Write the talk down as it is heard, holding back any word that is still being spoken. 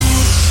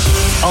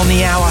On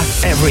the hour,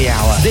 every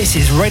hour. This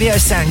is Radio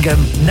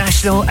Sangam,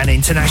 national and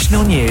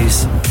international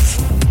news.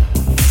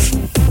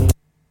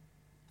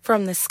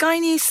 From the Sky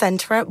News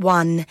Centre at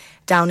 1,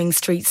 Downing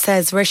Street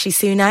says Rishi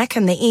Sunak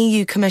and the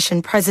EU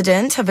Commission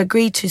President have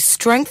agreed to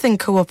strengthen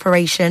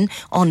cooperation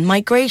on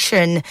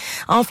migration.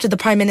 After the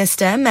Prime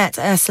Minister met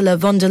Ursula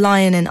von der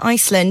Leyen in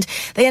Iceland,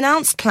 they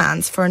announced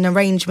plans for an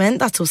arrangement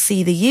that will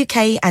see the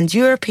UK and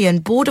European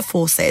border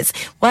forces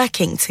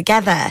working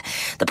together.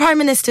 The Prime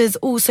Minister is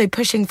also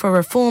pushing for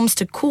reforms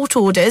to court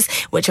orders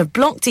which have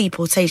blocked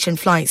deportation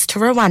flights to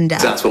Rwanda.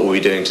 That's what we'll be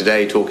doing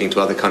today, talking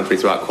to other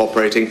countries about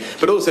cooperating,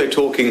 but also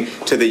talking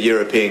to the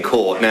European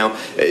Court. Now,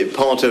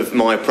 part of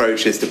my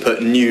approach is to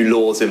put new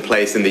laws in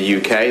place in the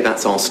UK.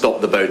 That's our Stop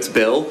the Boats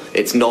bill.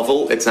 It's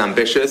novel, it's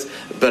ambitious,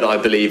 but I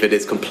believe it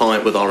is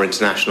compliant with our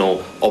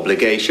international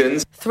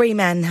obligations. 3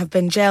 men have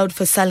been jailed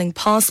for selling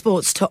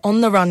passports to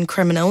on-the-run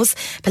criminals.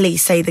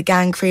 Police say the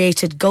gang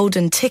created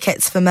golden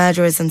tickets for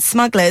murderers and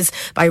smugglers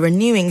by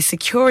renewing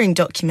securing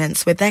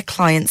documents with their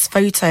clients'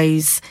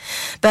 photos.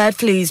 Bird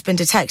flu's been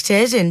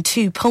detected in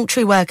 2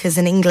 poultry workers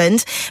in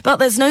England, but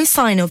there's no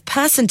sign of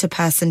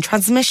person-to-person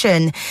transmission.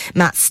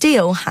 Matt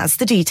Steele has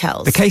the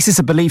details. The cases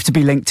are believed to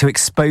be linked to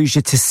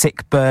exposure to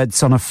sick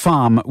birds on a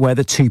farm where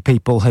the 2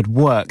 people had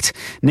worked.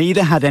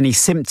 Neither had any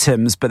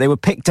symptoms, but they were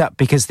picked up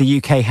because the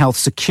UK Health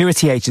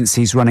Security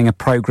Agency is running a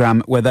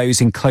programme where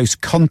those in close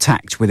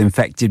contact with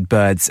infected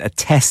birds are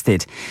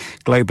tested.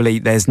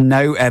 Globally, there's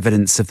no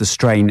evidence of the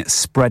strain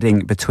spreading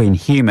between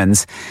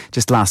humans.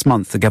 Just last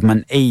month, the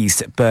government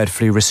eased bird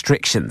flu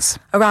restrictions.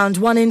 Around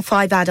 1 in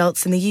 5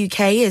 adults in the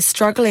UK is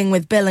struggling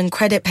with bill and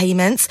credit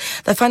payments.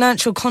 The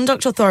Financial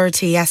Conduct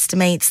Authority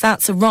estimates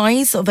that's a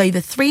rise of over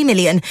 3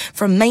 million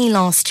from May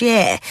last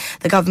year.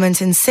 The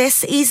government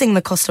insists easing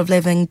the cost of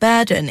living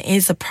burden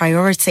is a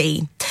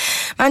priority.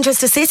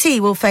 Manchester City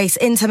will face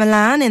Inter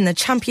Milan in the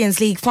Champions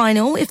League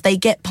final if they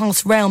get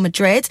past Real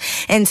Madrid.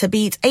 Inter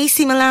beat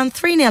AC Milan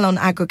 3-0 on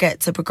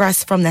aggregate to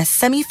progress from their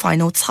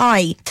semi-final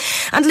tie.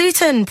 And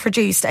Luton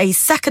produced a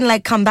second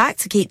leg comeback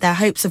to keep their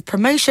hopes of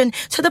promotion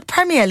to the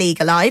Premier League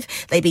alive.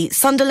 They beat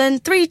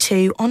Sunderland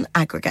 3-2 on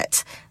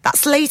aggregate.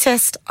 That's the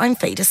latest. I'm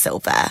Fader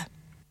Silver.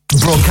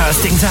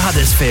 Broadcasting to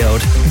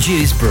Huddersfield,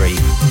 Dewsbury,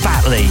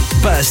 Batley,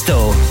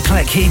 Birstall,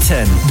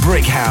 Cleckheaton,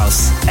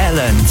 Brickhouse,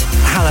 Elland,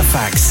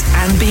 Halifax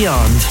and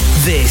beyond.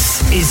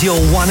 This is your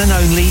one and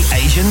only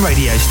Asian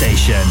radio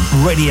station.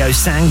 Radio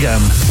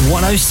Sangam,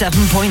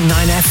 107.9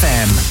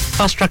 FM.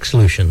 Fast Track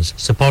Solutions,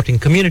 supporting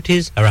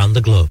communities around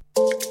the globe.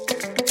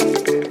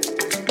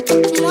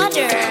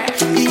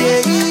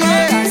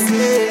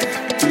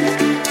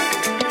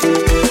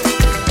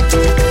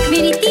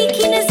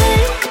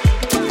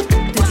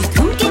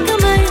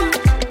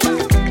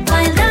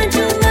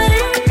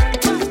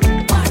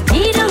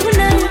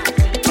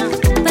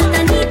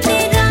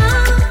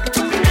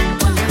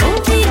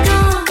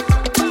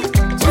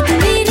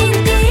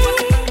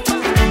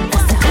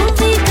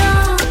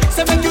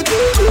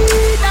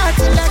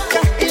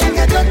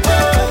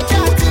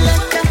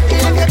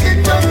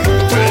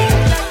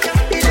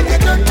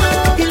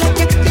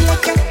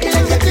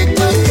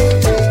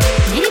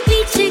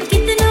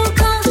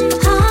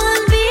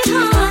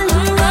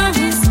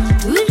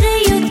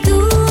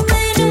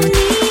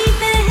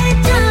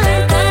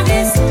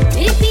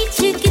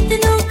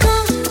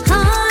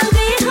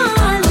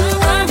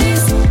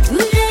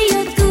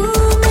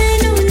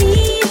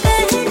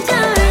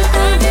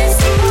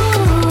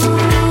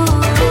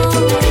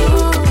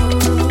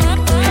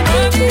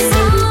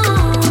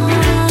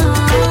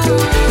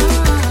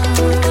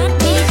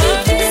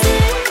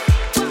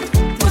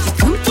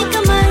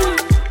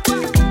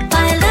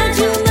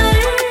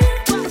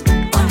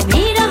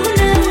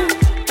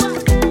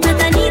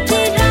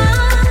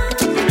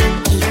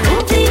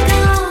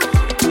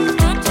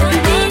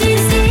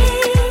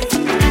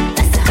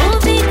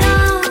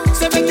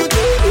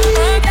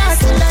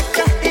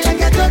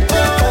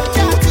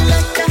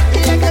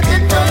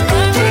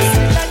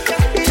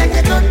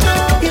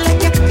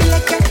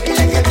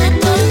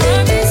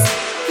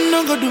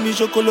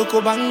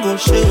 Chocolate bango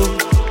show.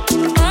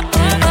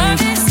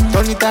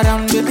 Turn it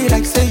around, baby,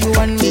 like say you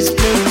want this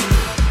play.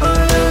 I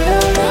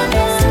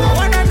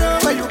wanna know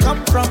where you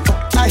come from.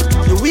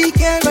 The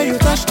weekend when you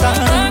touch down.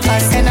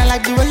 And I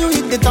like the way you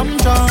hit the drum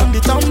drum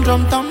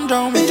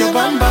with your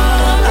bum bum.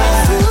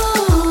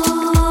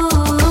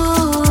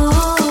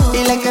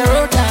 It like a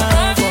road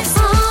down.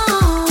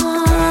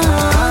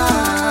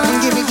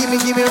 Give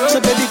me, so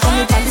baby, come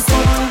me on the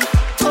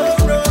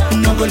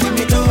phone. No go leave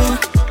me go.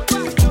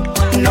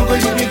 No go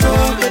leave me go,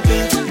 baby.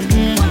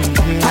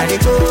 I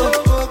go.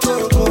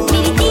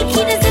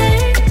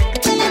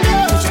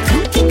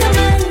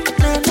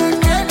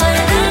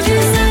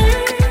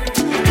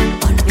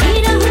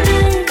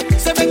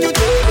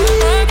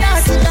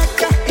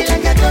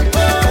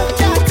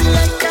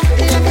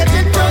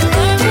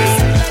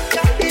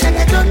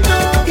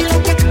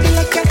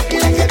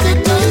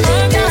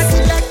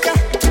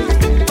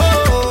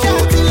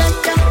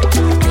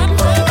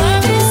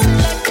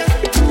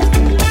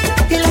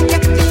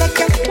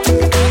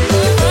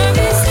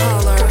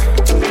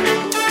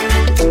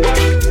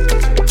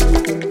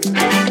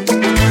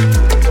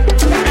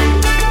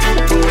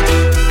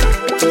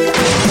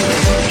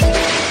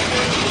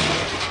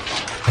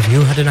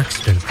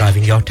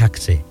 your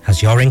taxi?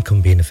 Has your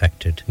income been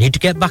affected? Need to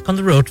get back on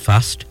the road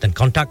fast? Then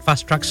contact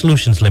Fast Track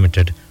Solutions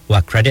Limited, who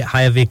are credit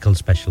hire vehicle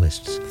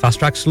specialists. Fast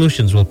Track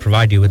Solutions will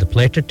provide you with a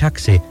plated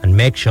taxi and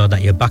make sure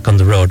that you're back on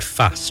the road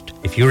fast.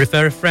 If you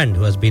refer a friend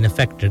who has been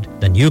affected,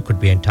 then you could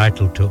be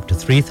entitled to up to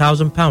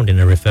 £3,000 in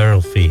a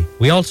referral fee.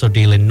 We also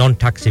deal in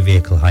non-taxi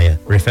vehicle hire.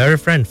 Refer a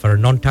friend for a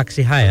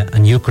non-taxi hire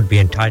and you could be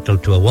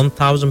entitled to a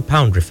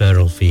 £1,000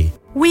 referral fee.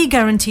 We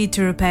guarantee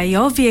to repair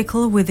your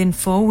vehicle within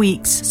 4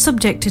 weeks,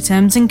 subject to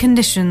terms and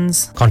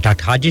conditions.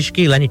 Contact Haji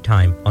Shakil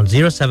anytime on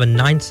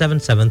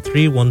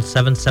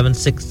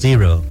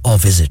 07977317760 or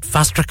visit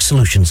Fast Track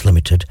Solutions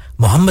Limited,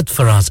 Mohammed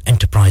Faraz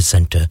Enterprise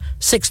Centre,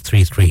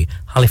 633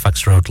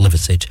 Halifax Road,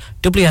 Liversedge,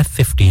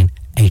 WF15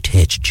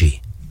 8HG.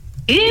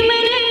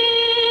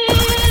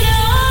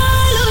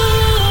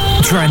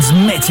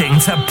 Transmitting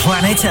to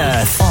planet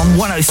Earth on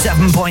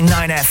 107.9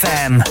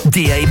 FM,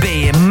 DAB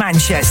in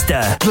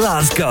Manchester,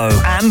 Glasgow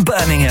and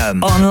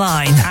Birmingham.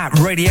 Online at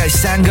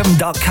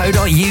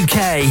radiosangam.co.uk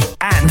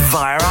and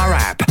via our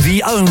app.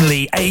 The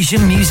only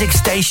Asian music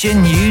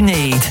station you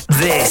need.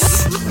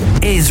 This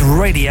is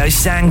Radio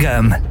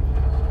Sangam.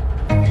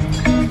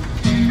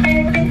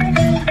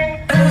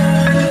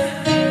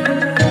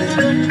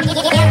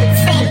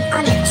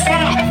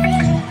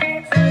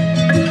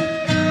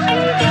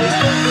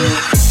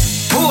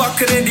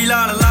 ਦੀ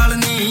ਲਾਲ ਲਾਲ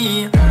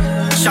ਨੀ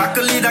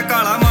ਸ਼ਕਲੀ ਦਾ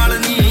ਕਾਲਾ ਮਾਲ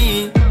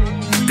ਨੀ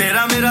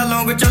ਤੇਰਾ ਮੇਰਾ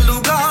ਲੌਂਗ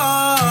ਚੱਲੂਗਾ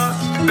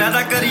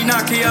ਪੈਦਾ ਕਰੀ ਨਾ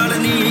ਖਿਆਲ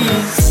ਨੀ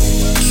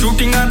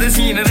ਸ਼ੂਟਿੰਗਾਂ ਦੇ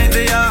ਸੀਨ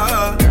ਰਹਿੰਦੇ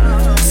ਆ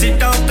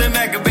ਸੀਟਾਂ ਉੱਤੇ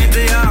ਮੈਗ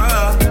ਪੈਂਦੇ ਆ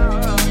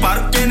ਪਰ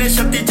ਕਿਨੇ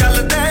 36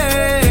 ਚੱਲਦੇ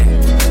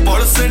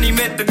ਪੁਲਿਸ ਨਹੀਂ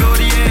ਮਿੱਤ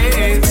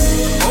ਗੋਰੀਏ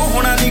ਉਹ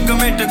ਹੁਣਾ ਨਹੀਂ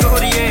ਕਮਿਟ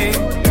ਗੋਰੀਏ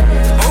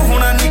ਉਹ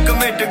ਹੁਣਾ ਨਹੀਂ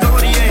ਕਮਿਟ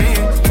ਗੋਰੀਏ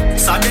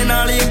ਸਾਡੇ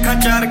ਨਾਲ ਹੀ ਅੱਖਾਂ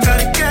ਚਾਰ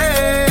ਕਰਕੇ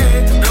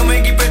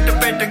ਰੋਵੇਂਗੀ ਪਿੱਟ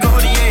ਪਿੱਟ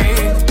ਗੋਰੀਏ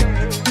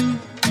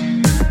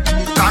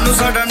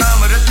ਸਾਡਾ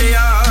ਨਾਮ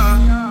ਰੱਟਿਆ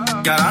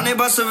ਯਾਰਾਂ ਨੇ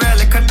ਬਸ ਵੈਲ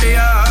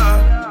ਖੱਟਿਆ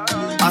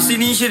ਅਸੀਂ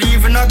ਨਹੀਂ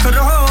ਸ਼ਰੀਫ ਨਾ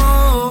ਕਰੋ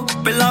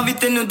ਪਹਿਲਾਂ ਵੀ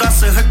ਤੈਨੂੰ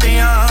ਦੱਸ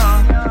ਹਟਿਆ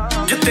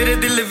ਜੇ ਤੇਰੇ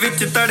ਦਿਲ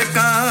ਵਿੱਚ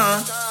ਧੜਕਾਂ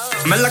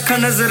ਮੈਂ ਲੱਖਾਂ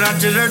ਨਜ਼ਰਾਂ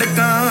 'ਚ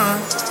ਰੜਕਾਂ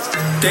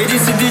ਤੇਰੀ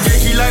ਸਿੱਧੀ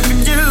ਜਿਹੀ ਲਾਈਫ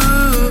 'ਚ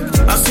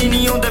ਅਸੀਂ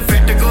ਨਹੀਂ ਹੁੰਦੇ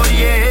ਫਿੱਟ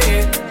ਗੋਰੀਏ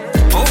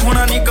ਉਹ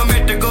ਹੁਣਾ ਨਹੀਂ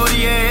ਕਮਿਟ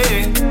ਗੋਰੀਏ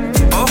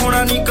ਉਹ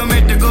ਹੁਣਾ ਨਹੀਂ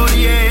ਕਮਿਟ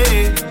ਗੋਰੀਏ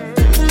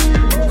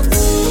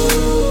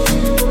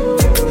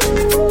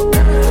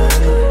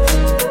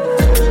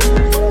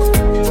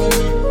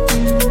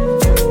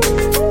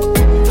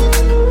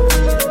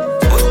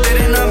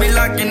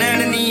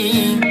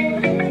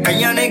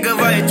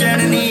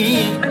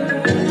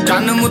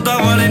ਚੰਨ ਮੁੱਦਾ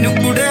ਵਾਲੇ ਨੂੰ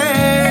ਕੁੜੇ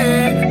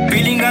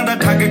ਫੀਲਿੰਗਾਂ ਦਾ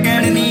ਠੱਗ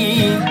ਕਹਿਣ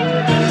ਨੀ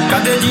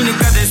ਕਦੇ ਜੀ ਨੇ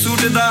ਕਦੇ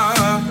ਸੂਟਦਾ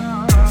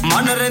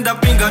ਮਨ ਰਹਿੰਦਾ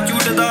ਪਿੰਗਾ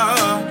ਝੂਟਦਾ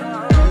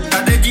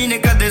ਕਦੇ ਜੀ ਨੇ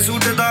ਕਦੇ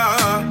ਸੂਟਦਾ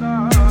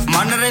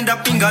ਮਨ ਰਹਿੰਦਾ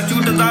ਪਿੰਗਾ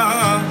ਝੂਟਦਾ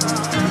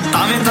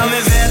ਤਾਵੇਂ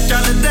ਤਾਵੇਂ ਵੇਰ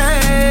ਚੱਲਦੇ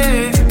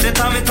ਤੇ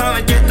ਤਾਵੇਂ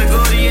ਤਾਵੇਂ ਚਿੱਤ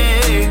ਗੋਰੀਏ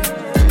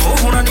ਉਹ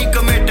ਹੁਣਾ ਨਹੀਂ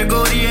ਕਮਿਟ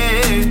ਗੋਰੀਏ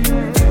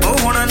ਉਹ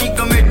ਹੁਣਾ ਨਹੀਂ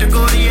ਕਮਿਟ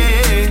ਗੋਰੀਏ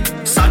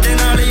ਸਾਡੇ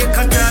ਨਾਲ ਹੀ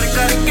ਅੱਖਾਂ ਚਾਰ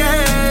ਕਰਕੇ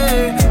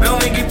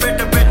ਰੋਵੇਂਗੀ ਪਿੱਟ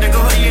ਪਿੱਟ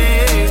ਗੋਰੀਏ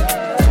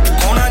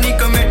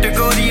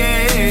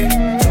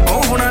oh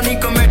huna ni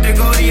commit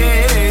goriye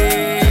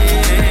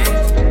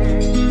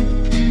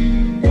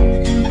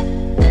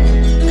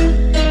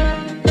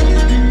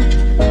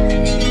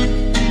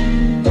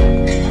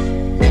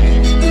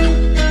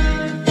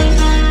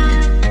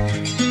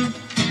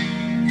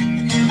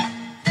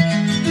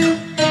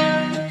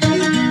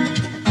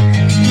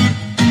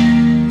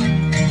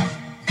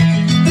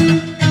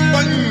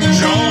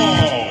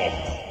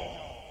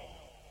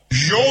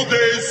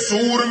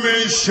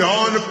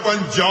शान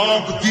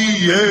पंजाब दी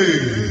है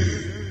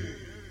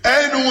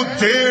एनू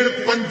देण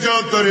पंजा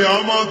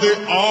दरियावां दे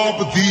आप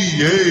दी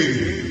है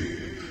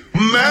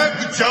महक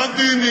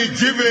जांदी नी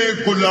जिवे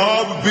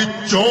गुलाब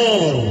विचों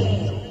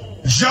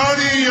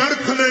यानी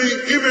अणख नहीं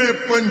इवे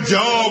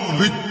पंजाब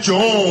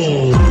विचों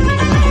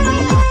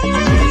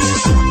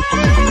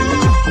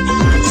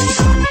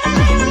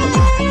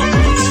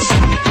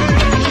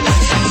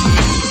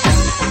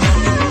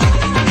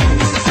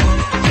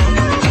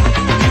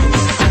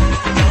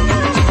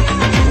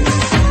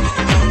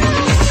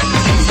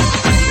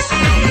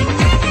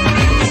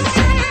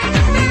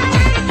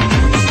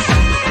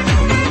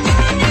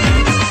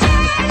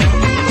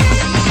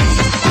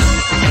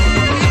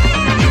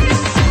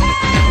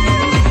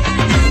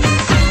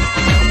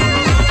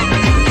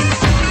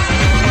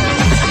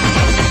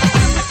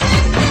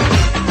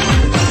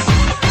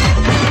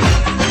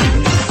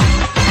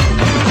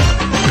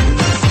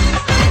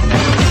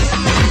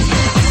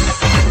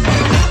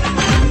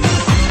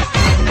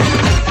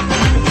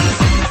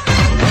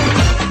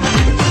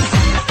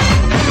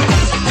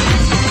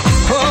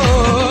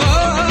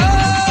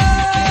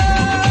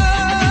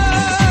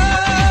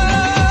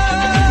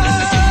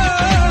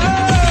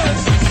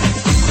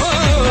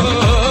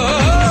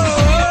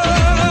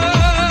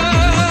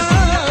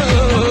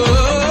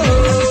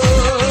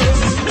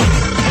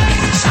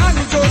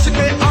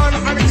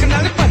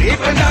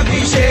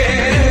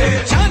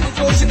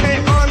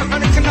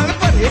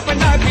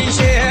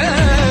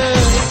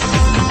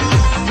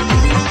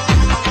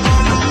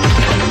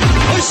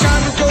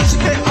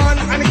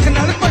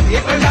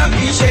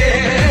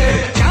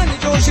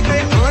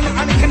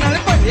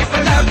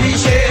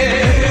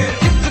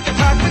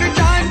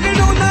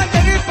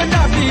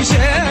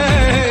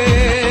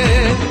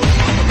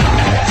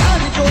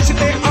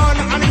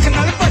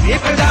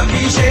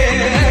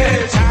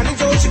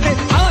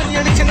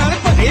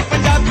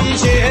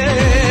पीछे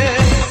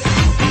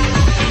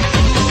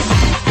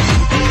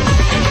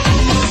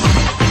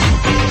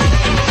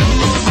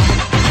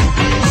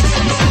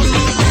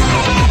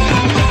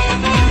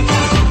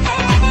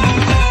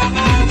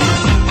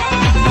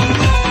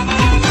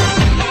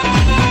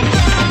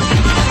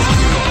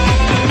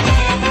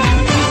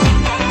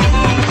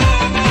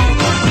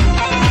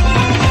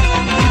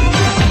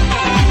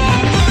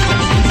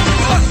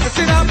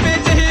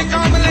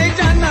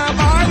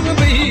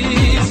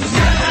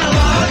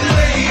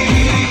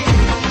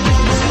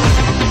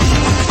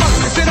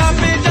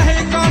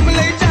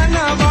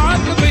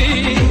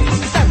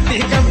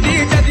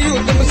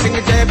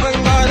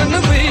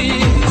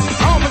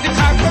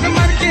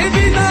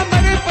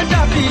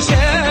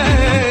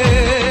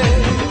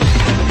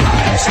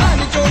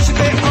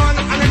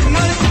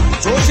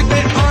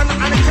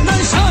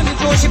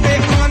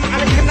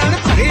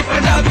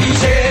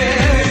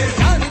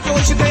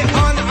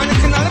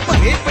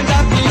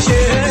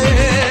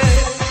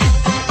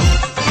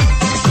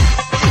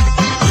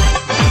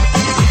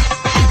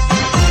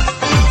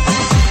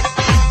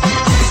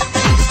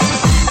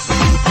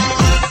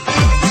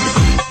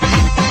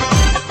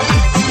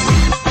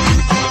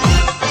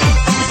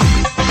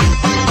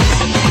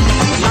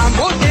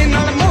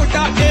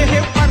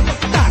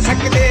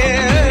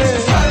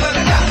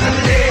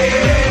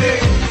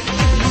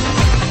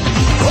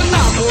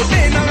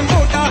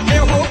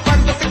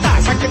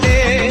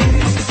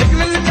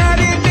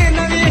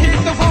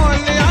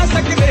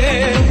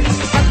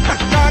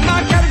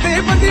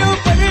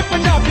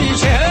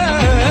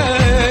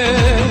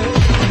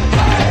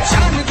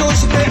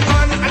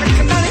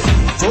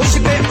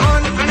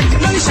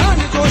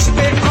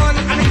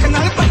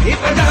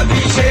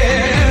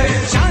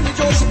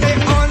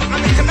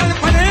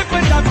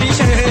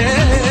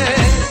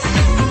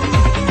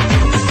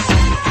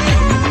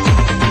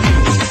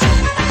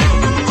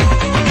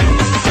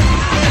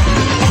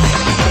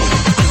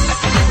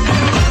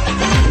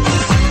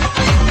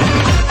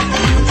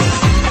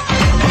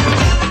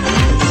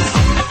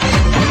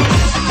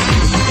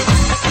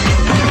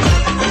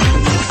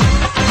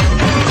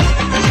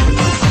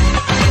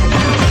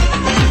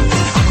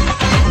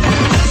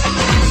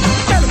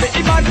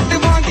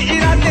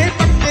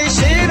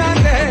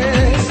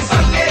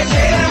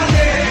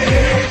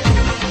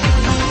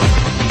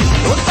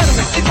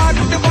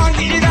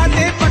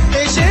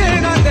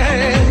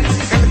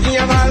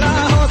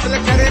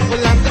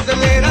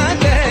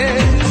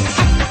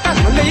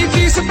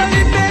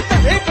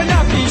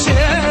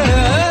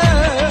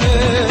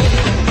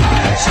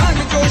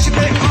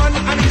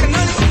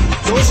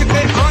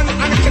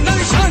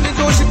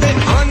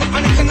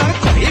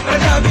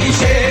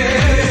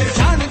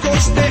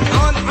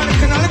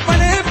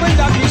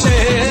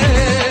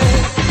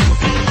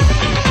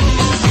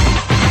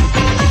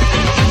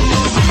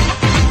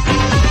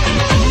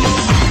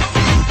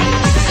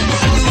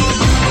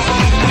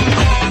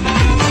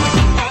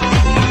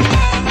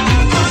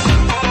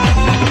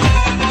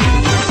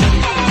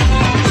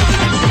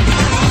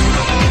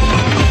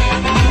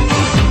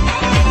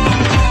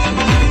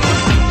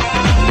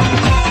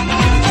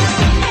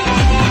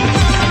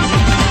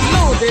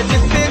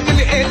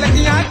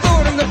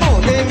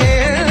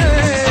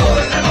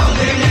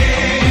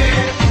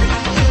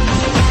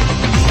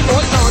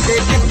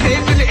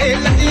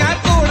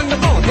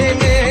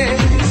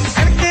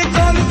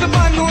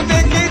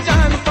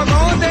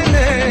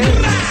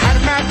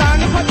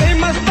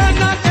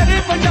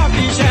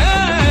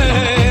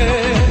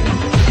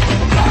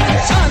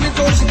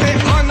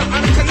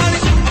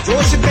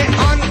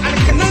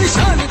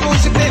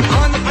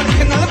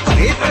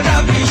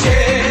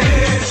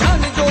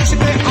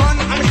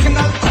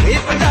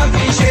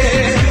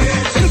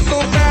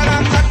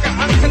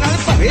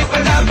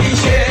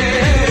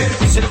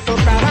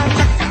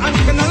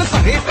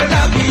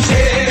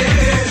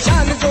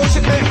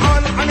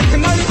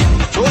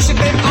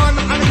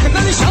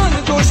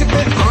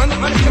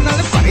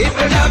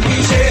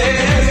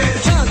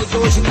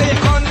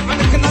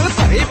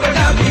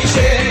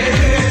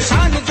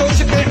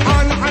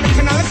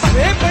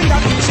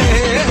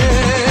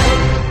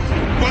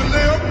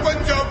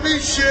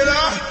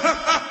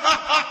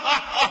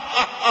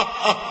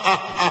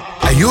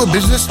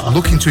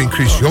Looking to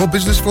increase your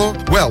business flow?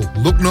 Well,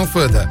 look no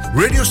further.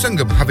 Radio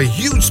Sangam have a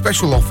huge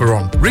special offer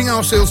on. Ring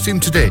our sales team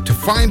today to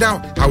find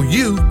out how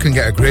you can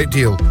get a great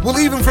deal. We'll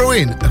even throw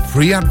in a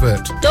free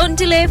advert. Don't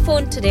delay,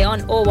 phone today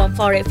on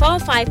 01484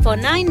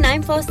 549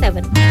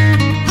 947.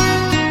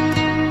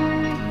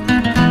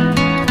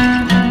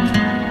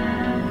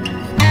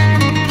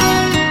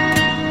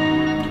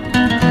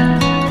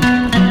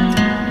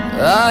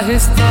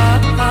 Aahista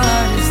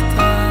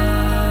Aahista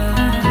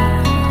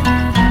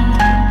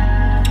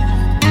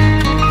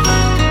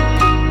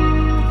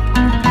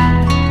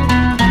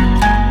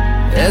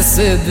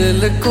ऐसे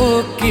दिल को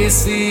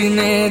किसी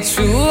ने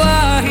छुआ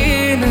ही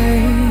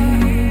नहीं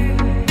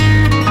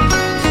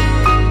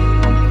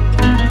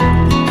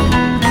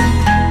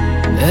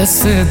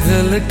ऐसे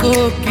दिल को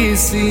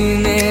किसी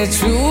ने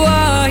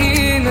छुआ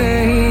ही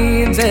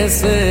नहीं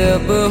जैसे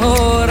अब हो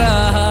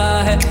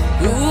रहा है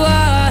हुआ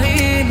ही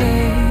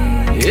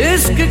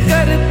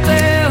करते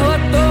हो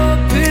तो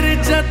फिर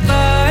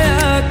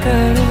जताया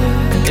करो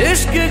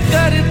इश्क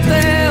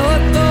करते हो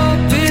तो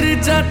फिर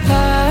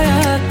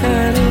जताया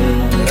करो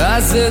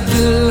राज़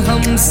दिल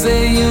हमसे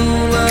यूं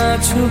ना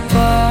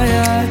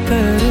छुपाया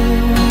करो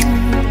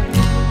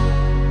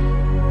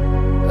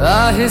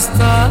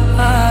आहिस्ता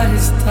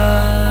आहिस्ता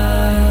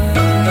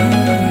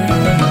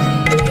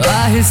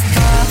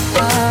आहिस्ता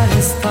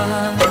आहिस्ता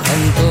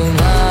हम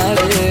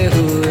तुम्हारे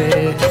हुए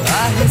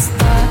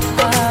आहिस्ता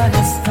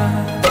आहिस्ता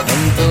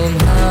हम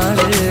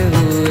तुम्हारे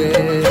हुए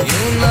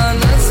यूं ना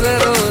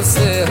नजरों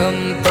से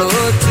हमको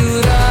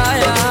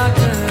चुराया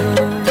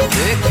करो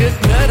देख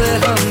कर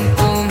हम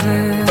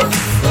तुम्हें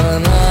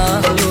फना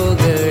हो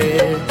गए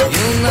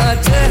यूं ना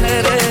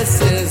चेहरे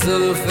से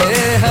जुल्फे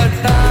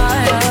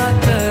हटाया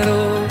करो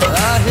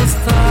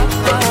आहिस्ता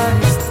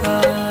आहिस्ता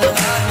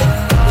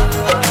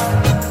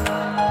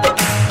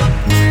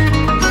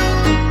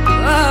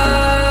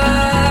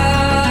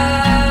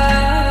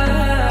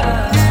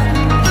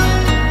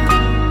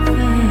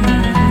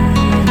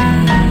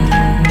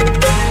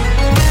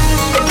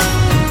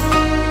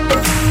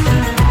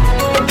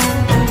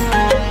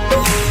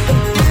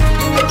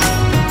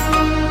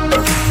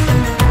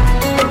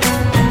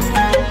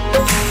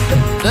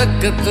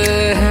तकते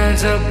हैं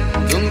जब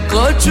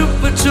तुमको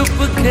चुप चुप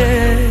के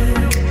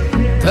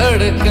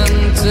धड़कन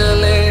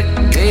चले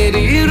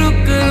मेरी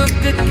रुक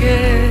रुक के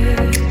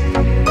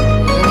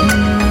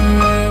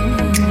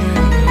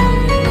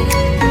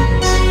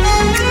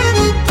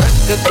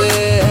तकते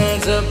हैं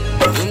जब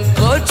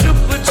तुमको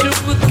चुप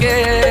चुप के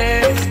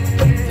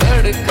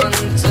धड़कन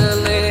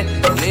चले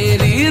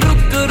मेरी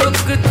रुक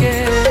रुक के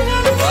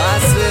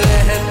पास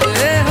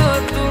रहते हो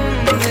तुम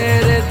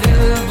मेरे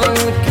दिल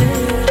बनके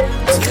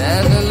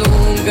चैन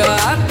लूंगा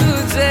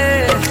तुझे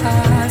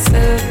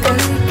हासिल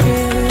करके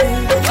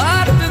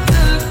बात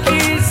दिल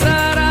की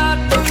जरा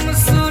तुम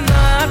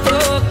सुना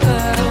दो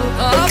करो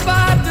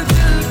बात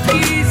दिल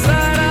की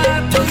जरा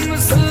तुम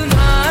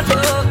सुना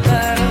दो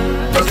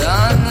करो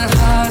जान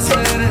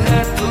हाजिर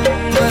है तुम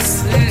बस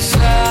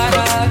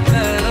इशारा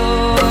करो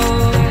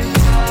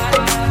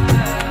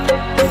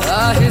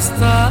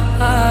आहिस्ता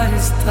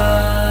आहिस्ता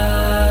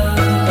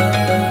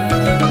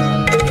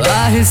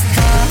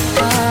आहिस्ता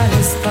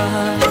आहिस्ता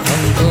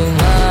हम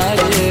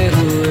तुम्हारे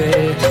हुए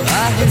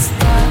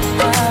आहिस्ता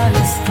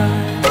आहिस्ता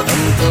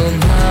हम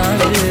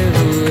तुम्हारे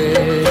हुए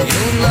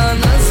यूं ना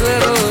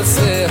नजरों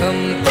से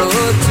हमको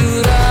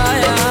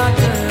चुराया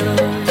करो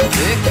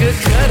देख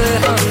कर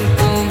हम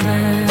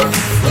तुम्हें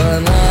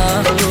फना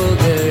हो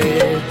गए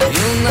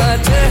यूं ना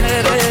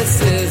चेहरे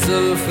से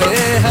जुल्फे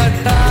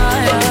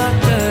हटाया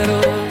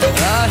करो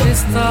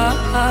Aahista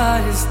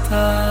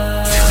Aahista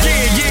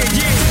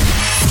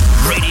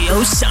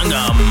Radio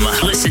Sangam.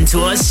 Listen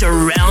to us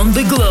around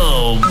the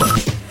globe.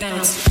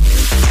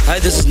 Hi,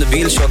 this is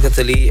Nabil Shaukat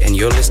Ali and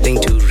you're listening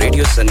to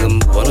Radio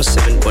Sangam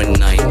 107.9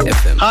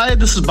 FM. Hi,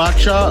 this is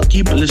Baksha.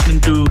 Keep listening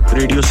to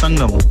Radio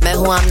Sangam. मैं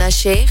हूँ आमना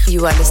Sheikh.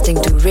 You are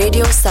listening to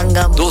Radio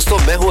Sangam. दोस्तों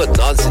मैं हूँ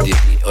अदनान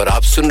सिद्दीकी और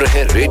आप सुन रहे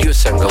हैं radio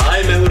संगम.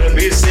 Hi, मैं हूँ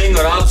रणबीर सिंह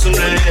और आप सुन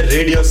रहे हैं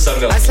रेडियो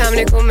संगम. अस्सलाम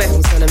वालेकुम, मैं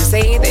हूँ सनम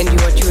Saeed and you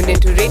are tuned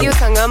into Radio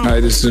Sangam. Hi,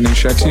 this is Zunin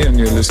Shetty and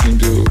you're listening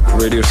to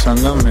Radio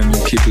Sangam and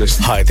keep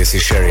listening. Hi, this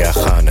is Sharia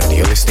Khan and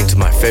you're listening to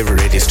my favorite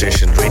radio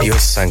station Radio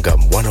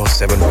Sangam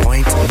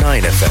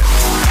 107.9 FM.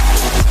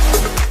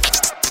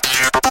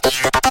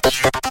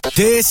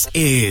 This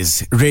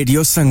is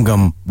Radio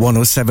Sangam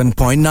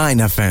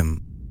 107.9 FM.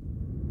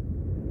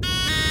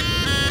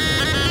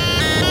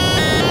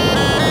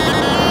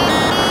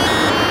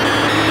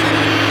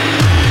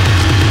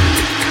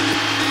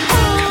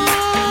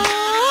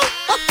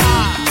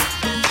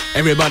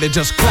 Everybody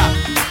just clap,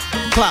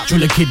 clap.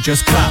 Driller Kid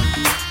just clap,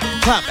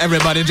 clap.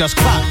 Everybody just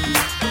clap,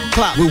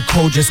 clap.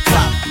 Wilco just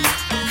clap,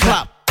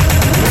 clap.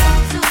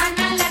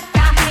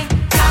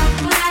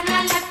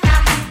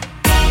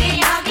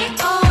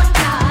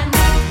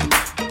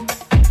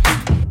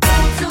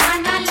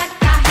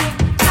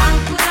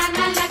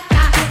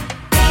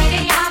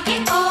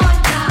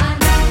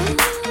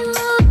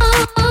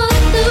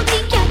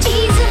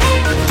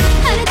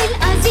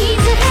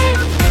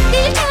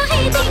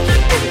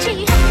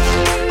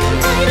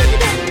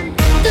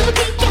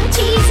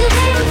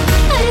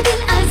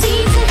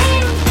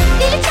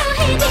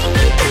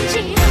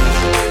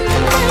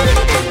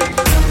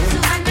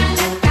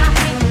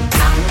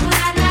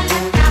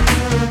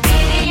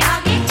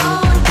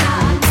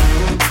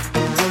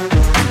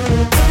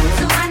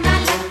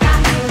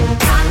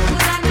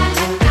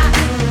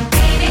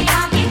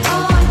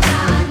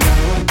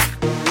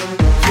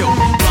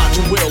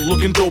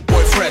 Looking dope,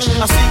 boy, fresh.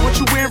 I see what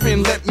you're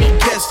wearing, let me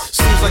guess.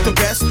 Seems like the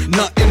best,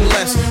 nothing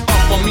less.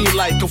 Up on me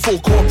like a full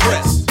court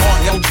press.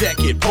 RL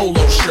jacket, polo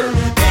shirt,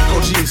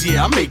 Echo jeans,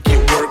 yeah, I make it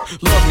work.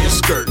 Love your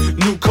skirt,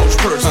 new Coach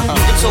purse.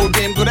 Looking so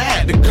damn good, I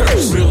had to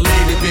curse. Real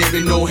lady,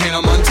 baby, no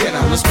Hannah Montana.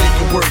 Let's make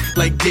it work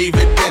like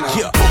David Banner.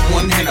 Yeah, put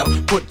one hand up,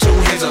 put two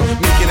hands up.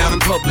 Make it out in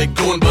public,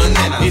 going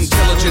bananas.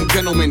 Intelligent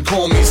gentlemen,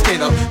 call me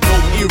stand up. No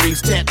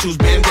earrings, tattoos,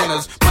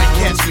 bandanas. Might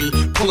catch me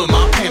pulling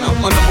my pen up.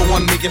 My number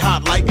one, make it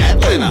hot like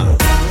Atlanta.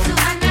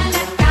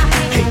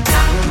 Hey,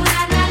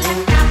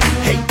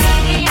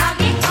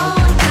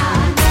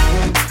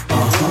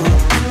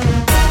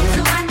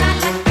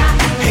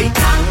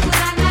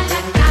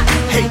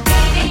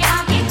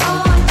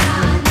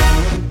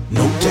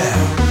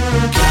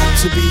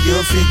 to be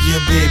your figure,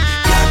 babe.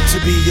 Got to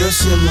be your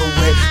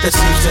silhouette that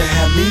seems to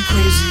have me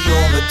crazy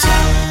all the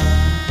time.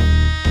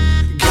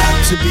 Got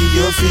to be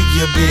your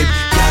figure, babe.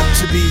 Got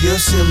to be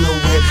your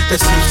silhouette that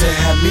seems to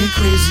have me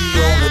crazy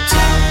all the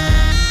time.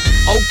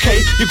 Okay,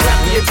 you grab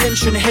the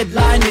attention,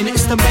 headlining,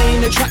 it's the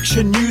main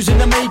attraction, news in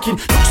the making.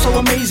 Look so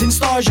amazing,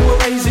 stars you were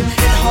raising.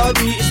 Hit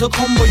hardy, it's the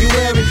combo you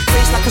wearing.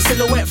 Face like a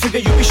silhouette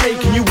figure you be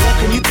shaking. You walk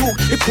and you talk,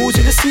 you're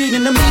causing a scene.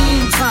 In the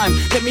meantime,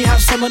 let me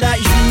have some of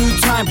that you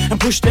time and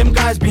push them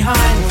guys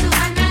behind.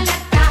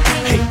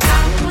 Hey,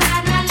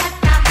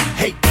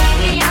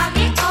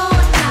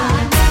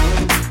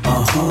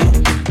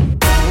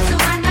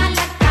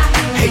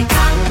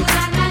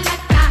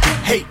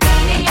 hey,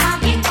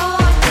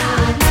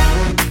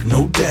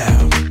 no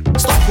doubt.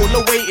 Stop all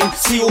the waiting,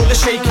 see all the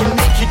shaking.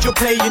 Naked you're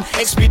playing,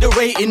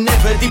 expedirating,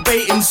 never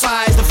debating.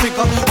 Size the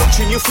figure,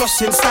 watching you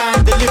flossing,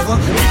 stand, deliver.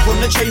 Keep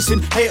on the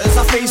chasing, haters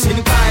are facing.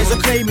 Guys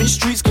are claiming,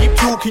 streets keep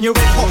talking. You're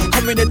red hot,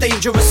 coming a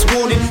dangerous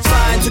warning.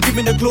 Signs are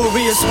giving a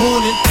glorious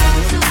morning.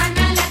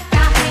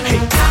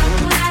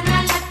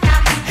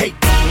 Hey,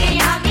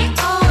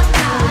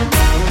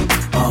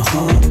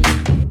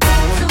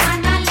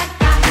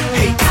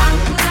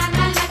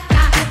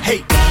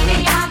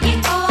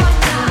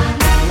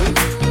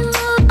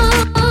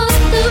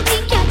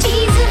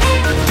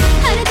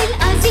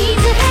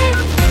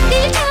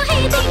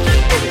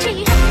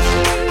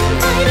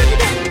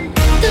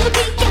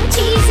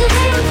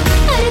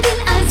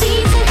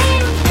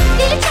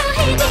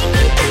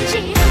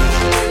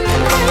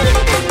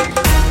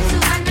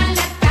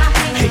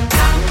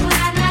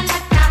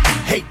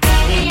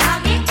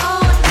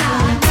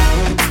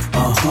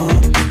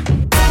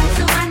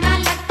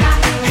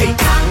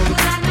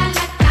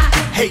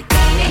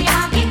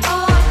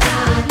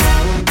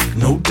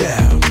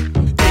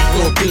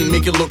 hey,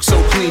 make it look so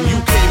clean.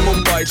 UK,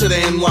 Mumbai to the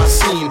NY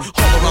scene.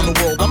 All around the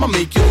world, I'ma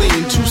make you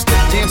lean.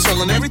 Two-step dance,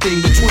 all and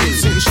everything between.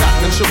 Sitting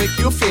shotgun, she'll make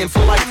you a fan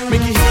for life.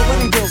 Make you hear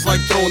wedding bells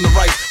like throwing the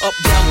rice. Up,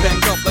 down,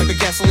 back up like a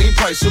gasoline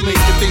price. She'll make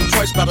you think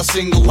twice about a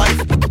single life.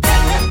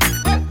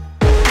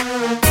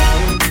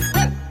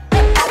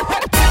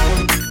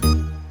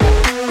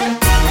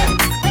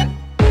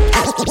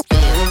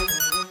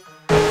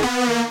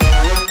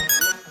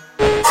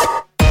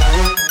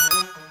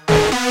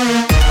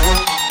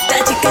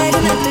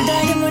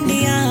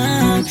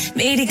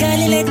 मेरी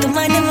गाली ले तू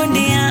मन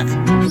मुंडिया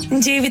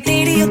जीव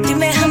तेरी उत्ती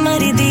मैं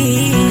हमारी दी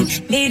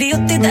मेरी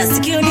उत्ती दस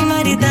क्यों नहीं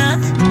मारी दा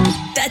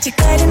टच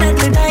करना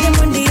तू डाल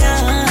मुंडिया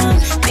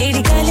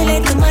मेरी गाली ले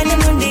तू मन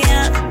मुंडिया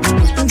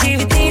जीव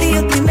तेरी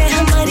उत्ती मैं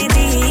हमारी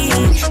दी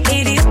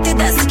मेरी उत्ती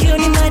दस क्यों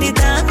नहीं मारी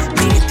दा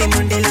मेरी ते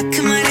मुंडे लख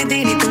मारे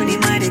देनी तू नहीं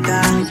मारे दा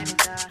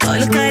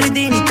कॉल कर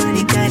देनी तू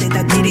नहीं करे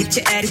दा तेरी च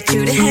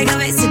एटीट्यूड हैगा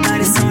वैसे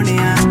बड़ा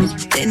सोनिया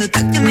तेनू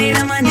तक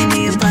मेरा मन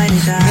नहीं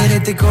भरदा मेरे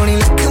ते कोनी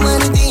लख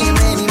मार दी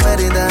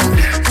मरदा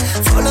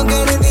फॉलो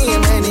कर दी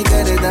मैं नहीं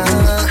करदा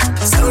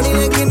सोनी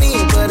लगनी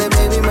पर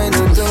बेबी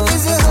मैनू तो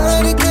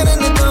इज़हार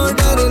करन तो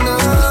डरना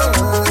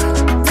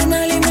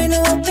नाले मैनू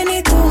अपने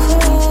तू हो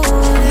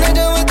ना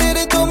जावे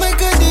तेरे तो मैं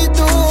कदी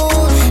तू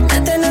ना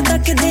तेनू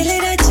तक दिल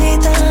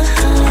रचेदा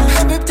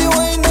हबीबती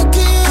वही न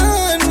किया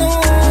नो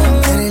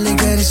तेरे लिए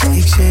कर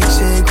शेक शेक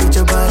शेक कुछ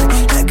बार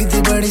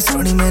लगती बड़ी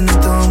सोनी मैनू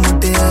तो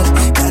मुट्टे यार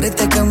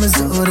करता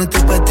कमजोर तू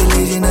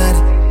पतली जिनार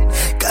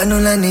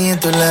कानूला नहीं है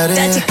तो लारे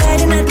टच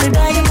करना तो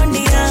डाल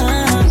मुंडिया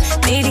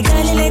मेरी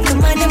गाली ले तू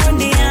मन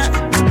मुंडिया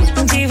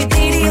जीव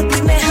तेरी उत्ती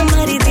मैं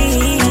हमारी दी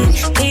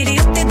तेरी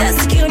उत्ती दस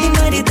क्यों नहीं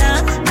मारी दा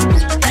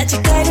टच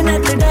करना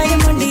तो डाल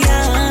मुंडिया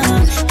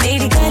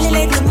मेरी गाली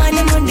ले तू मन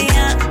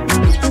मुंडिया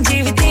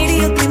जीव तेरी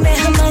उत्ती मैं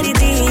हमारी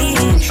दी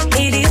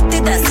तेरी उत्ती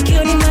दस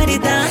क्यों नहीं मारी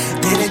दा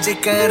तेरे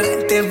चक्कर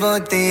ते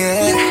बोते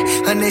है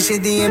हनेशे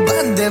दिए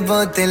बंदे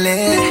बोतले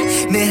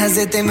ने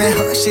हज़रत में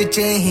होश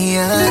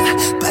चाहिए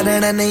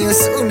परना नहीं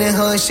सुने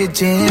होश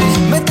चे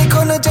मैं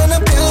देखो ना जाना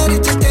प्यार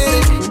च तेरे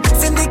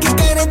जिंदगी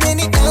कर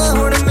देनी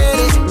हुण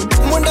मेरे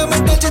मुंडा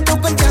मैं टच तू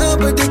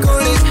पंजाब दी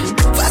कोने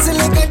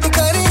फासले कट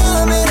कर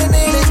आ मेरे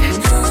नेड़े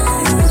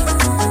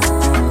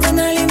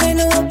नाले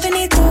मैनू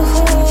अपने तू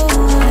हो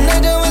ना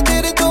जावे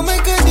तेरे तो मैं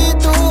कदी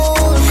तू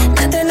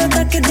ना तेनू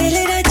तक दिल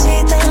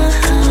रचेदा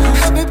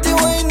हबीबती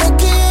वही न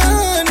किया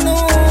नो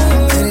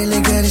तेरे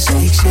लिए कर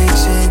शेक शेक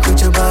शेक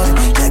कुछ बार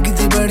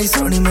लगती बड़ी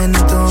सोनी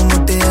मैनू तो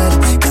मुट्टे यार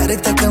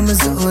करता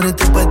कमजोर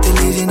तू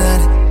पतली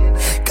जिनार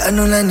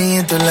कानूला नहीं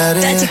है तो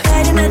लारे टच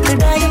करना तो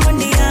डाल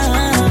मुंडिया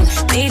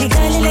मेरी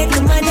गाली ले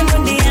तू मन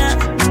मुंडिया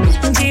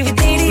जीव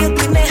तेरी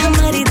उत्ती मैं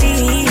हमारी दी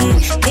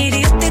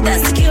तेरी उत्ती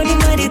दस क्यों नहीं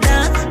मारी दा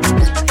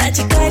टच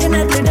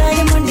करना तो डाल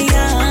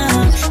मुंडिया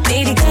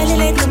मेरी गाली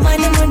ले तू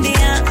मन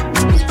मुंडिया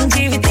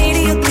जीव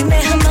तेरी उत्ती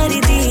मैं हमारी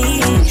दी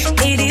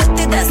तेरी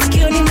उत्ती दस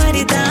क्यों नहीं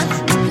मारी दा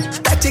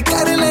टच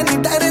कर लेनी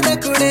डर दा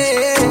कुड़े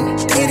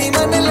तेरी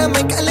मन ला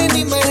मैं कले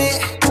नहीं मरे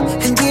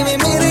जीवे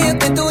मेरे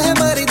उत्ते तू है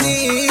मारी दी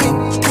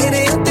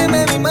तेरे उत्ते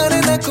मैं भी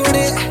मरना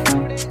कुड़े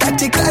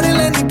टच कर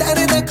लेनी डर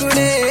दा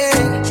कुड़े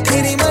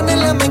तेरी मन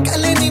ला मैं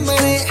कले नहीं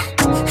मरे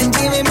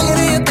जीवे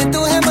मेरे उत्ते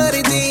तू है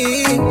मारी दी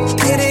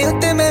तेरे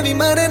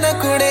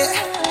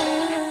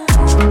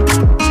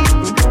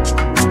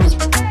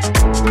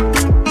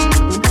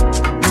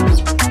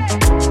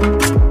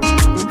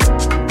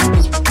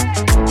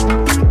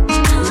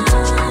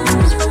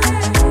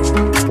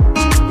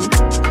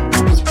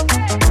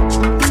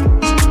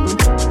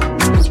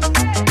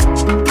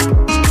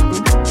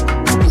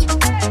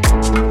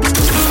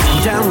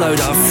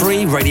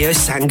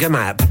Sangam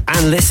app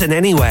and listen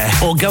anywhere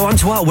or go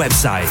onto our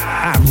website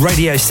at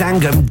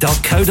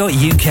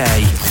radiosangam.co.uk.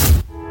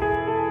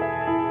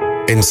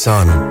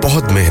 इंसान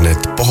बहुत मेहनत,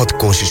 बहुत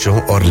कोशिशों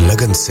और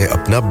लगन से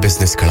अपना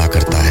बिजनेस खड़ा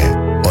करता है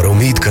और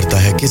उम्मीद करता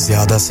है कि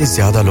ज्यादा से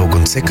ज्यादा लोग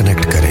उनसे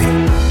कनेक्ट करें।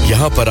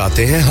 यहाँ पर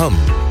आते हैं हम,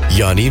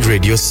 यानी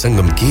रेडियो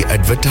संगम की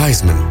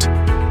एडवर्टाइजमेंट।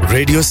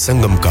 रेडियो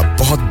संगम का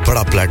बहुत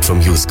बड़ा प्लेटफॉर्म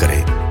यूज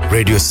करें।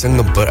 रेडियो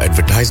संगम पर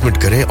एडवर्टाइजमेंट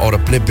करें और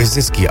अपने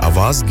बिजनेस की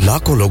आवाज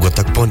लाखों लोगों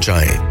तक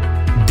पहुंचाएं।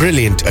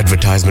 Brilliant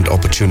advertisement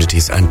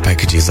opportunities and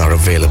packages are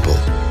available.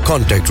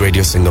 Contact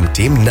Radio Sangam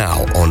team now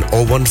on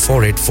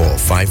 01484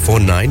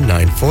 549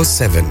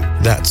 947.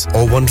 That's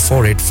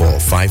 01484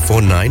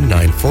 549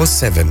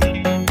 947.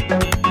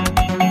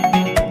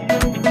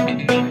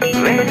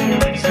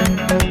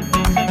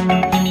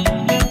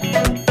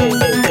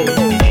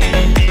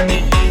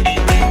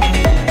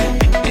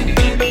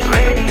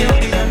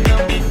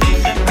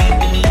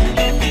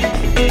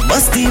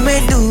 मस्ती में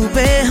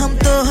डूबे हम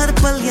तो हर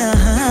पल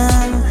यहाँ,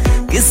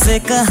 किससे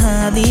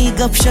कहानी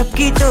गपशप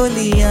की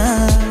टोलियां,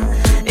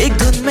 एक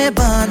धुन में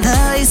बांधा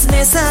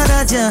इसने सारा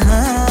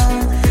जहां,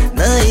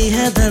 नई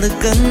है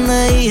धड़कन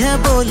नई है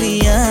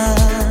बोलियां,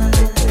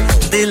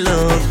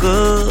 दिलों को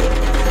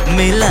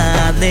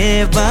मिलाने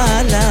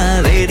वाला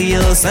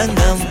रेडियो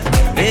संगम,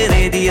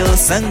 रेडियो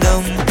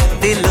संगम,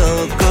 दिलों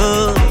को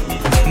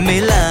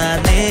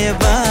मिलाने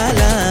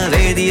वाला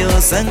रेडियो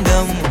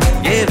संगम,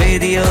 ये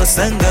रेडियो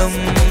संगम,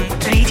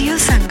 रेडियो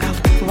संगम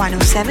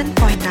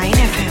 107.9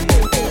 FM,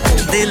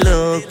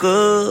 दिलों को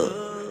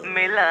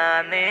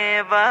मिलाने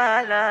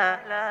वाला।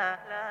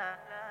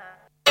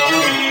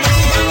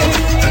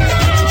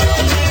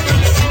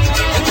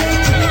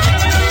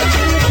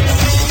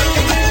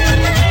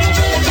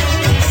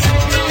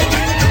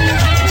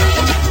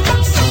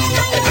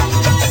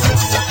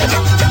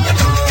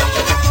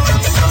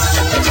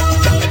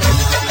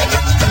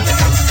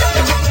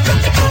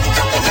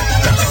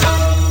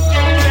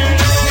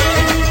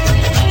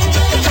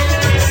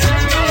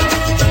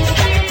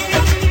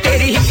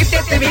 ਤੇਰੀ ਹਿੱਕ ਤੇ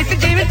ਤਵੀਤ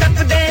ਜਿਵੇਂ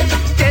ਤੱਕਦੇ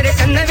ਤੇਰੇ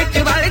ਕੰਨਾਂ ਵਿੱਚ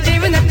ਵਾਲ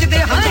ਜਿਵੇਂ ਨੱਚਦੇ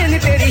ਹਾਂ ਨੀ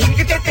ਤੇਰੀ ਹਿੱਕ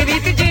ਤੇ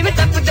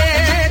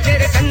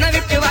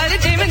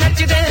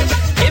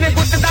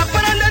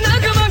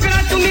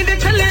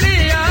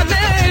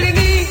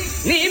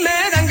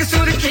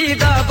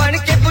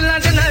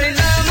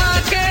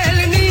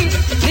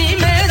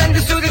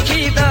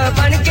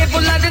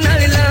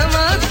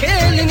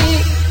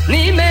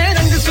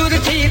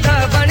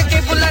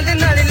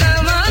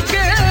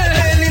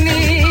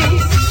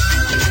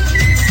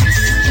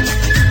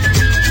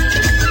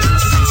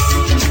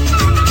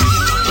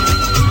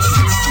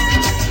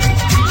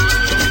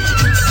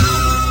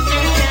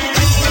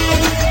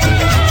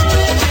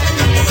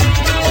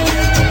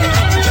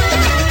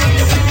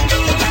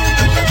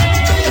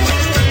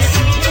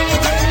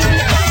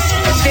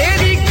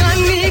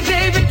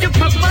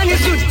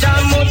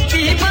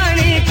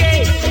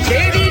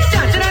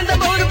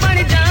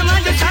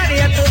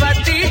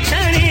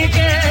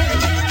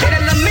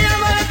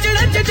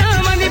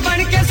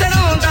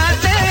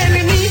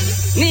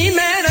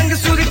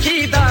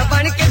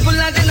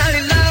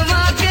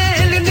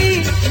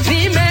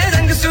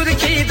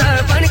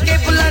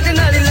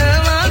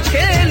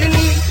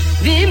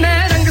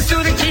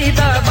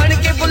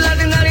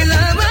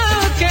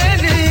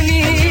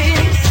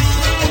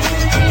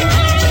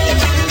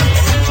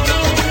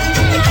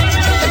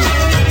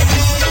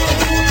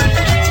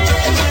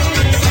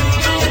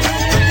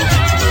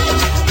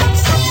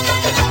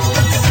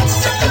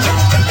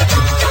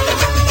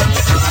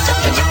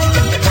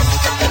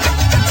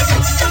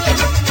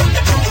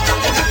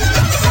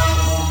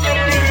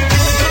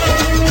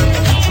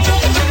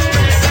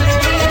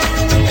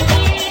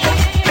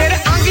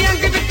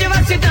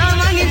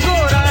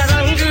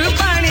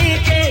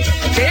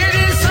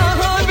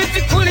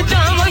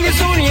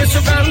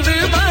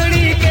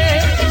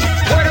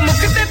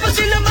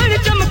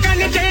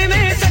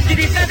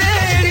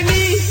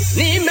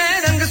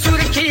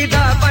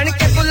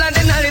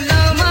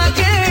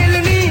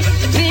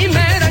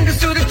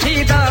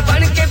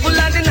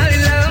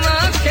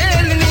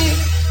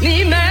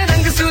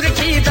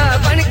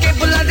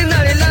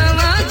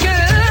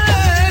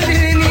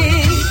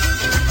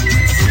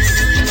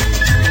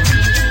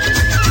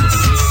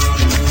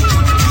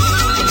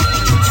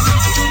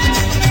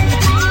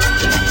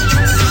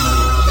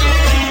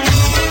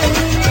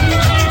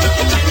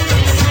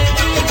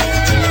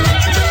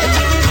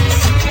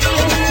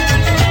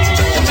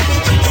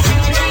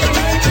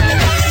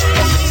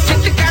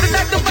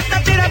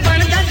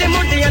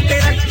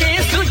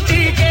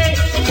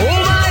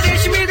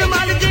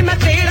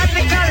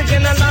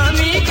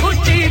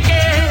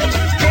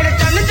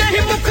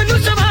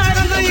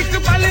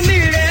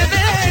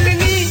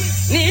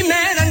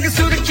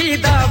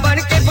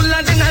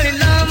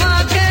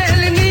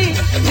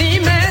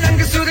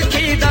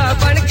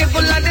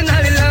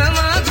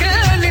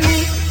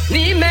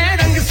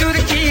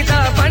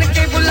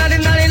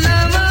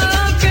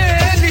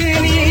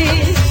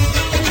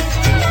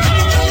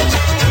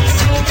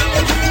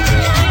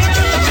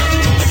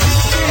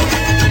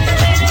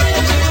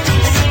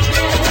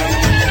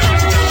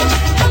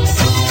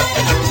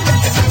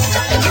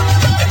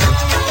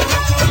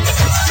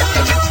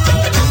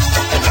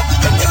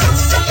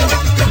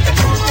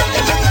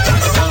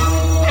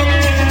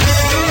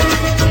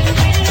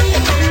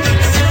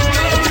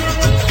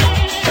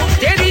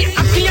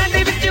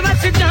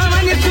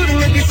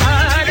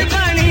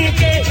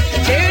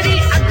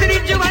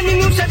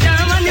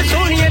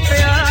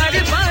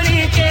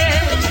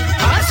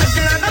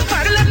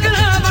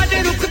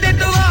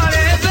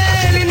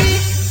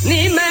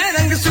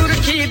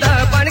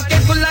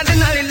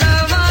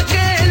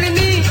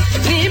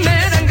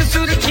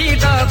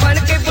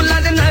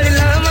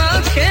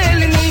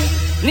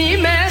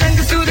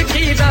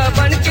दा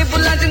बन के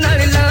बुलंद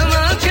नाल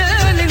लावा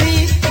खेलनी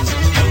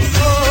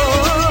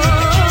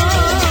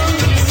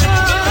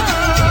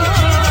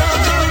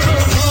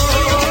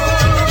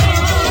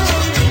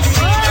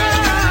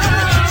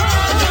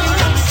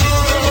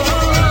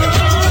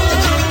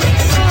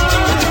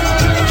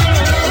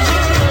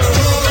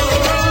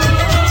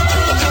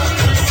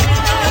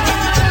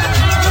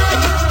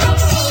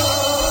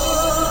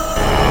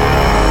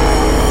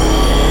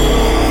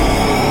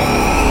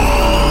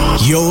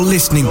You're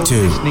listening to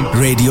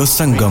Radio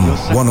Sangam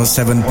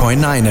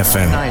 107.9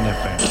 FM.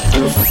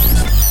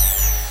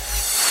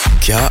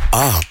 क्या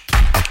आप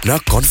अपना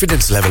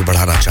कॉन्फिडेंस लेवल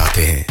बढ़ाना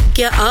चाहते हैं?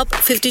 क्या आप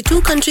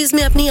 52 कंट्रीज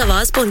में अपनी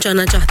आवाज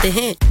पहुंचाना चाहते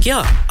हैं? क्या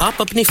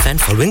आप अपनी फैन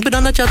फॉलोइंग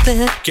बनाना चाहते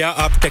हैं? क्या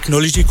आप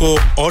टेक्नोलॉजी को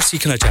और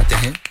सीखना चाहते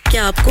हैं?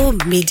 क्या आपको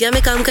मीडिया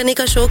में काम करने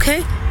का शौक है?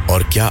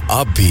 और क्या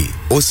आप भी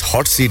उस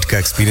हॉट सीट का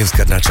एक्सपीरियंस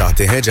करना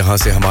चाहते हैं जहां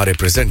से हमारे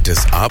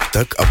प्रेजेंटर्स आप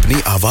तक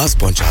अपनी आवाज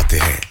पहुंचाते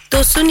हैं?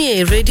 तो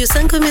सुनिए, Radio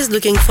Sangam is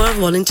looking for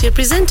volunteer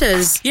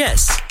presenters.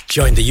 Yes,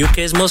 join the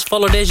UK's most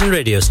followed Asian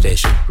radio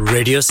station,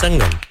 Radio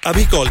Sangam.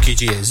 Abhi call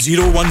kijiye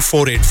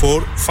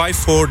 01484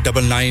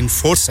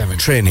 549947.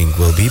 Training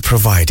will be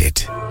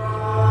provided.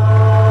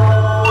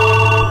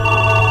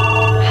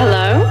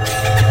 Hello?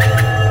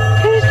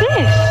 Who's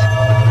this?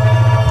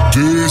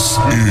 This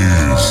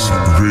is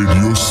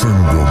Radio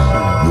Sangam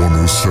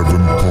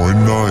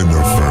 107.9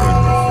 FM.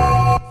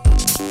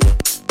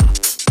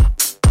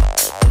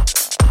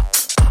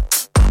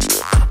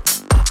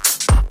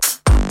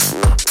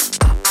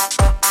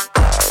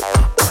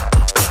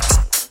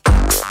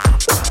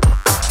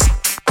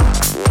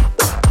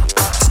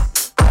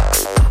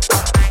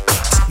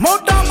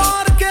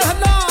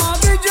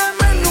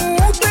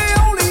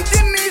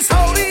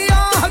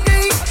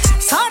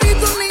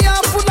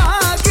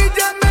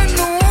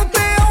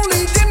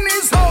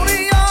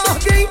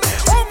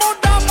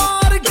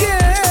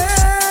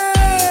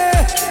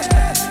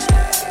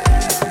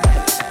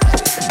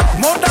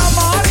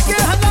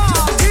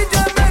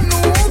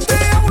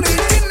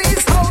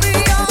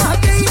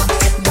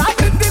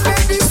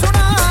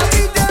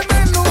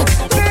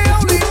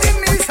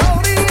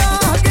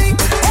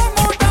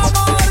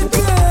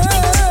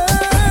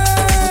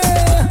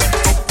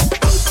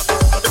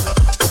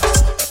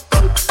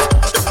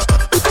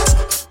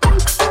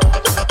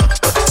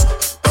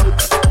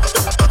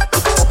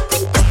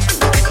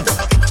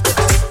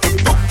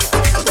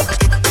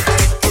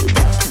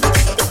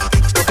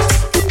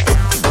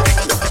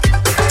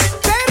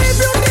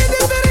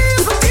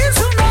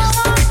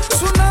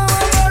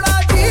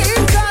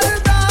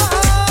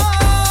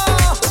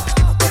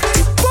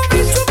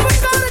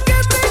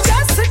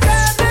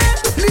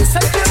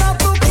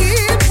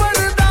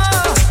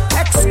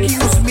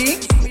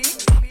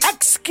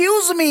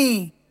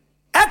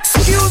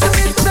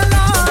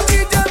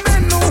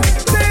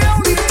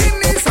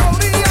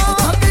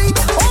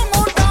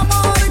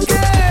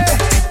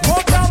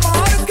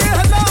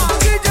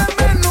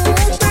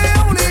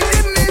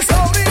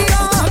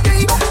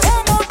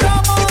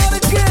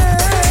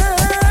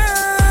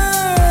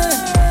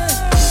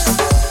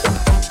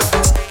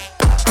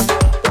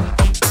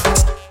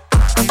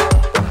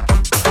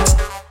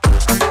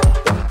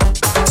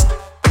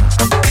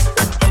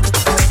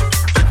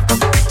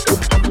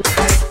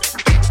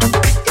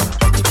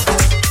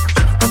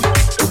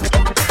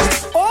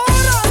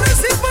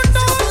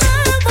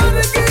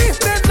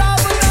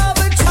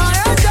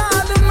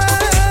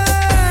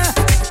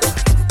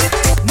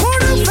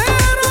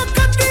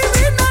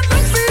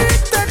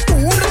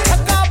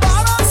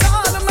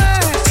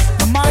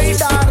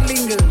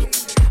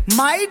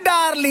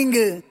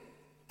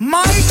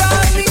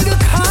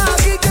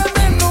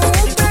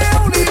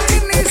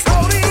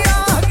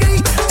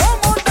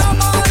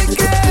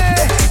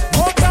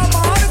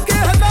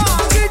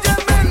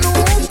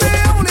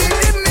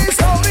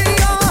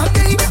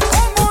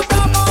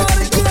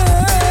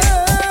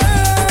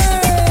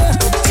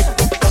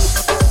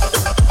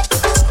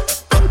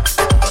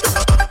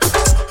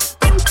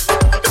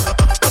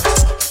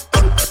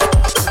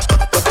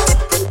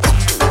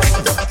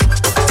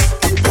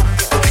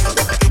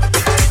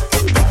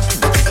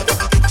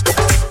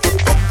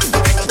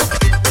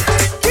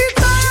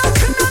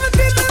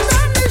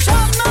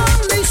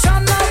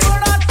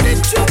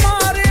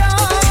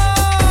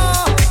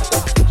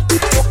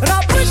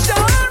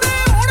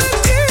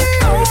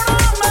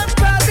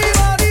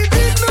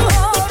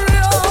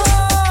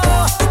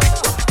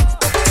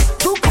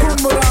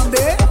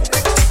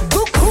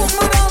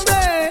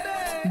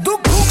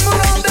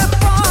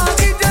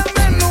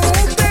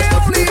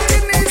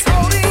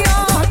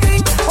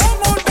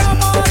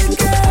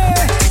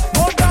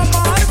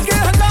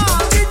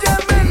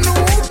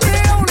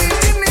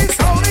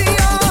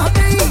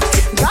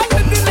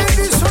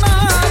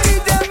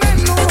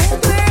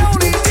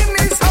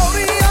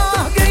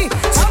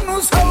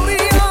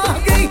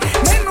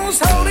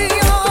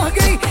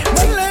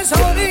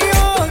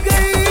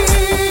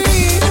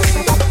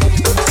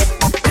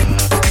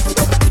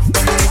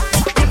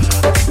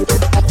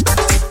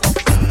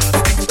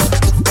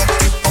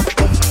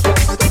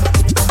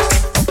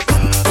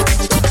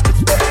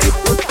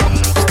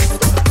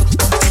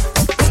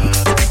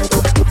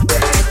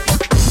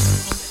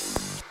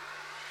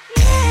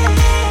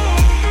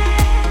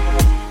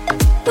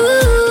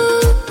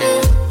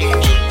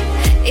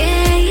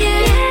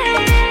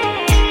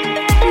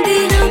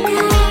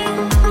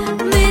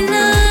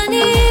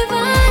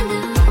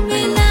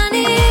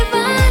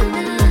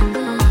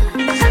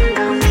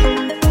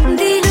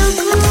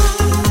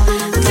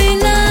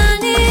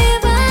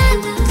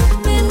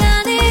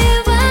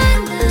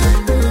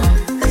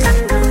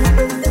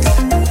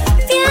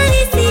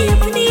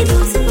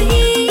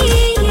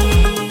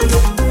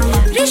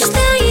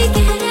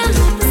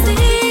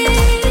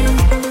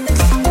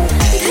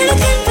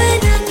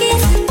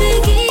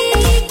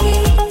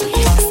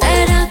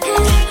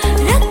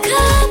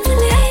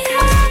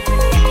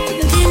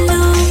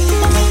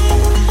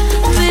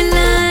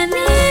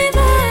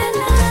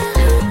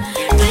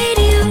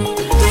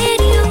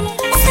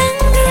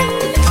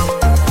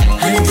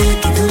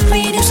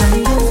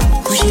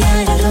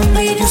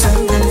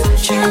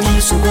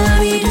 सुबह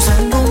Radio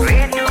संगम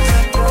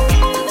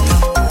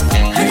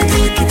हर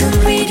दिल की धुन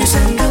radio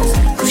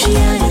संगम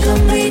खुशियाँ ये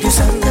गम radio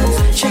Sangam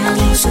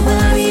शामों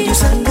सुबह Radio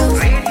Sangam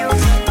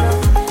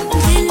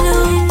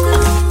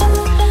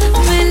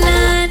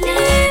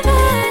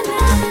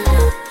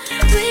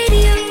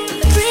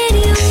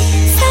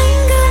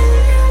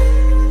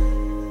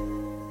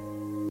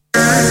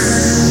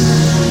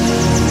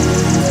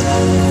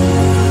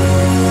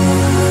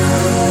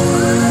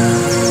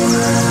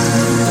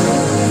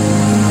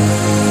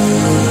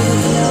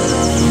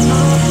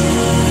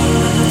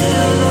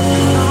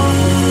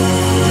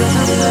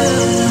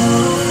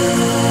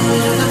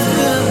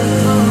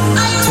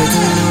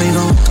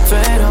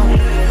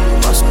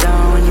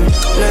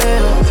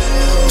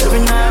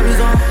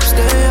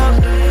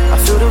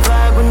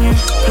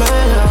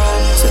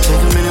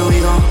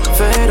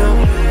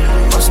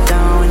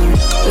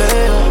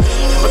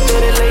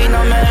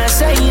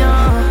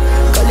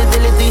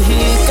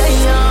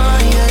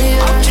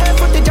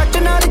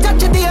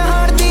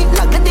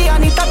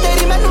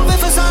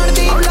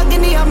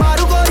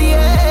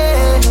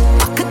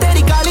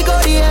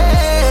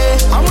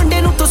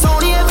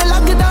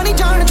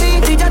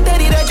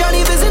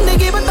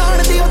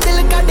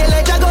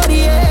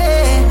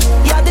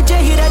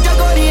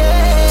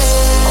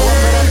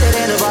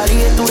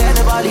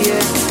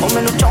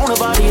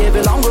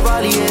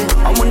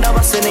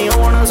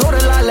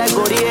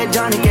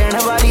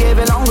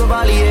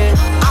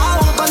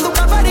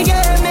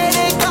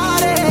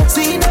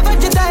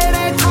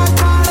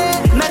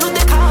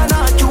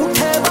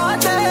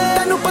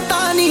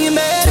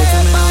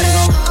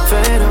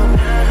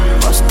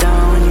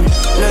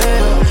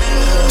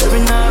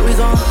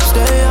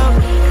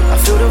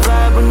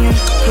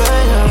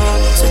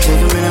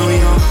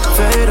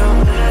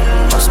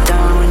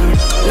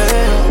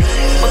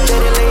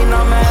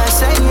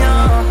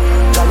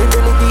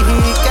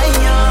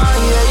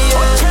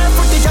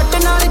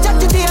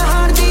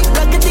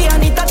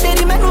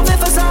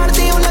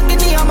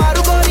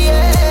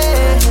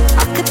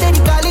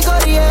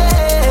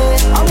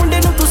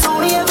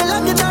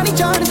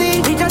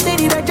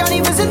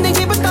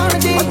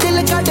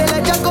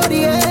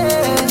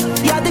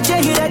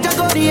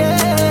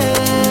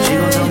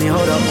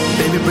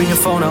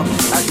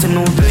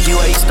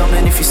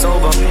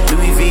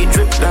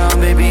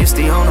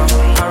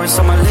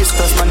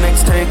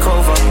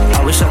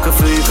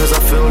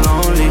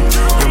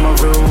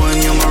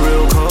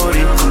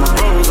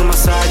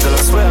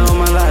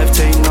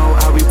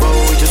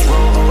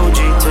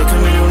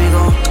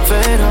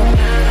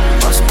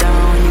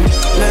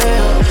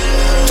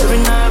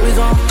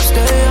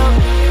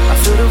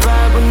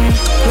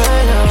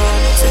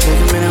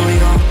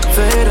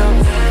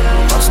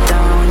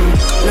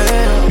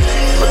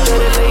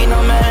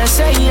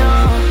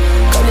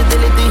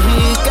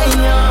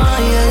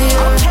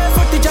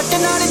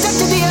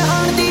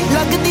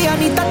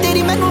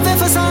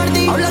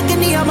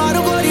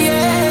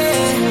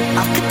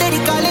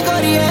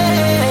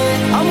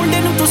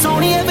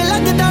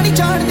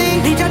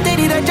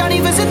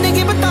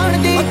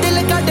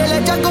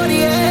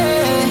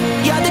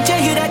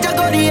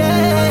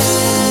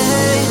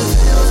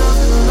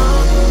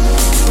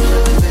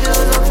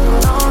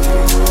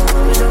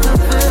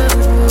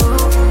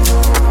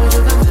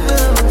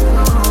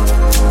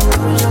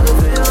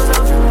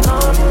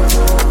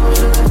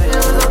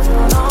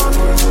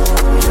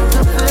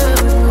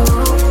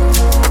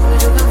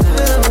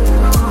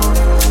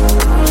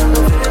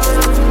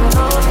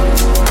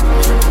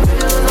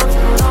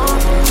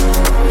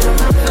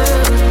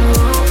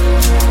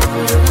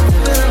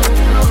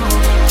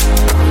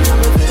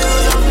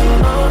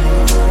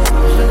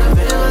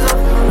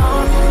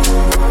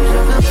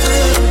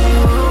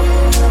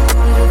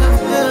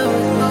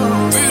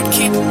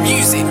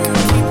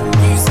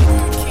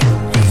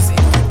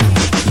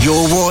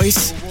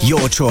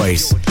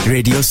Choice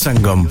Radio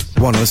Sangam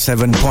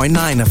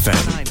 107.9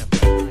 FM.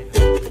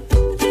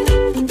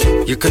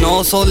 You can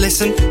also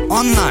listen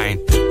online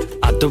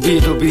at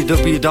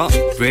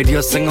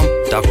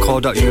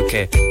www.radiosangam.co.uk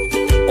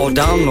or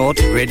download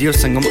Radio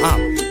Sangam app.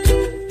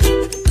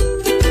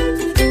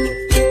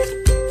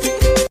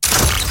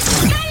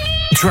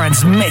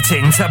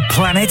 Transmitting to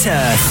planet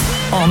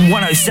Earth on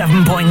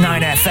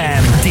 107.9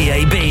 FM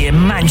DAB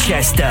in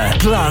Manchester,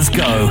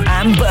 Glasgow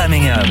and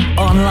Birmingham.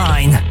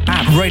 Online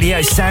at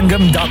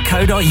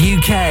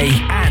radiosangam.co.uk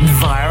and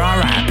via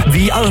our app,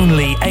 the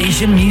only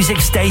Asian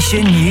music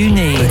station you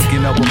need.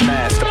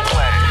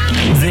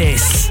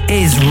 This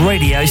is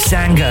Radio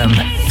Sangam.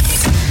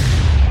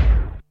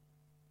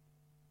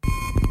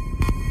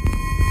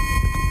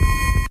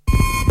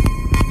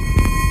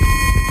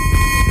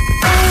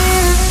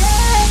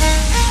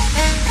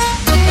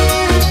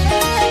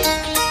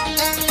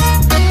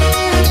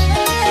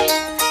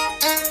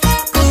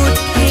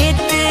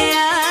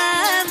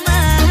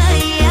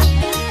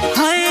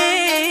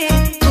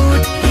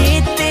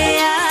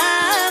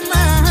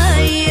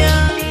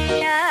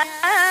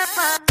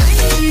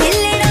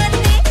 मिलना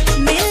ते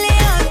मिल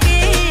आके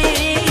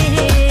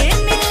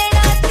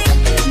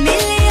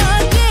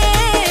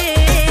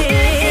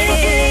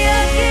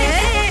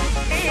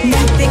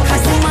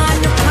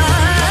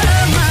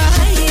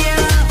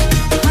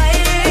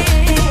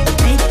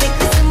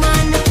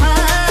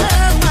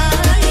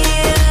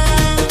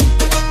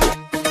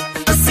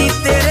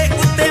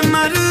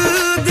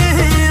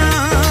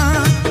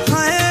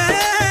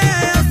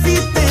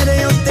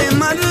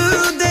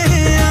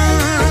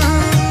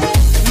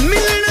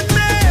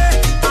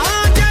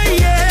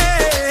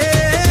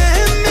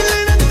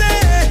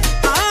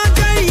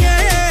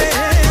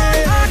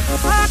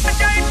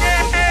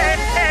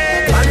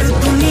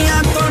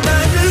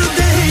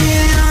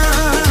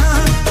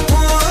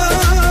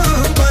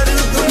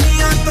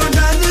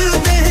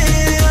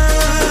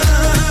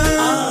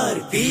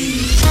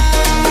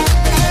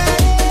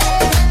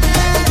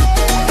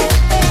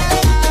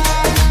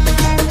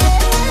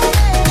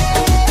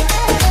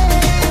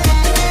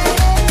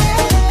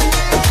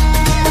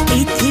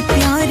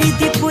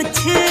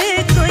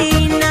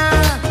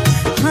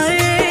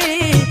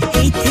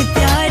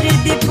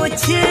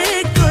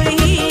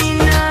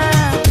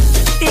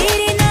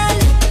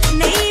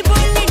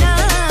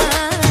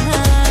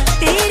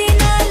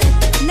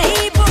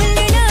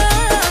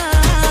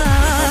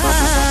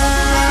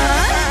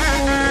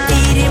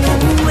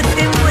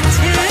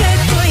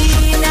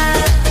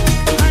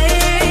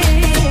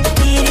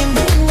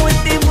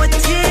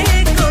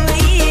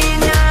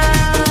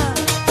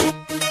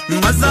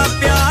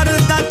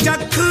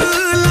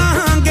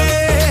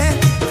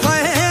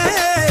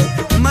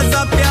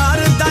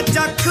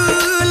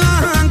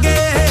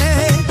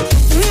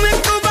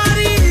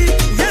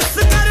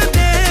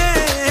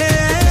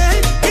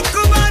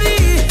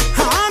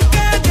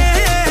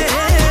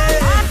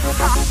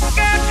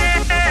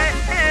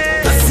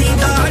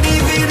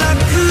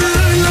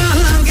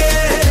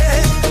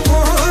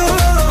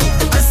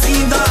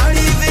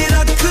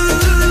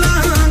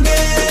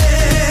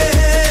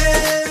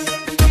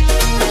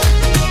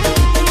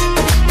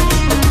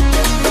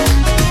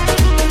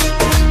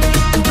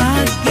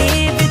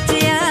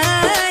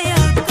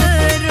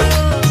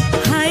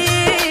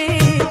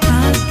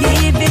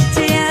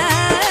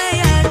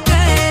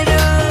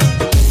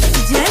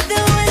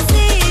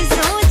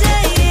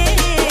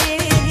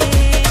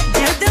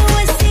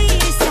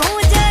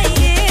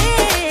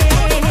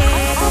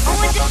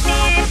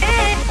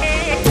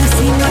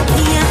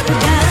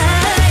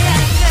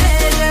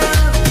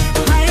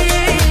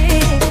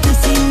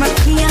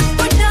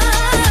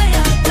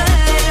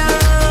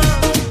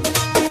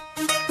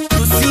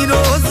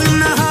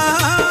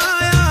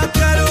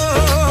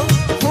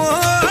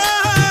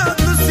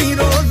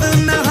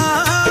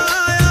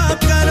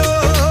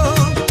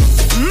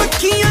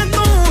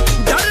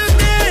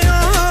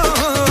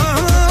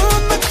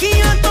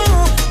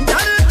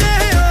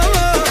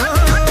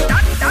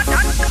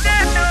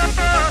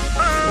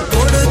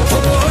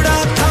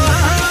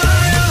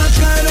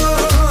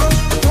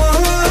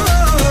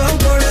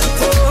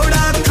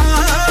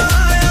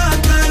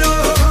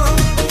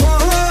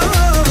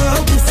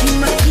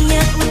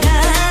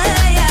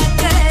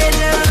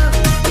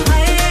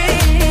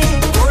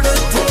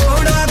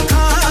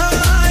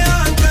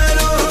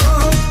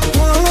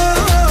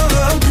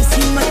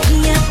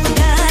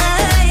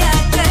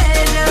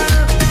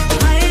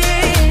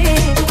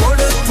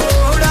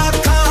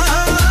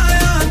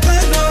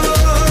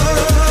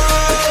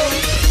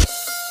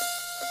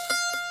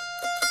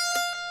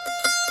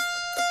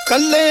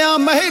ਕੱਲਿਆਂ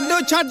ਮੈਨੂੰ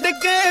ਛੱਡ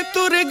ਕੇ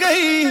ਤੁਰ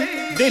ਗਈ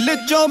ਦਿਲ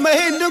ਚੋਂ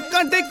ਮੈਨੂੰ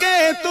ਕੱਢ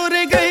ਕੇ ਤੁਰ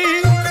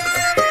ਗਈ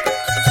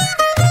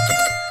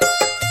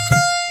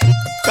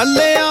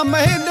ਕੱਲਿਆਂ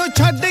ਮੈਨੂੰ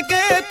ਛੱਡ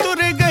ਕੇ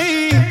ਤੁਰ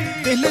ਗਈ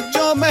ਦਿਲ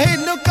ਚੋਂ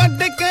ਮੈਨੂੰ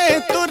ਕੱਢ ਕੇ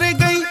ਤੁਰ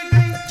ਗਈ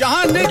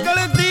ਜਾਨ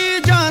ਨਿਕਲਦੀ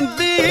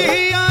ਜਾਂਦੀ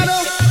ਯਾਰੋ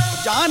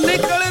ਜਾਨ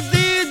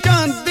ਨਿਕਲਦੀ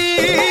ਜਾਂਦੀ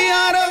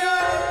ਯਾਰੋ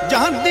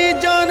ਜਾਂਦੀ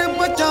ਜਾਨ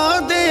ਬਚਾ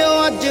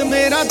ਦਿਓ ਅੱਜ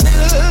ਮੇਰਾ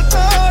ਦਿਲ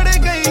ਤੋੜ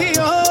ਗਈ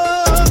ਓ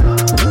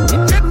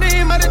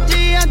ਜਿੰਨੀ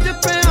ਮਰਜ਼ੀ ਅੱਜ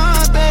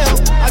ਪਿਆ ਦਿਓ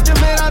ਅੱਜ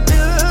ਮੇਰਾ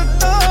ਦਿਲ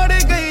ਤੋੜ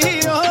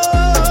ਗਈ ਓ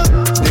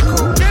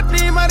ਦੇਖੋ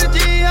ਜਿੰਨੀ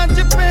ਮਰਜ਼ੀ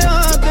ਅੱਜ ਪਿਆ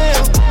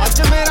ਦਿਓ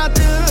ਅੱਜ ਮੇਰਾ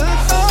ਦਿਲ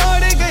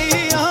ਤੋੜ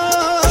ਗਈ ਓ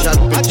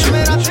ਅੱਜ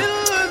ਮੇਰਾ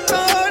ਦਿਲ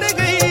ਤੋੜ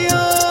ਗਈ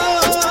ਓ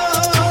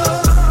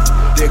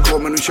ਦੇਖੋ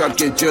ਮੈਨੂੰ ਛੱਡ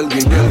ਕੇ ਚਲ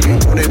ਗਈ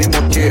ਉਹਨੇ ਨਹੀਂ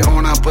ਮੁੜ ਕੇ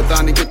ਆਉਣਾ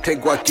ਪਤਾ ਨਹੀਂ ਕਿੱਥੇ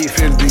ਗਵਾਚੀ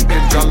ਫਿਰਦੀ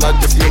ਗੱਲ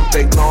ਅੱਜ ਸੀ ਇੱਕ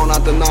ਤੇ ਗਾਉਣਾ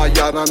ਤੇ ਨਾ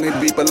ਯਾਰਾਂ ਨੇ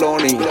ਵੀ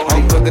ਬਲੋਣੀ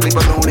ਹਮ ਕਦੇ ਨਹੀਂ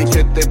ਬਲੋਣੀ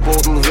ਚਿੱਤੇ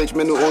ਬੋਤਲ ਵਿੱਚ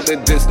ਮੈਨੂੰ ਉਹਦੇ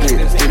ਦਿਸਦੇ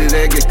ਜਿਹੜੇ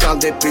ਰਹਿ ਗਏ ਕੱਲ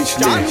ਦੇ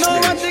ਪਿਛਲੇ ਜਾਨੋਂ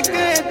ਅੱਜ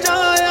ਕੇ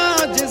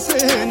ਚਾਇਆ ਜਿਸ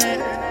ਨੇ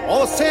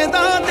ਉਸੇ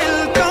ਦਾ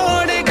ਦਿਲ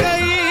ਤੋੜ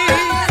ਗਈ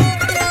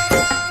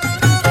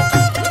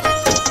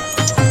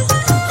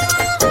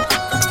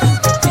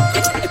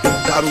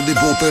ਦਾਰੂ ਦੀ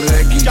ਬੋਤਲ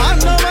ਰਹਿ ਗਈ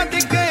ਜਾਨੋਂ ਅੱਜ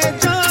ਕੇ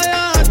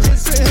ਚਾਇਆ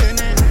ਜਿਸ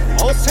ਨੇ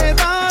ਉਸੇ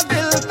ਦਾ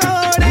ਦਿਲ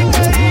ਤੋੜ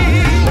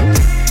ਗਈ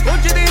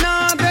ਕੁਝ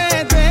ਦਿਨਾਂ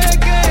ਦੇ ਦੇ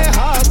ਕੇ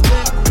ਹੱਥ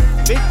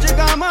ਵਿੱਚ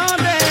ਗਾਵਾਂ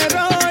ਦੇ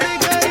ਰੋੜ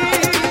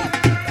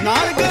ਗਈ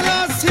ਨਾਲ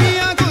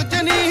ਗਲਾਸੀਆਂ ਕੁਝ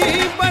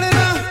ਨਹੀਂ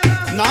ਬਣਨਾ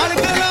ਨਾਲ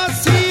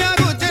ਗਲਾਸੀਆਂ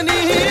ਕੁਝ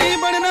ਨਹੀਂ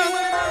ਬਣਨਾ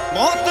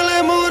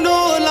ਬੋਤਲ ਮੂੰਹ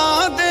ਨੂੰ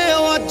ਲਾ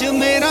ਦਿਓ ਅੱਜ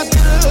ਮੇਰਾ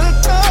ਦਿਲ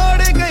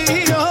ਤੋੜ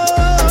ਗਈ ਓ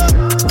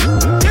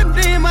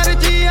ਜਿੰਨੀ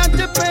ਮਰਜ਼ੀ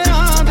ਅੱਜ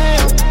ਪਿਆ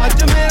ਦਿਓ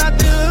ਅੱਜ ਮੇਰਾ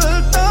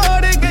ਦਿਲ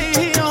ਤੋੜ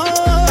ਗਈ ਓ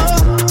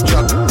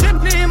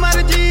ਜਿੰਨੀ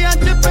ਮਰਜ਼ੀ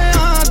ਅੱਜ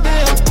ਪਿਆ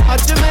ਦਿਓ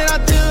ਅੱਜ ਮੇਰਾ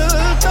ਦਿਲ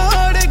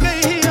ਤੋੜ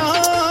ਗਈ ਓ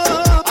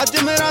ਅੱਜ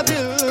ਮੇਰਾ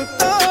ਦਿਲ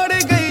ਤੋੜ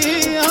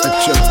ਗਈ ਓ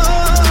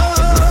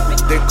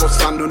ਦੇਖੋ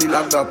ਸਾਨੂੰ ਨਹੀਂ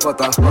ਲੱਗਦਾ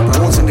ਪਤਾ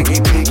ਉਹ ਜ਼ਿੰਦਗੀ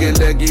ਪੀ ਕੇ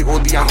ਲੈ ਗਈ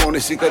ਉਹਦੀਆਂ ਹੁਣ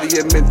ਸੀ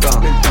ਕਰੀਏ ਮਿੰਤਾਂ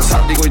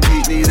ਸਾਡੀ ਕੋਈ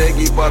ਚੀਜ਼ ਨਹੀਂ ਰਹਿ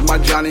ਗਈ ਪਰ ਮੈਂ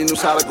ਜਾਨੀ ਨੂੰ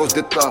ਸਾਰਾ ਕੁਝ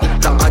ਦਿੱਤਾ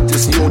ਤਾਂ ਅੱਜ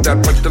ਸੀ ਉਹਦਾ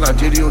ਪਟਣਾ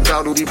ਜਿਹੜੀ ਉਹ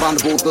ਦਾਰੂ ਦੀ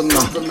ਬੰਦ ਬੋਤਲ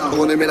ਨਾ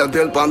ਉਹਨੇ ਮੇਰਾ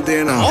ਦਿਲ ਬੰਦ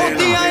ਦੇਣਾ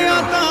ਉਹਦੀਆਂ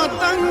ਯਾਦਾਂ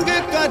ਤੰਗ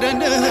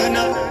ਕਰਨ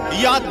ਨਾ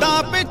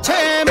ਯਾਦਾਂ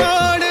ਪਿੱਛੇ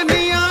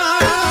ਮੋੜਨੀਆਂ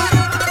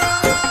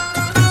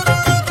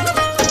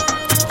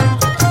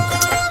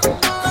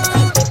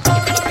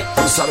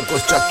ਸਾਰਾ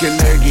ਕੁਝ ਚੱਕ ਕੇ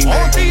ਲੈ ਗਈ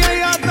ਉਹਦੀਆਂ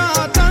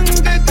ਯਾਦਾਂ ਤੰਗ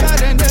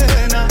ਕਰਨ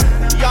ਨਾ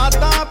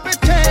ਯਾਦਾਂ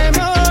ਪਿੱਛੇ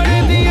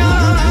ਮੋੜਨੀਆਂ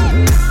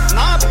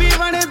ਨਾ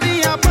ਪੀਵਣ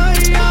ਦੀਆਂ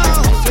ਪਈਆਂ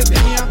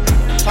ਉਸਦੀਆਂ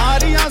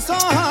ਸਾਰੀਆਂ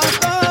ਸੋਹਾਂ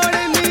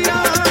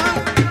ਤੋੜਨੀਆਂ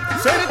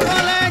ਸਿਰ ਤੋਂ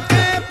ਲੈ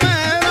ਕੇ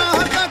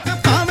ਪੈਰਾਂ ਤੱਕ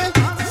ਭਾਵੇਂ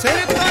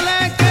ਸਿਰ ਤੋਂ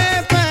ਲੈ ਕੇ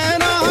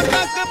ਪੈਰਾਂ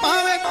ਤੱਕ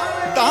ਭਾਵੇਂ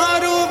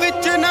ਦਾਰੂ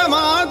ਵਿੱਚ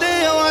ਨਵਾ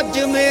ਦਿਓ ਅੱਜ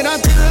ਮੇਰਾ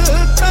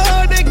ਦਿਲ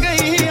ਤੋੜ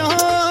ਗਈ ਓ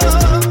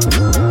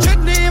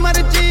ਜਿੰਨੀ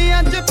ਮਰਜ਼ੀ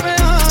ਅੱਜ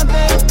ਪਿਆ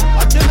ਦਿਓ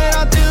ਅੱਜ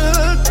ਮੇਰਾ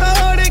ਦਿਲ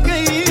ਤੋੜ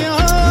ਗਈ ਓ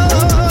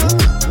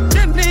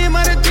ਜਿੰਨੀ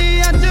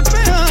ਮਰਜ਼ੀ ਅੱਜ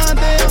ਪਿਆ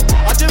ਦਿਓ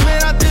ਅੱਜ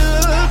ਮੇਰਾ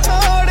ਦਿਲ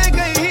ਤੋੜ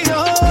ਗਈ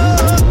ਓ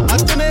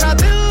ਅੱਜ ਮੇਰਾ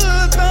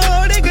ਦਿਲ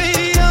ਤੋੜ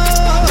ਗਈ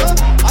ਓ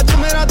ਅੱਜ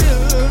ਮੇਰਾ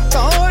ਦਿਲ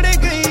ਤੋੜ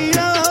ਗਈ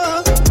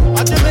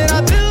ਓ ਅੱਜ ਮੇਰਾ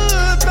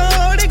ਦਿਲ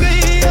ਤੋੜ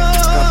ਗਈ ਓ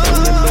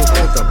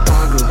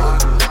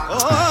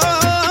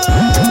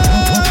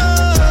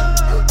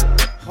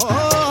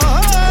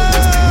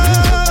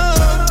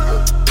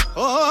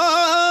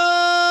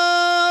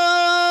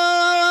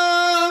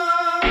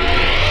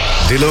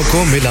दिलों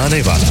को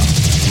मिलाने वाला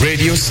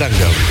Radio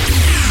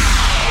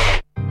Sangam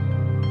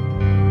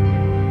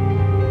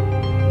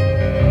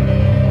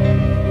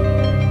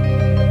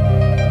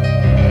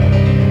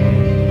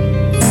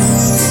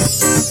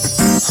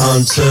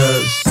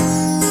Hunters,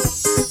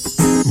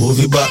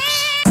 movie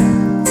bucks,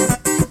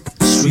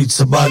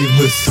 streets are bodied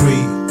with 3,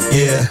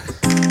 yeah,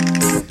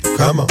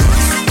 come on.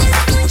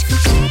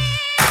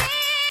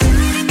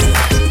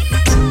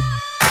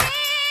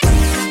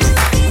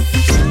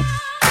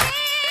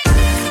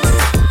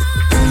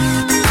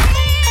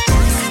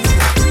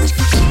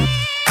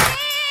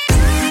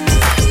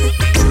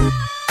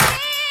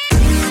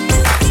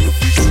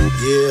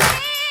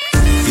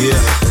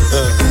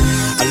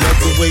 I love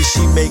the way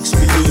she makes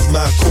me lose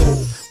my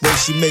cool. Way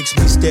she makes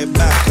me step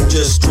back and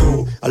just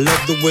drool. I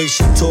love the way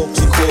she talks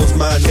and calls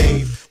my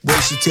name. Way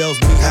she tells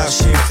me how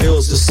she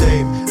feels the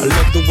same. I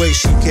love the way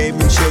she came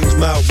and changed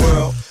my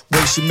world.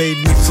 Way she made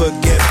me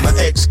forget my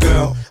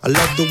ex-girl. I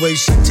love the way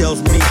she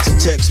tells me to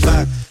text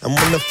back. And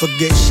when I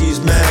forget she's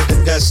mad,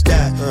 and that's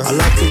that. I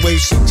like the way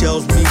she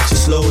tells me to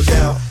slow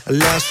down.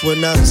 And that's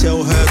when I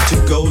tell her to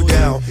go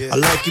down. I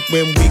like it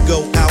when we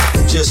go out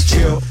and just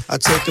chill. I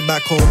take her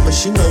back home and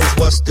she knows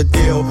what's the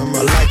deal.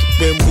 I like it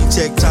when we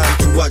take time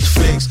to watch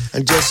flicks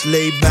and just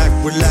lay back,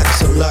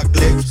 relax and lock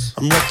lips.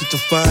 I'm lucky to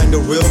find a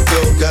real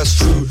girl that's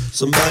true.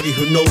 Somebody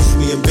who knows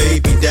me, and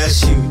baby,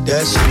 that's you,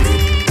 that's you.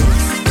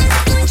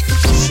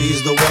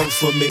 She's the one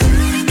for me.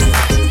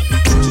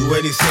 Do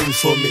anything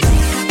for me.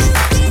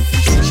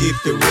 Keep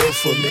it real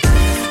for me.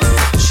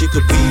 She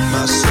could be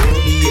my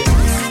soulmate.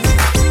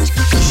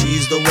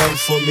 She's the one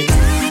for me.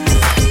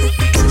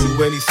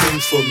 Do anything anything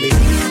for me,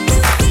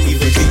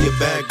 even be a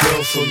bad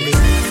girl for me.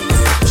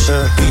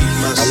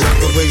 I love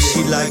the way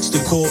she likes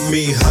to call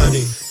me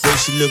honey, way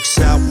she looks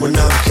out when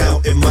I'm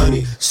counting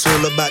money. It's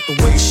all about the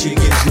way she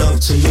gives love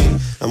to me,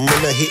 and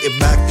when I hit it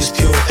back, it's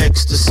pure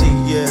ecstasy.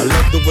 Yeah, I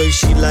love the way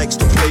she likes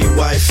to play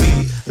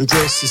wifey and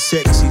dresses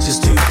sexy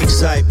just to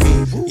excite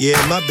me. Yeah,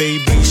 my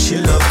baby, she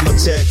loves my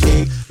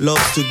technique,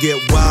 loves to get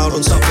wild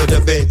on top of the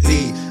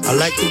Bentley. I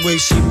like the way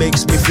she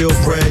makes me feel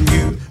brand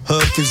new.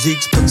 Her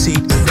physique's petite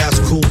and that's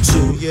cool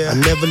too. Yeah, I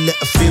never let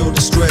her feel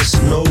the stress,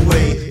 no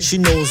way. She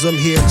knows I'm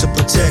here to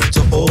protect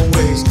her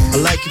always. I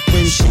like it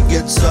when she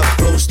gets up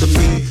close to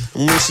me,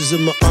 and when she's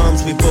in my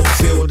arms, we both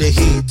feel the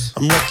heat.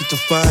 I'm lucky to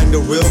find a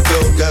real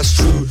girl, that's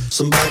true.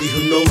 Somebody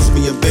who knows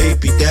me, and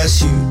baby,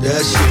 that's you,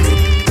 that's you.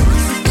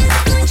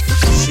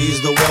 She's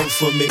the one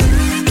for me.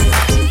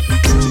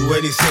 Do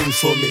anything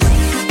for me.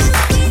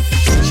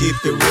 Keep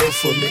it real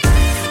for me.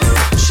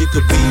 She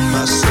could be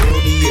my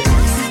soulmate.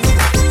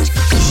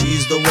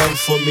 She's the one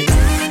for me.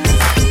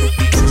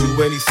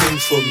 Do anything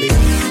for me.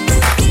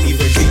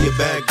 Even be a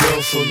bad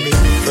girl for me.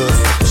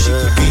 She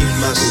could be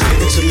my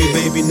soulmate. To me,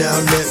 baby, now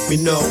let me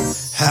know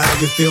how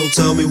you feel.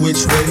 Tell me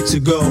which way to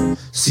go.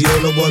 See,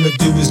 all I wanna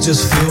do is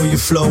just feel your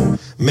flow.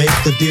 Make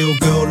the deal,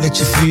 girl, let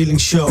your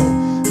feelings show.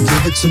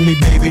 Give it to me,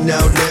 baby,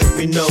 now let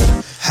me know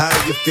how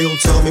you feel.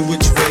 Tell me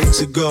which way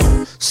to go.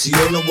 See,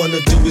 all I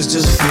wanna do is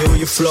just feel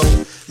your flow.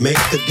 Make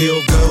the deal,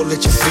 girl,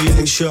 let your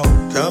feelings show.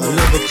 Come on,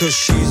 love her 'cause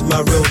she's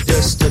my real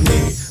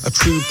destiny. A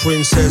true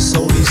princess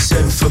only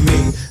sent for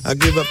me. I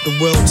give up the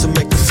world to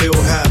make her feel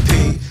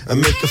happy and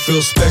make her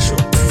feel special.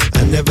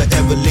 I never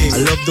ever leave.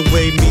 I love the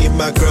way me and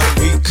my girl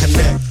we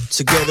connect.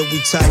 Together we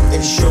tight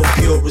and show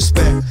pure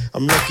respect.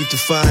 I'm lucky to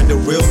find a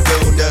real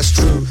girl that's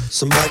true.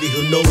 Somebody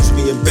who knows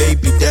me, and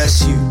baby,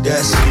 that's you,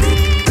 that's you.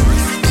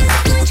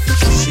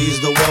 She's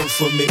the one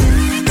for me.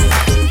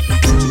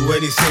 Do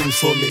anything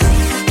for me.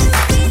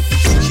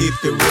 Keep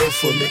it real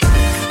for me.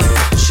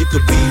 She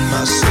could be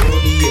my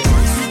soulmate.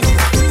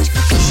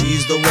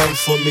 She's the one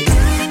for me.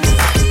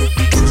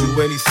 Do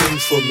anything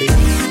for me.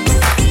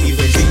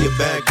 Even be a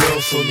bad girl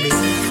for me.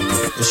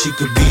 And she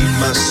could be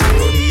my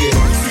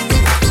soulmate.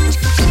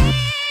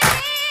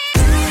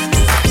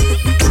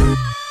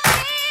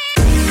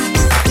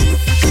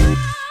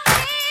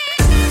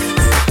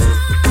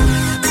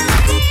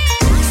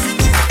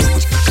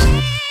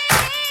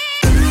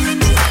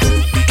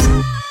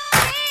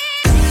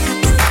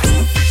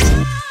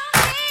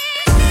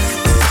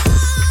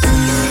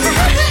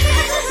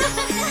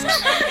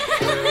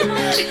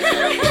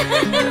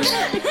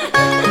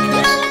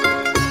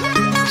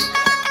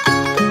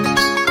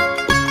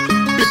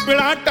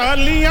 पिपड़ा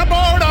टालियां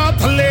बोड़ा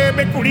थले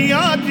बे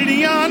कुड़ियां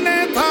चिड़ियां ने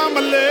थाम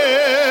ले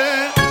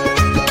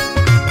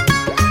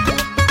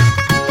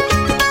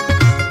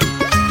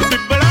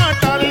पिपड़ा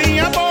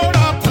टालियां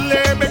बोड़ा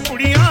थले बे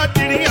कुड़ियां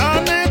चिड़ियां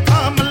ने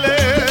थाम ले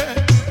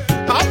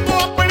आपो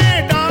अपने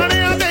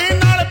डाणियां दे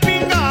नाल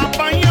पिंगा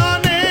पाईयां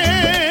ने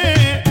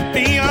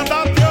तियां दा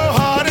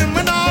त्योहार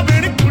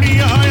मनावण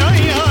कुड़ियां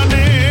आईयां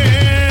ने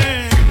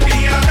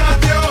तियां दा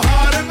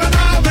त्योहार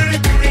मनावण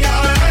कुड़ियां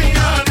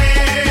आईयां ने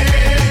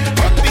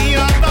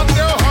तियां दा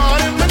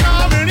त्योहार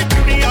मनावण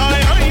कुड़ियां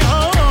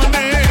आईयां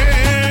ने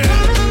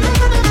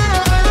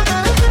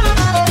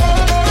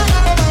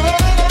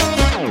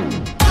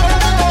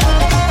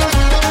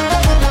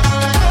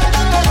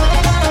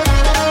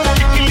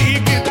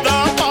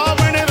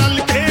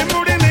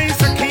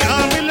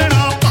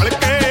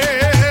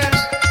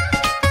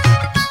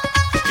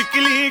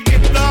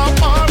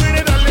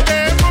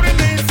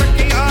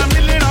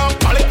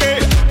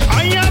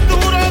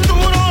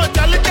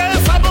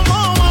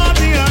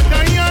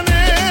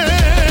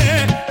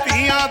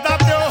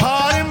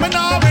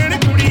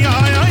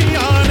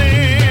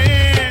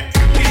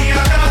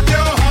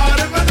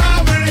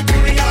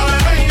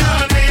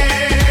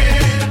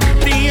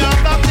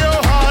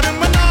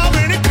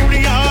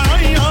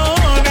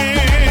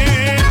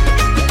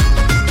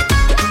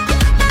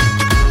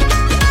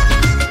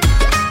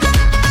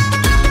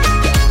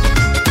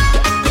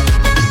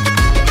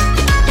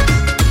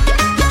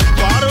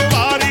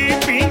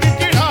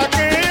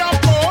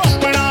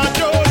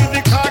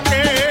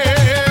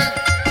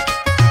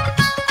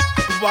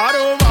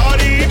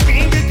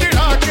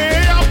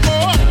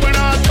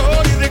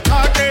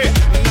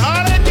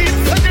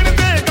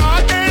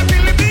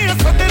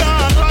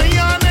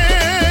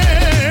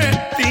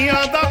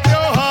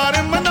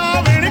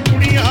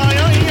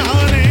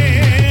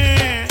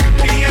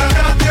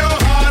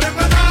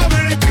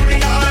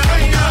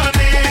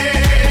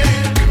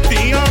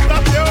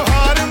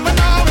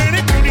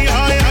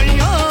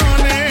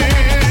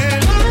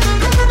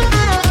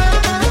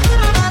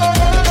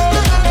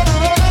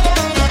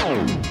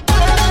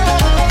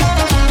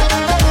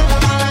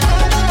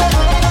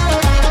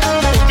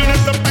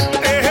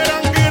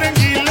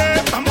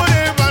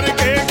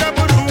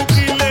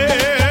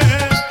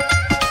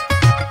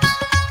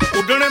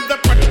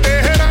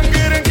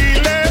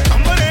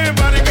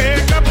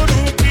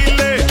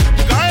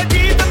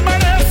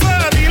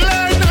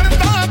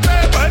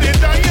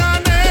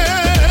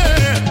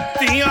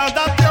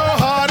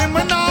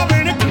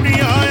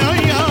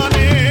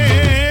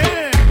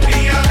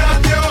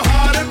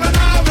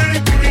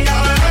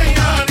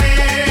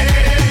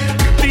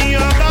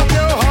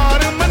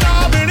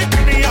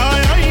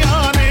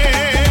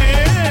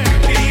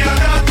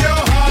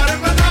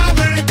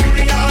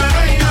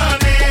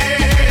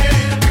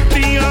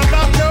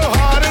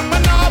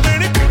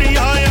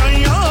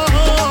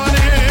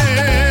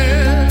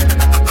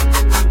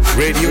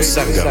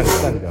Sangam.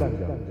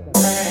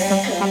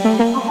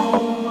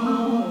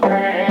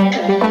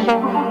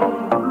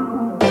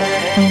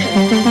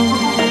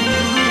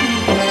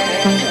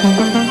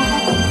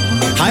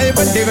 हाय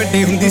बड़े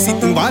बड़े हुंदी सी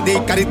तू वादे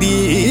कर दी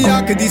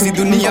आखदी सी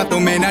दुनिया तो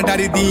मैं ना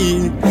डर दी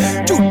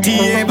झूठी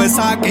है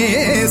बसा के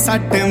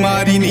सट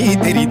मारी नी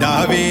तेरी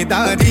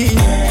दावेदारी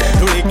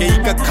रुड़ गई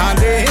कखां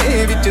दे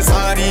विच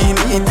सारी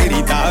नी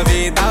तेरी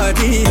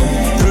दावेदारी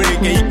रुड़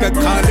गई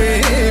कखां दे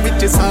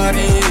विच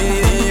सारी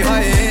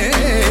हाय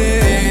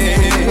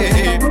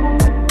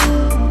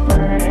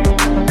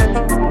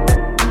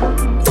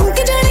तू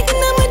के जाने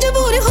कितना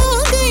मजबूर हो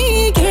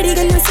गई केड़ी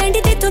गल्लों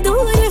सेंडी ते तो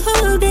दूर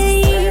हो गई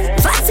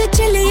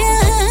चलिया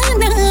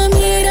ना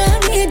मेरा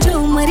ये जो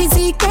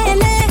मर्जी कह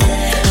ले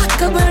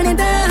हक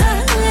बनदा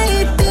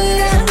है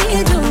तेरा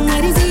ये जो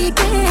मर्जी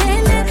कह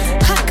ले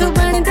हक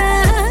बनदा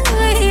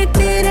है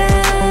तेरा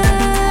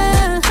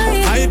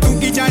हाय तू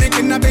की जाने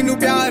कितना तैनू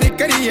प्यार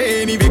करिए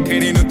नी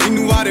वेखणे नु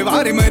तैनू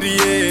वार-वार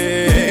मरिए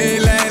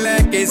ले ले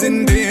के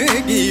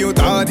जिंदगी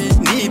उतारी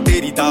नी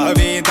तेरी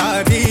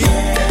दावेदारी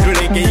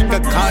रुड़ गई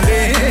कखां दे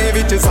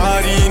विच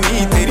सारी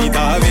नी तेरी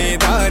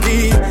दावेदारी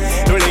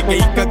रुड़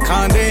गई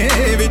कखां दे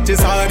विच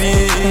सारी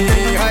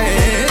हाय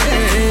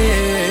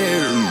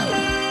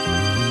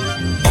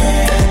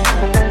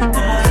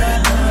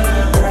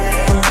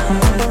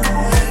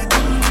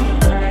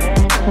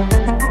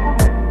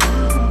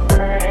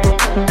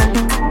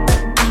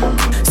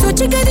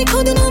सोच कर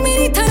खुद नु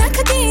मेरी तरख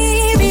के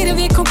वीर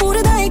वेखो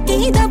पूरदा की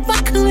दा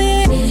पख वे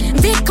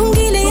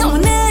देखूंगी ले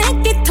ओने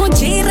किथों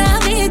जेरा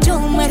वे जो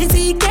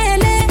मर्जी कह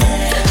ले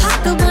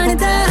हक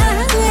बनदा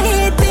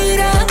है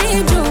तेरा वे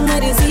जो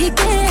मर्जी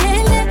कह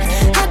ले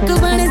हक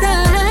बनदा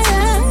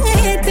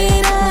है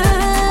तेरा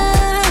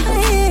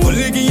भुल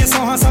गई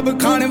सोहा सब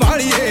खान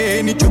वाली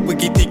ए नी चुप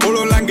कीती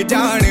कोलों लंघ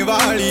जाने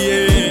वाली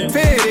ए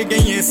फेर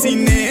गई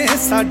सीने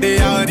साडे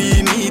यारी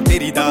नी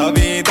तेरी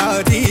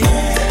दावेदारी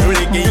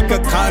रुड़ गई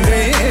कखां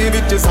दे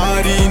विच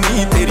सारी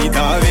नी तेरी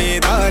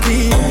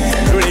दावेदारी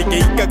रुड़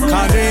गई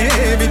कखां दे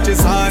विच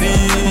सारी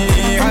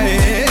हाय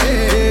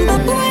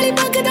बापू वाली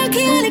पग दा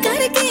ख्याल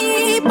करके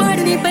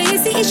पढ़ने पई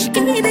सी इश्क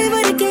दे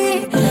वर्के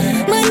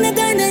मन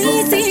दा नहीं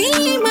सी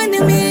मन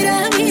मेरा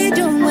वे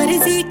जो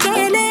मर्जी कह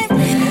ले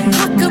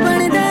हक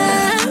बनदा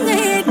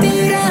है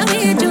तेरा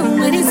वे जो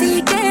मर्जी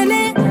कह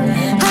ले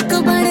हक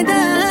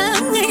बनदा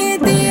है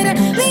तेरा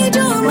वे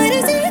जो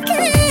मर्जी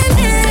कह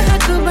ले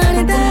हक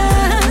बनदा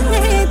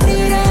है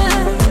तेरा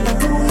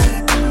तू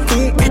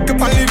एक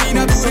पल भी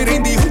ना दूर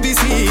रहंदी हुंदी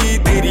सी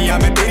तेरिया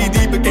मैं तेरी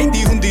दीप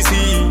कहंदी हुंदी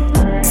सी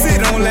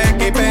सिरों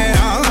लेके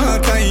पैरां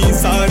ताईं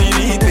सारी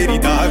नी तेरी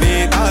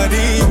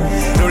दावेदारी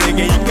रुड़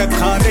गई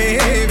कखां दे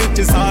विच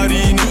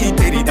सारी नी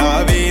तेरी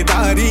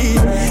दावेदारी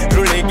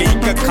रुड़ गई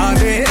कखां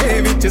दे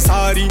विच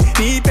सारी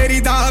नी तेरी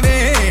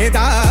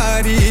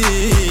दावेदारी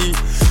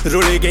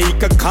रुड़ गई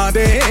कखां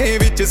दे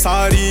विच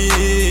सारी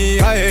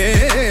हाय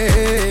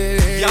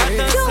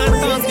यादां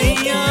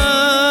सतांदियां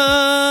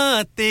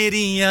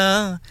तेरियां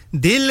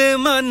दिल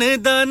मन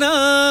दा ना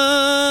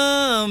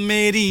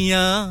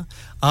मेरियां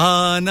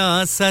आना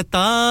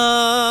सता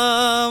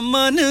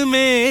मन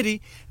मेरी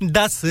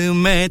दस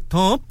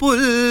मैथों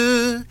पुल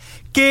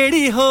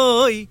केड़ी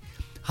होई.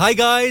 Hi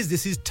guys,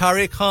 this is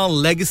Tariq Khan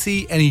Legacy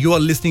and you are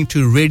listening to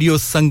Radio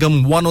Sangam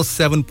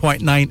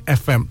 107.9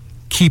 FM.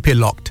 Keep it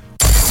locked.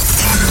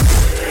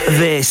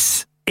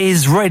 This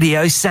is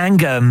Radio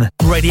Sangam.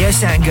 Radio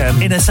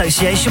Sangam in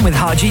association with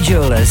Haji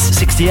Jewellers,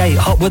 68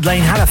 Hotwood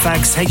Lane,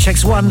 Halifax,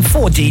 HX1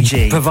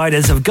 4DG.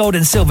 Providers of gold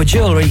and silver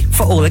jewellery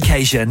for all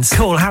occasions.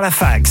 Call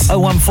Halifax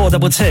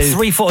 01422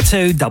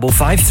 342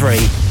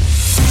 553.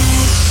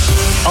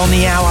 On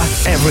the hour,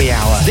 every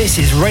hour. This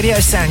is Radio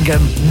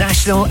Sangam,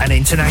 national and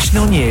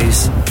international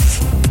news.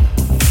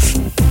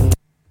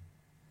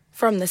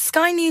 From the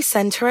Sky News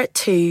Centre at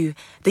 2,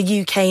 the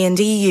UK and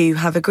EU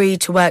have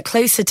agreed to work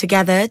closer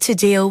together to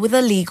deal with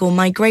illegal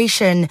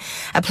migration.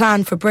 A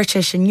plan for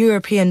British and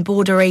European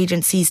border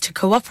agencies to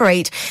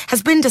cooperate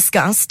has been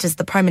discussed as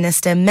the Prime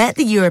Minister met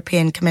the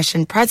European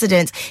Commission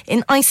President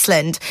in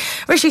Iceland.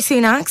 Rishi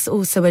Sunak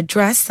also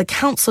addressed the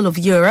Council of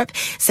Europe,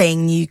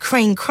 saying the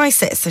Ukraine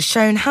crisis has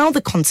shown how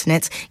the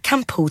continent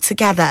can pull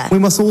together. We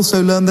must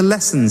also learn the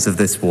lessons of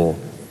this war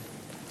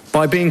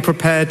by being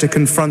prepared to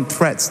confront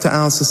threats to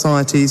our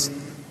societies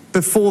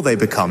before they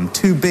become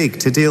too big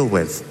to deal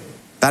with.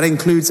 That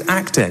includes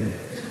acting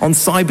on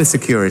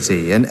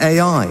cybersecurity and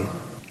AI,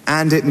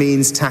 and it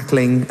means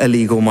tackling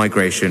illegal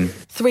migration.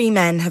 3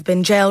 men have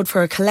been jailed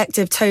for a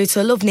collective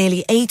total of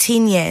nearly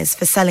 18 years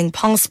for selling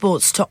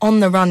passports to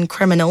on-the-run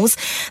criminals.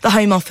 The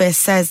Home Office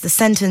says the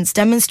sentence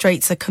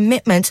demonstrates a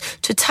commitment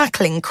to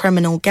tackling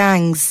criminal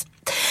gangs.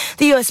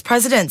 The US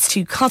president's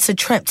to cut a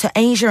trip to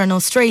Asia and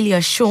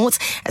Australia short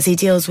as he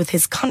deals with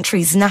his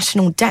country's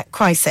national debt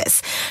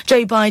crisis.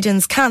 Joe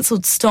Biden's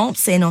cancelled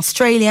stops in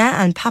Australia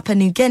and Papua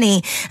New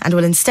Guinea and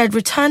will instead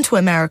return to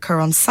America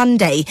on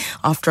Sunday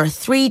after a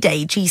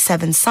 3-day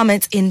G7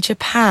 summit in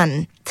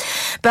Japan.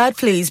 Bird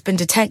flu's been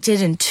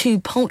detected in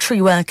 2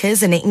 poultry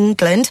workers in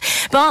England,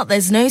 but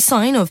there's no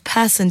sign of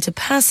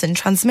person-to-person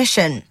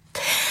transmission.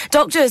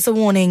 Doctors are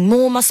warning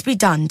more must be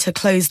done to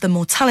close the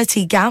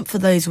mortality gap for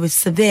those with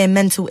severe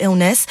mental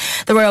illness.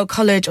 The Royal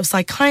College of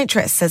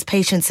Psychiatrists says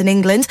patients in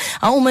England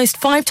are almost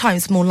 5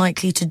 times more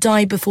likely to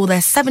die before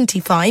they're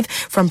 75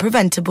 from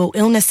preventable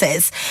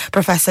illnesses.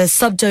 Professor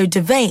Subdo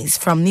Devais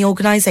from the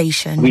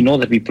organisation. We know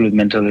that people with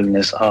mental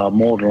illness are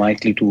more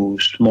likely to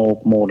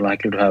smoke, more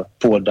likely to have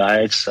poor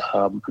diets,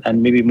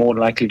 and maybe more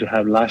likely to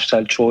have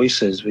lifestyle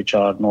choices which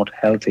are not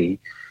healthy.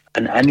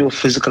 An annual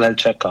physical health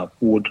checkup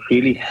would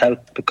really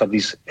help pick up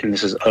these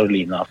illnesses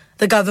early enough.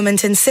 The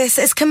government insists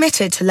it's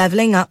committed to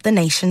levelling up the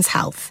nation's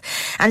health.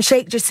 And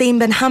Sheikh Jassim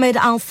bin Hamad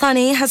Al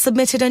Thani has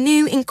submitted a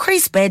new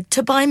increased bid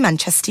to buy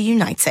Manchester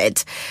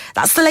United.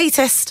 That's the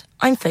latest.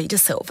 I'm Fader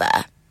Silva.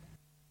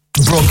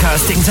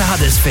 Broadcasting to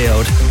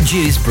Huddersfield,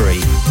 Dewsbury,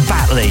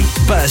 Batley,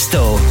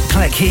 Birstall,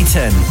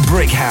 Cleckheaton,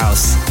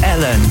 Brickhouse,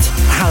 Elland,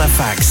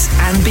 Halifax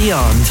and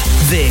beyond.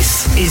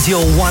 This is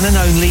your one and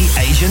only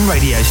Asian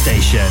radio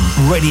station.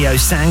 Radio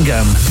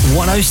Sangam,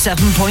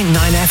 107.9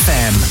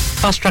 FM.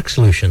 Fast Track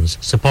Solutions,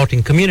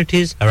 supporting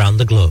communities around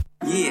the globe.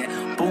 Yeah,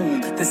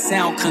 boom, the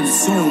sound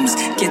consumes.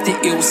 Get the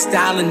ill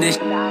style and this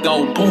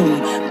go boom,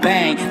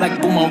 bang,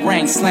 like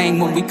boomerang slang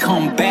when we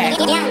come back.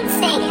 Young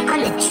Thing on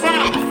the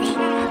track.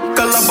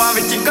 ਕਲਬਾਂ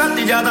ਵਿੱਚ ਘੱਟ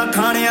ਜ਼ਿਆਦਾ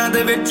ਥਾਣਿਆਂ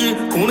ਦੇ ਵਿੱਚ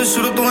ਖੂਨ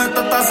ਸ਼ੁਰੂ ਤੋਂ ਹੈ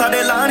ਤੱਤਾ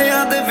ਸਾਡੇ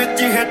ਲਾਣਿਆਂ ਦੇ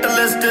ਵਿੱਚ ਹਿੱਟ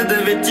ਲਿਸਟ ਦੇ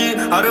ਵਿੱਚ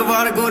ਹਰ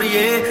ਵਾਰ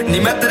ਗੋਰੀਏ ਨੀ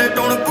ਮੈਂ ਤੇਰੇ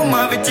ਟੋਣ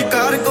ਘੁੰਮਾਂ ਵਿੱਚ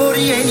ਕਾਰ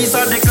ਗੋਰੀਏ ਨੀ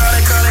ਸਾਡੇ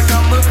ਕਾਲੇ ਕਾਲੇ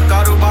ਕੰਮ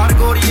ਕਾਰੋਬਾਰ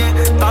ਗੋਰੀਏ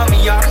ਤਾਂ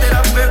ਵੀ ਯਾਰ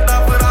ਤੇਰਾ ਫਿਰਦਾ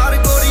ਫਰਾਰ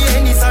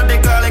ਗੋਰੀਏ ਨੀ ਸਾਡੇ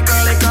ਕਾਲੇ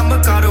ਕਾਲੇ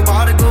ਕੰਮ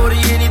ਕਾਰੋਬਾਰ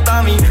ਗੋਰੀਏ ਨੀ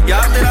ਤਾਂ ਵੀ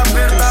ਯਾਰ ਤੇਰਾ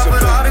ਫਿਰਦਾ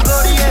ਫਰਾਰ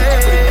ਗੋਰੀਏ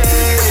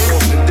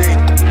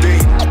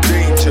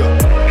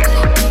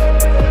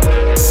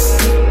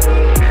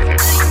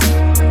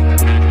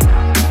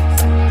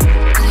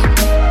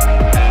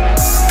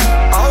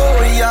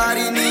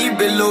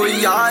ਬਿੱਲੋ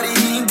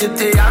ਯਾਰੀ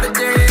ਜਿੱਥੇ ਅੜ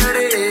ਜੇ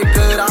ਅੜੇ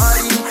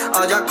ਕਰਾਰੀ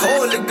ਆਜਾ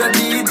ਖੋਲ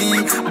ਗੱਡੀ ਦੀ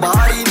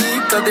ਬਾਰੀ ਨੀ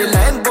ਕਦੇ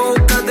ਲੈਂਬੋ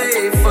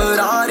ਕਦੇ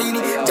ਫਰਾਰੀ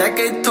ਨੀ ਜੈ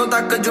ਕਿ ਇੱਥੋਂ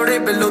ਤੱਕ ਜੁੜੇ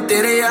ਬਿੱਲੋ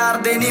ਤੇਰੇ ਯਾਰ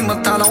ਦੇ ਨੀ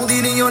ਮੱਥਾ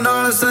ਲਾਉਂਦੀ ਨੀ ਉਹ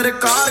ਨਾਲ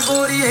ਸਰਕਾਰ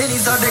ਗੋਰੀਏ ਨੀ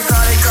ਸਾਡੇ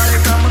ਕਾਲੇ ਕਾਲੇ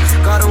ਕੰਮ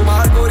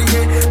ਕਾਰੋਬਾਰ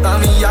ਗੋਰੀਏ ਤਾਂ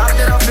ਵੀ ਯਾਰ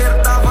ਤੇਰਾ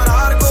ਫਿਰਦਾ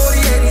ਫਰਾਰ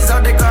ਗੋਰੀਏ ਨੀ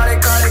ਸਾਡੇ ਕਾਲੇ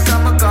ਕਾਲੇ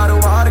ਕੰਮ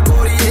ਕਾਰੋਬਾਰ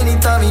ਗੋਰੀਏ ਨੀ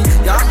ਤਾਂ ਵੀ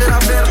ਯਾਰ ਤੇਰਾ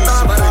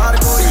ਫਿਰਦਾ ਫਰਾਰ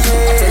ਗੋਰੀਏ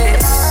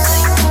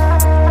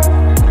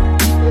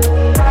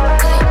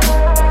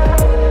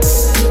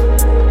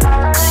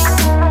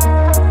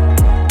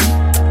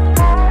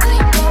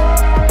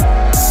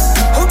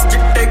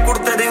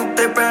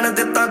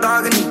ਦਿੱਤਾ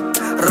ਦਾਗ ਨੀ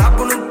ਰੱਬ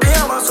ਨੂੰ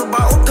ਟਿਆਵਾ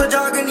ਸੁਬਾ ਉੱਠ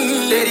ਜਾਗਨੀ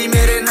ਤੇਰੀ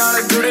ਮੇਰੇ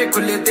ਨਾਲ ਜੁੜੇ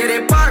ਖੁੱਲੇ ਤੇਰੇ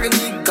ਭਾਗ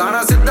ਨੀ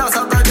ਗਾਣਾ ਸਿੱਧਾ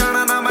ਸਾਦਾ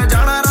ਜਾਣਾ ਨਾ ਮੈਂ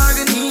ਜਾਣਾ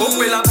ਰਾਗਨੀ ਉਹ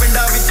ਪਹਿਲਾਂ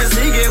ਪਿੰਡਾਂ ਵਿੱਚ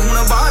ਸੀਗੇ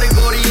ਹੁਣ ਬਾਹਰ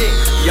ਗੋਰੀਏ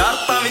ਯਾਰ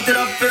ਤਾਂ ਵੀ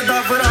ਤੇਰਾ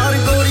ਫਿਰਦਾ ਫਰਾਰ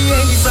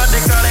ਗੋਰੀਏ ਨੀ ਸਾਡੇ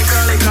ਕਾਲੇ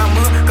ਕਾਲੇ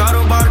ਕੰਮ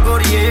ਕਾਰੋਬਾਰ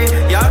ਗੋਰੀਏ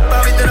ਯਾਰ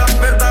ਤਾਂ ਵੀ ਤੇਰਾ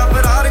ਫਿਰਦਾ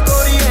ਫਰਾਰ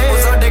ਗੋਰੀਏ ਉਹ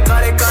ਸਾਡੇ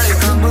ਕਾਲੇ ਕਾਲੇ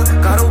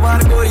ਕੰਮ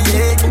ਕਾਰੋਬਾਰ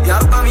ਗੋਰੀਏ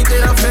ਯਾਰ ਤਾਂ ਵੀ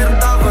ਤੇਰਾ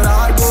ਫਿਰਦਾ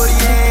ਫਰਾਰ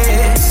ਗੋਰੀਏ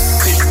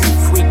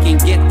freaking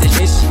get the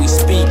shit we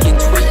speaking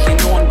tweaking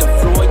on the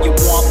floor you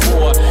want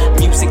more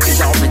music is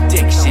our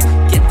addiction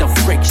get the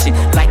friction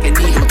like a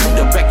needle through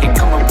the record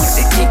coming with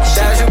the diction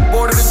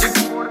dashboard ਵਿੱਚ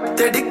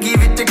ਤੇ ਡਿੱਗੀ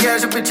ਵਿੱਚ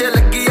cash ਪਿੱਛੇ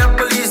ਲੱਗੀ ਆ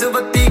police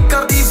ਬੱਤੀ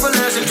ਕਰਦੀ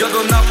flash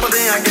ਜਦੋਂ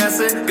ਨੱਪਦੇ ਆ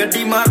ਗੈਸ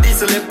ਗੱਡੀ ਮਾਰਦੀ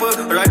ਸਲਿੱਪ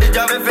ਰੱਡ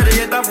ਜਾਵੇ ਫਿਰ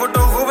ਇਹ ਤਾਂ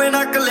ਫੋਟੋ ਹੋਵੇ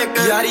ਨਾ ਕਲਿੱਕ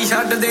ਯਾਰੀ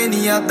ਛੱਡਦੇ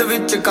ਨੀ ਅੱਧ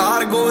ਵਿੱਚ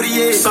ਕਾਰ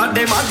ਗੋਰੀਏ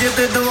ਸਾਡੇ ਮਾਝੇ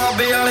ਤੇ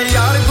ਦੁਆਬੇ ਵਾਲੇ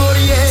ਯਾਰ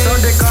ਗੋਰੀਏ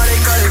ਸਾਡੇ ਕਾਲੇ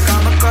ਕਾਲੇ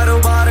ਕੰਮ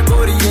ਕਾਰੋਬਾਰ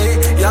ਗੋਰੀਏ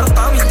ਯਾਰ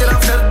ਤਾਂ ਵੀ ਤੇਰਾ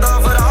ਫਿਰਦਾ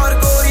ਫਰਾਰ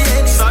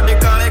ਗੋਰੀਏ ਸਾਡੇ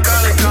ਕਾਲੇ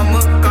ਕਾਲੇ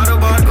ਕੰਮ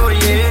ਕਾਰੋਬਾਰ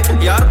ਗੋਰੀਏ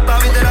ਯਾਰ ਤਾਂ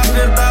ਵੀ ਤੇਰਾ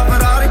ਫਿਰਦਾ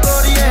ਫਰਾਰ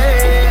ਗੋਰੀਏ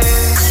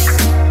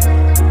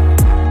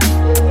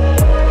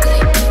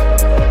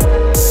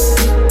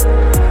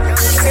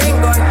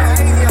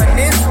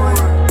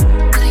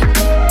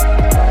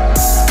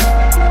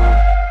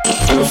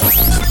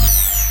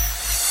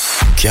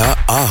क्या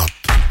आप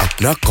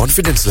अपना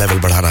कॉन्फिडेंस लेवल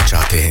बढ़ाना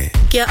चाहते हैं?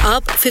 क्या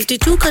आप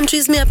 52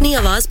 कंट्रीज में अपनी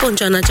आवाज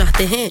पहुंचाना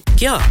चाहते हैं?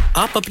 क्या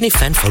आप अपनी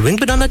फैन फॉलोइंग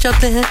बनाना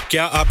चाहते हैं?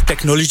 क्या आप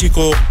टेक्नोलॉजी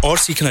को और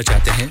सीखना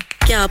चाहते हैं?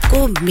 क्या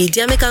आपको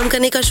मीडिया में काम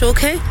करने का शौक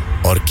है?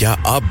 और क्या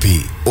आप भी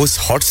उस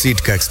हॉट सीट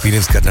का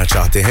एक्सपीरियंस करना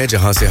चाहते हैं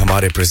जहां से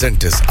हमारे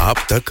प्रेजेंटर्स आप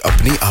तक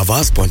अपनी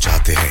आवाज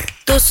पहुंचाते हैं?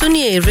 तो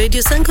सुनिए,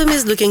 radio Sangam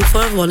is looking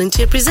for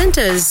volunteer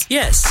presenters.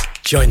 Yes,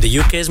 join the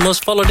UK's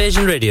most followed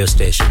Asian radio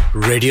station,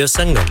 Radio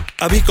Sangam.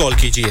 अभी कॉल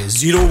कीजिए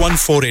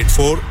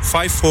 01484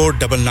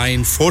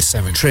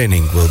 549947.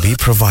 Training will be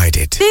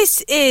provided. This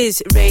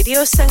is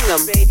Radio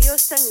Sangam. Radio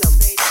Sangam.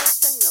 Radio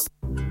Sangam.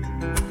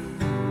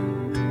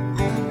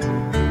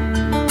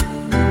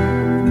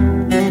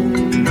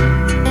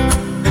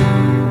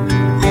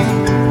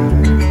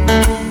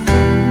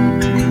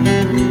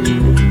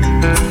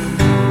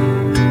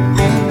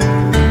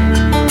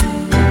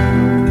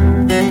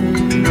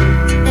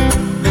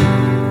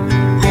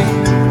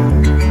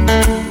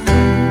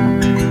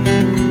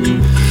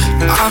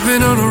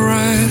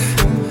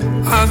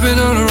 I've been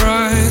on a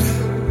ride,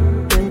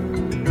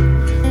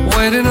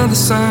 waiting on the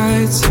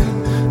sides,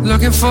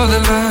 looking for the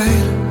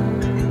light,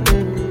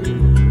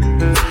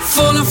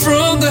 falling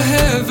from the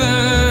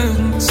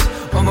heavens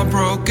on my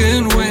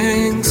broken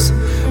wings.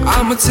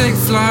 I'ma take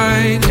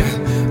flight, yeah,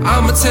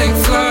 I'ma take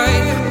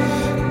flight.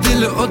 Dil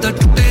दिल ओदा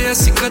टुटिया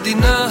सी कदी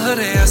ना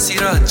हरिया सी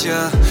राजा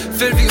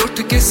फिर भी उठ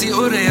के सी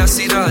ओरिया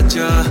सी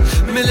राजा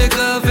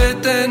मिलेगा वे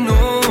तेनू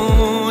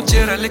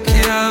जेरा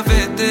लिखिया वे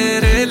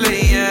तेरे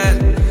लिए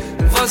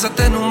वाजा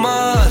तेनू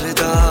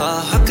मारदा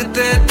हक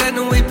ते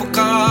तेनू ही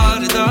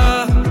पुकारदा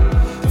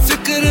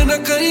फिक्र न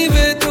करी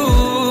वे तू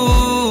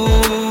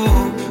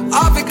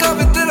आवेगा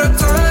वे तेरा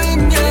टाइम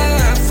yeah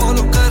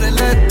follow कर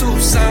ले तू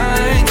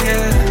sign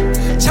yeah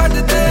छड़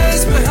दे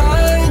इस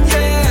behind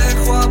yeah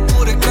ख्वाब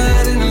पूरे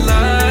कर in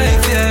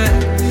life yeah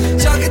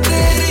जाके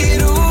तेरी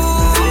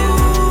रूह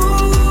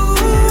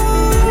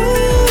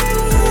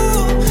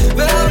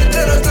वे आवे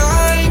तेरा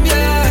टाइम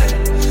yeah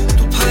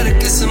तू भर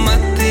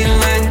किस्मत दी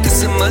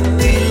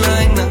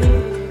line ना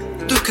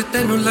दुख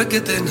तेनू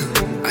लगे देना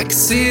I can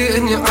see it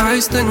in your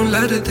eyes तेनू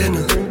लड़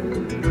देना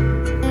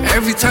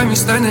Every time you're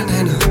standing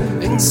in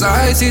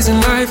anxieties in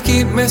life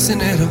keep messing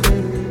it up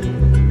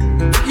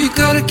You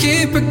gotta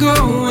keep it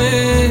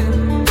going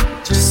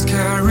Just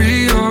carry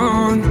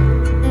on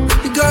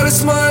You gotta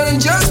smile and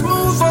just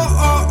move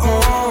on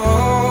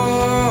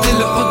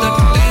Dil oda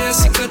tootaya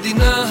si kadi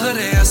na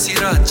hariya si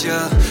raja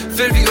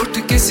Fir bhi uth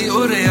ke si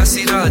oreya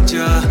si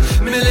raja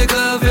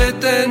Milega ve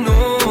tenu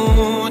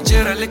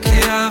jera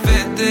likhiya ve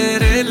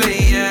tere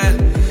liye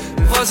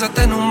Waza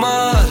tenu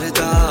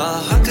marda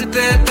hak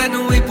te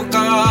tenu hi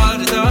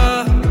pukarda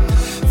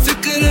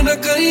Fikr na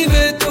kari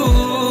ve tu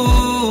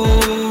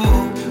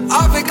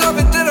Aavega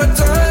ve tera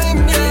time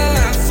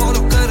yeah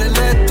follow kar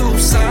le tu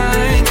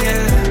sign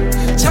yeah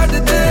chhad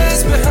de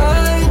is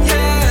behind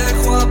yeah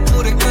ख्वाब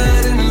पूरे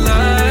कर in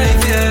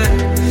life yeah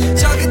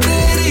जाके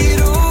तेरी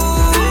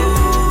रूह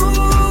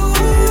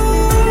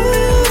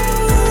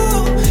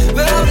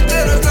वे आवे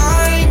तेरा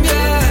time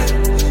yeah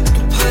तू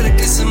भर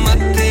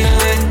किस्मत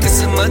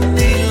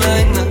दी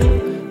line ना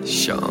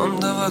शाम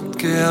दा वक्त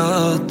गया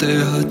ते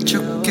हाथ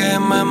चुक के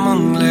मैं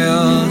मंग लिया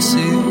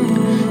सी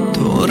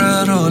थोड़ा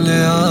रो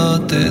लिया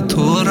ते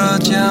थोड़ा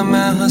जिहा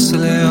मैं हंस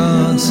लिया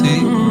सी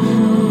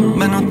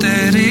मैनू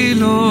तेरी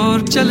लोर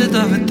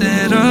चलदा वे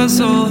तेरा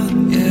जोर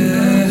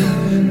yeah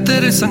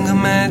तेरे संग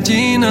मैं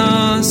जीना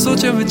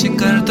सोचे विच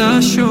करदा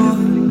शोर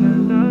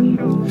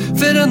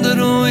फिर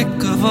अंदरों एक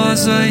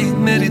आवाज़ आई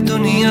मेरी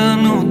दुनिया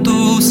नू तू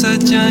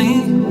सजाई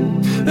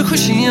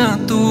खुशियां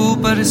तू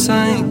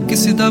बरसाई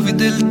किसी दा भी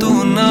दिल तू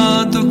ना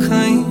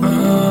दुखाई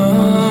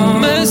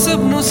मैं सब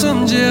नु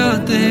समझया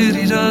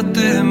तेरी रात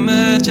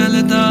मैं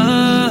चलदा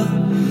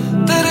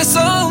तेरे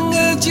संग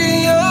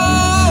जिया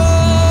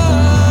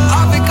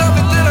आवेगा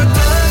वे तेरा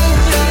टाइम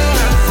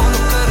yeah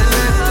follow कर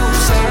ले तू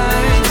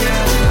sign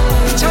yeah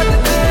छड़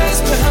दे इस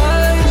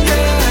behind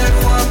yeah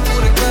ख्वाब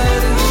पूरे कर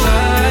in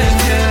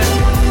life yeah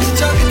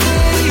जाके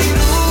तेरी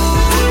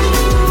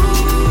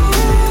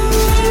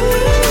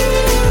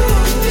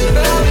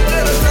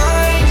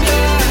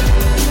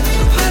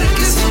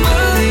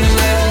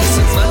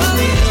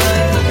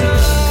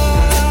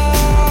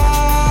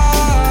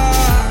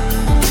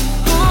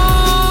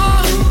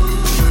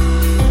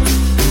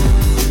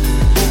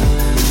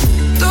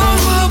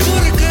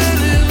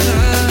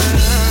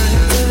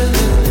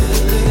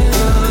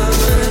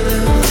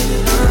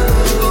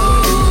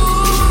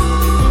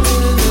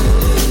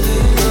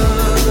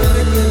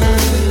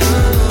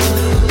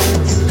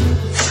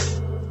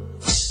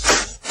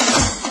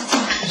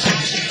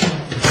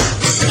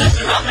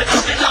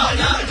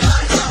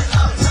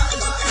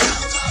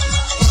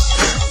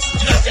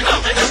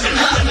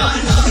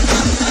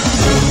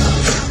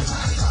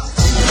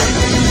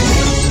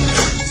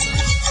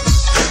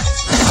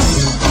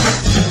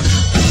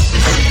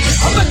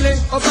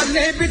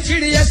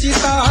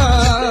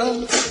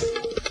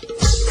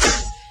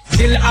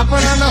दिल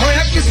अपना ना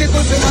होया किसी को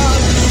संभाल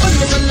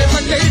बल्ले बल्ले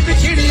बल्ले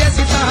पिछड़ी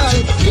ऐसी ताल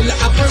दिल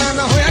अपना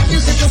ना होया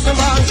किसी को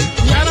संभाल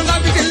यार ना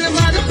भी दिल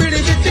मार पीड़ी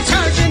विच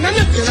छा के न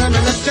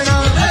नचना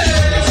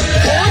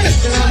ओ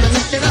नचना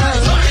नचना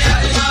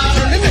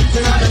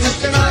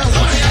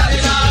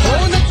ओ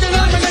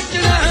नचना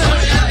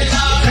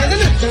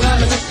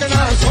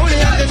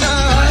सोनिया दिना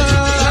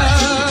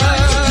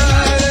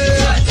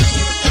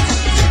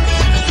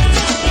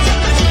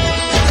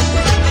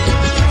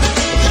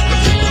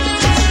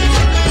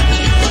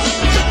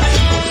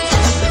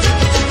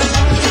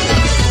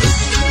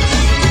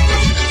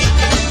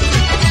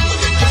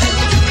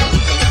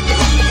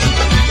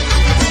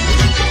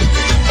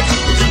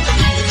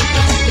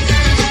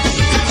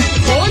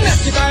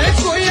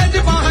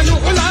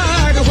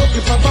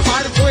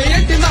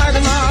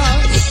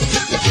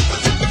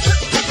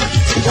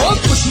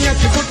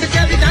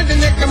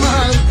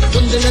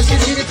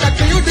शरीर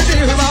तक युद्ध दे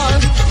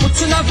हवाल कुछ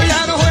ना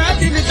प्यार होया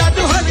दिल दा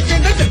तो हल के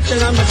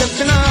नचना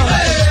नचना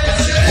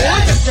ओ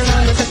नचना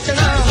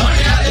नचना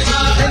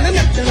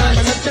नचना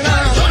नचना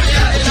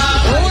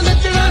ओ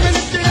नचना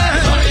नचना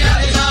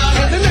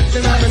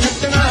नचना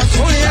नचना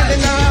सोनिया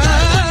दिना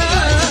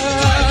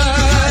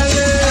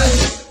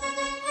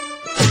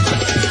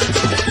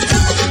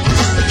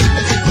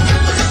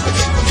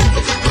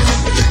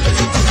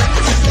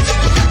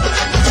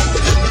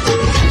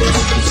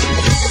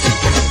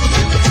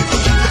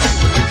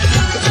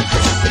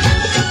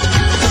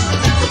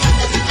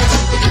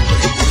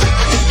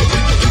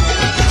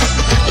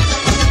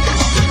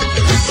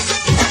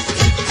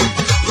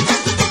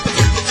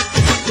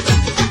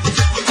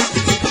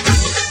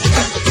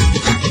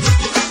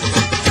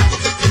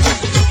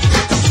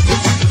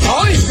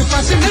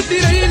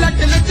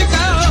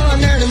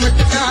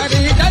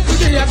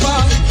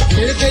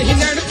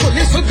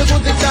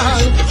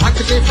माल हक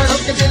दे फड़ो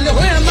के दिल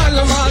होया माल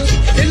माल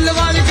दिल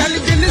वाली गल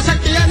दिल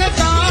सकिया ने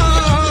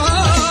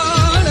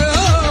ताल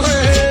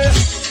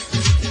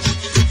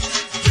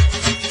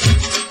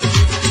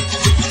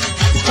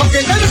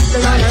ओके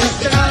नचना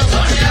नचना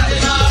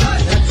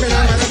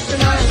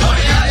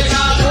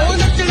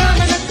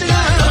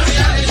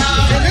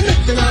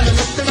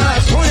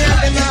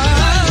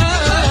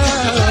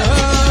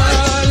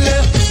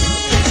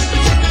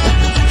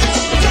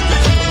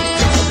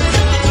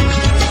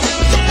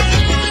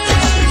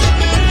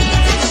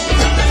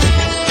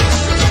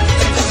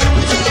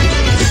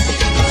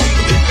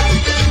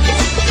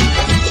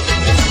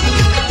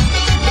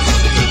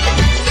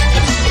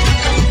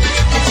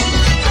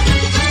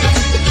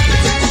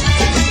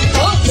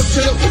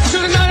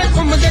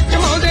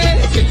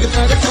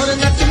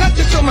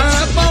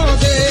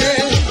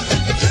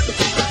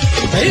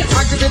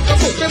अग दे तो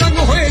भुक्ते रंग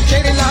होए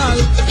तेरे लाल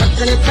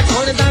अकने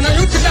पकौड़े दाना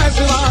उठदा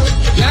सवाल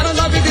यारों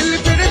दा भी दिल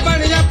तेरे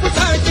बन जा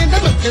पुठा के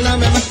मचना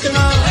मैं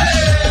मचना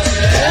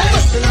ओ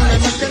मचना मैं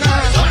मचना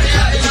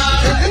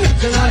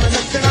नचना मैं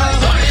नचना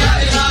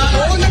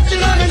ओ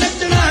नचना मैं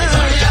नचना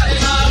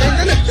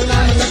नचना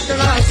मैं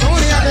नचना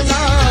सोनिया दे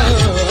नाल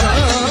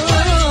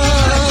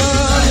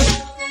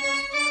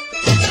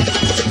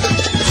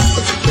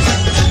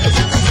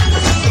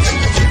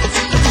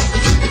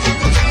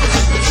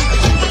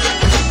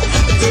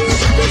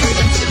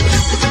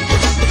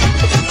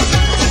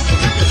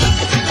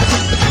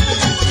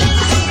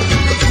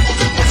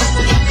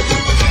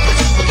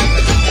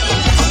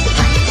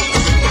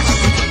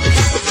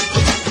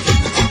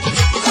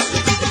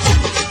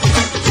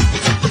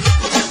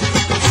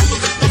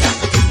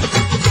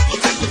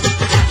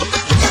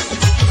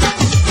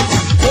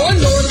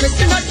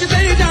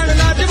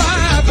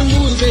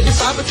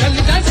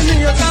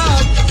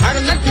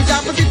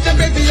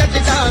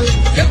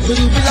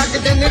गुरु भी लग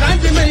दे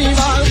निरंज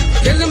महिवाल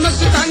दिल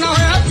मस्ताना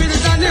होया फिर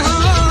दा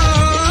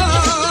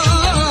निहाल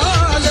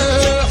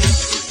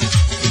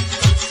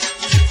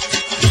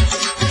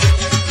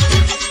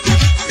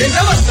दिल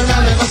वसना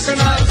में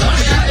वसना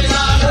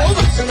ओ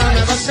वसना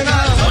में वसना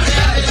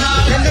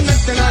दिल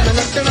नचना में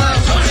नचना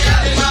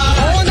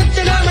ओ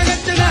नचना में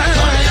नचना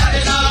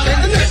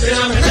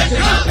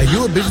Are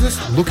you a business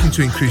looking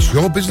to increase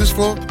your business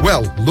flow?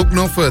 Well, look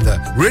no further.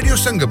 Radio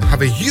Sangam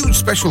have a huge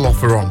special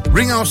offer on.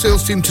 Ring our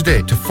sales team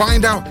today to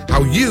find out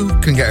how you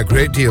can get a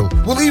great deal.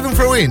 We'll even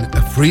throw in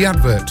a free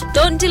advert.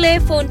 Don't delay,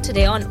 phone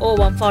today on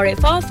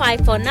 01484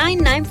 549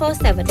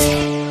 947.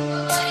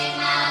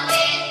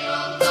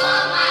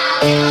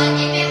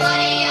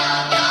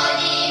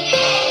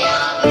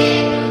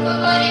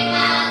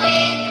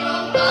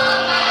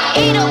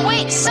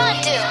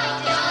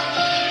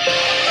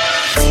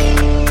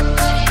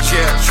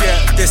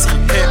 This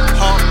hip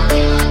hop,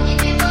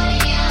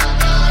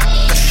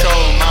 the show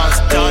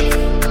must done.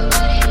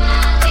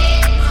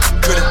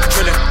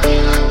 Drill it.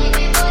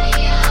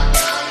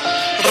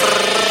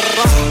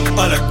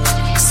 अलग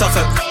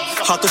सफर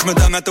हाथों में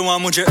दम है तो आ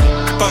मुझे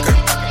पकड़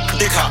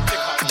दिखा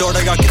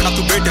दौड़ेगा कितना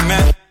तू बेटे मैं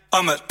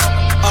अमर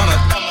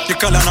ये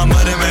कला ना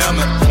मरे मैं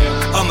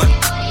अमर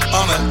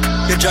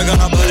ये जगह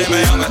ना भरे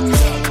मैं अमर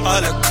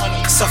अलग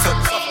सफर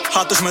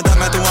हाथों में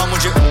दम है तो आ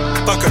मुझे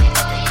पकड़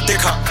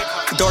दिखा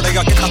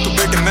दौड़ेगा कितना तू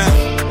बेटे मैं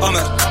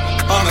अमर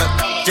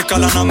ये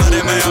कला ना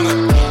मरे मैं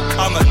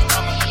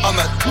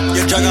अमर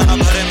ये जगह ना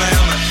भरे मैं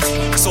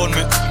अमर सोन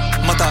में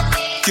मता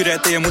क्यों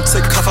रहते हैं मुझसे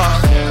खफा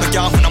मैं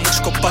क्या हूं ना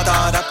मुझको पता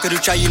रैप करूं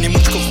चाहिए नहीं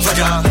मुझको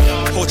वजह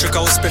हो चुका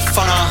उस पे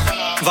फना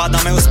वादा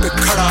मैं उस पे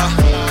खड़ा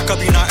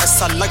कभी ना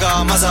ऐसा लगा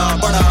मजा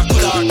बड़ा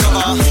खुदा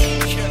गवा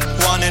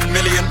 1 in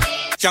million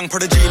Young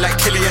prodigy like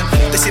Killian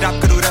They see rap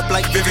karo rap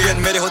like Vivian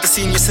Mere hote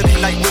senior city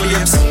like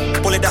Williams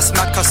Bole das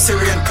Makkah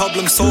Syrian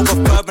Problem solver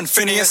Urban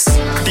Phineas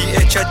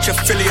DHH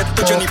affiliate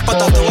Tujhe nahi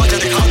pata to aaja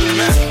dikha दूं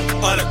मैं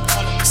अलग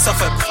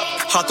सफर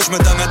हाथों में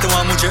दम है तो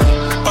आ मुझे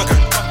पकड़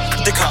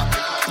दिखा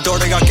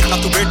दौड़ेगा कितना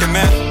तू बेटे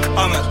मैं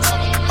अमर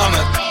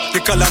ये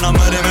कला ना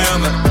मरे मैं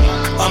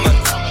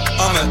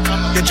अमर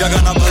ये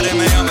जगह ना भरे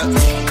मैं अमर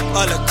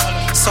अलग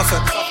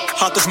सफर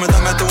हाथों में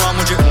दम है तो आ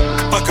मुझे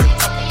पकड़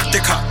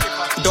दिखा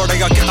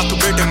दौड़ेगा कितना तू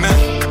बेटे मैं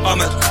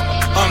अमर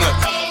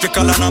ये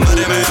कला ना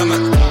मरे मैं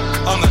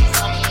अमर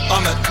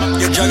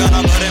ये जगह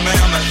ना भरे मैं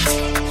अमर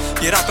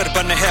ये रैपर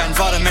बनने हैं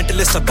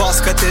एनवायरमेंटलिस्ट बॉस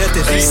करते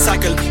रहते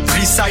रिसाइकल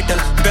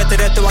बहते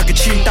रहते आगे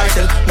छीन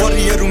टाइटल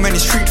वॉरियर हूं मैंने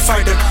स्ट्रीट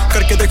फाइटर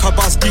करके देखा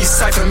बॉस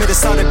डिसाइफर मेरे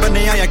सारे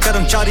बने आया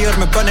कर्मचारी और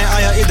मैं बने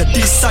आया इधर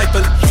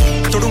डिसाइपल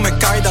तोड़ू मैं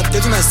कायदा दे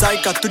दूं मैं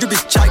जायका तुझे भी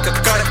चाय का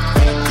कड़क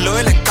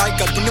लोयल है काय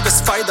का तूने बस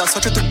फायदा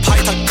सोचे तू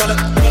भाई था गलत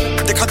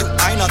देखा तू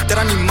आईना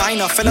तेरा नहीं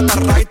मायना फैलता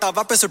रायता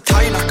वापस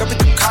उठाई ना कभी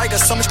तू खाएगा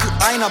समझ तू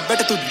आईना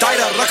बेटे तू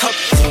दायरा रख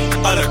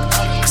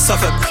अलग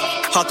सफर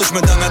हाथों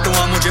में दम है तो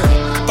आ मुझे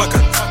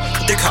पकड़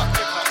दिखा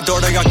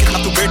दौड़ेगा कितना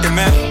तू बेटे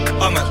मैं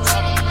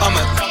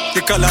अमर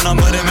ये कला ना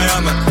मरे मैं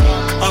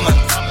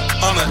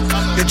अमर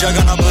ये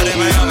जगह ना भरे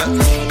मैं अमर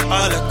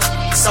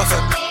अलग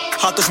सफर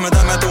हाथों में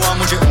दम है तो आ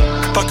मुझे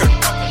पकड़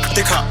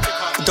दिखा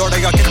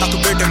दौड़ेगा कितना तू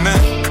बेटे मैं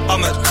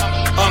अमर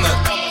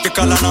ये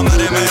कला ना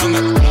मरे मैं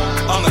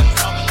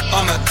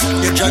अमर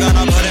ये जगह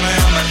ना भरे मैं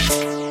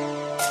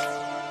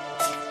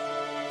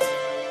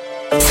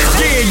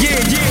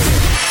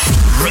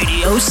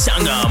Radio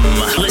Sangam.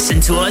 Listen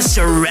to us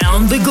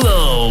around the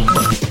globe.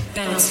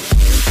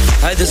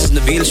 Hi, this is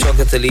Nabil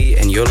Shaukat Ali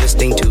and you're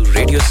listening to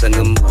Radio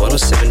Sangam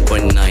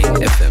 107.9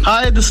 FM.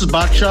 Hi, this is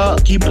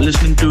Baksha. Keep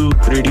listening to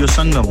Radio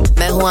Sangam.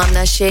 मैं हूँ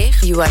आमना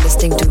Sheikh. You are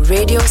listening to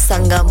Radio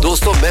Sangam.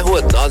 दोस्तों मैं हूँ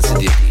अदनान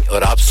सिद्दीकी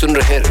और आप सुन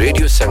रहे हैं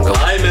radio संगम.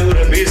 Hi, मैं हूँ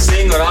रणवीर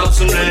सिंह और आप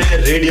सुन रहे हैं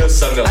रेडियो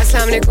संगम.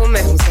 अस्सलाम वालेकुम,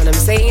 मैं हूँ सनम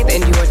Saeed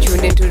and you are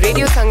tuned into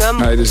Radio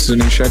Sangam. Hi, this is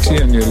Sunil Shetty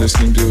and you're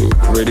listening to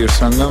Radio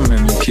Sangam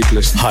and keep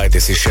listening. Hi,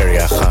 this is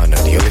Sharia Khan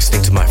and you're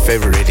listening to my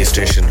favorite radio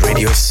station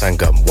Radio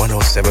Sangam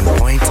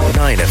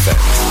 107.9 FM.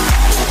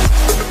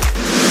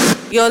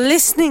 You're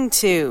listening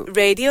to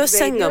Radio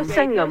Sangam.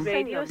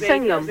 Radio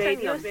Sangam.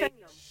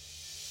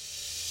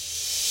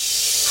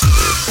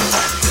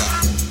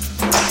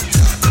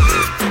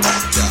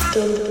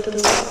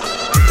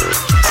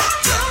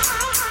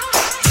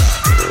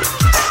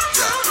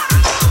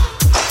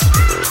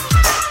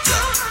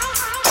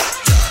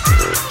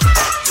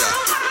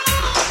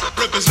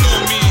 Rappers know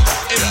me,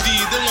 MD,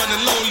 the one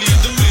and only,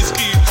 the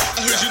whiskey. I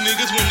heard you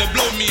niggas wanna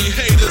blow me,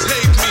 haters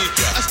hate me.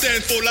 I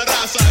stand for La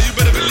Raza, you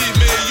better believe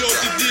me. Yo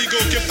te digo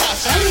que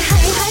pasa.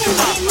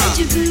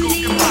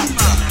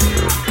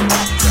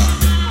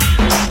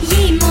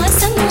 ये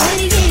मौसम और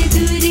ये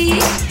दूरी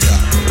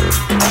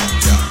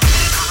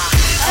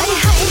अरे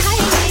हाय हाय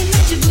ये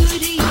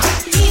मजबूरी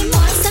ये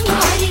मौसम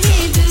और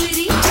ये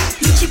दूरी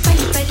मुझे पल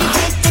पल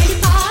है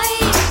तड़पाए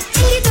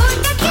तेरी दो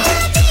टकिया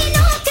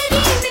दिलों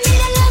करीब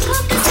मेरा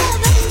लाखों का सा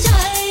बन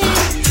जाए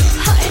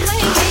हाय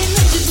हाय ये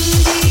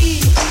मजबूरी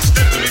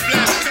Step to me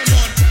blast, come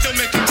on, don't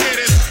make it get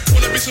it.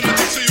 Wanna be some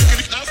dick so you can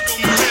up for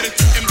me hit it.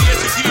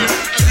 MDS is here,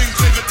 I bring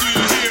flavor to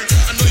you here.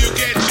 I know you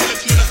get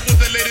jealous when I put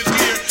the latest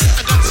gear.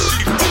 I got the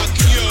shit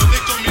fucking yo,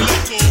 they call me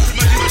loco.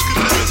 Imaginas que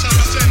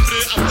regresaba sempre,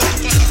 a poco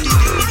passa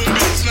tudo por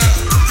beat snap.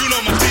 You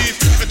know my thief,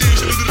 I didn't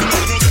show you the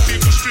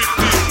rogative for street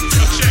thief.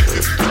 Now check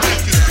this,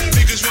 respect this,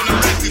 niggas wanna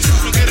wreck this.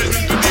 Don't get it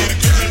in the beat,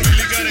 cause I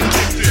really gotta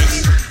kick this.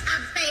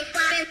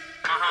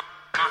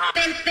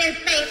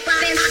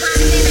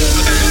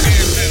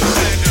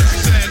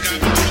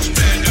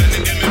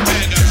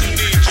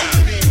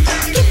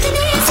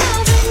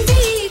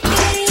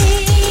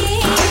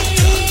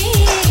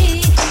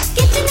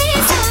 कितने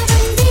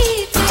सावन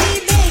बीते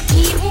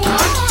बैठी हूँ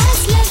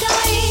आस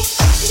लगाए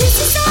जिस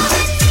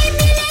सावन में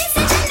मिले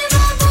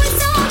सजनवा वो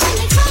सावन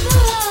कब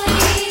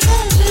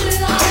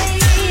आए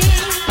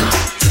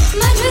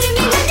मधुर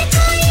मिलन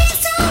का ये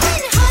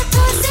सावन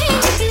हाथों से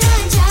निकला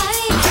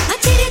जाए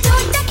तेरे दो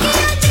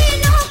टकिया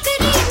दिलों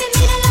करीब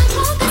मेरा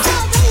लाखों का सा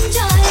बन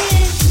जाए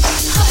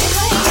हाय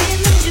हाय ये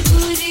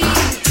मजबूरी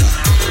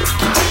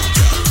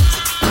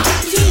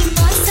ये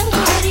मौसम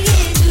और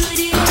ये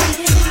दूरी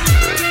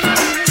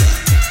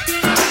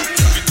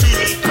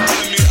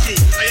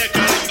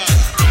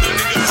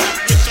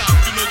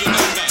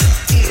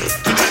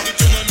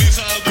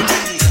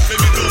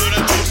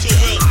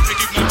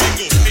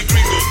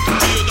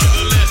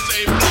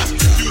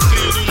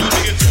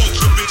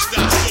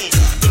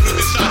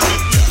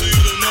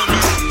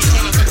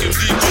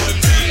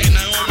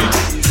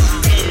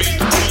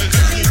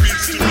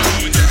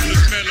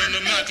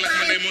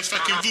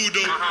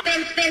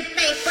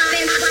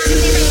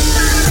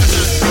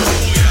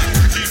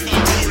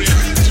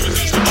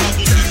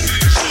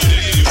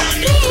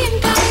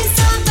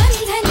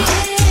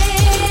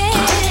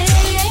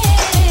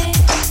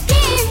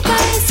प्रेम का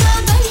ऐसा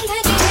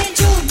बंधन है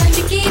जो बंध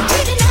के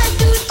फिर ना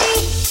टूटे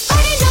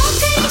और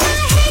नौकरी का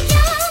है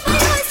क्या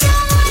भरोसा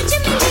आज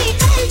मिले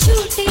कल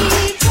छूटे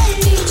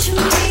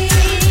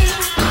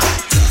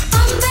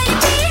अंबर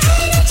पे है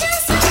रचा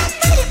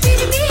समंदर फिर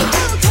भी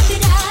तो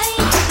घबराए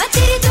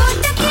तेरे दो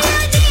टकिया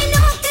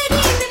दिलों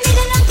करीब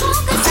मेरा लाखों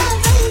का सा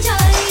बन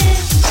जाए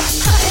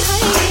हाय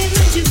हाय ये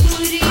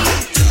मजबूरी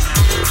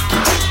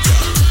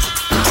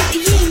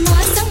ये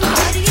मौसम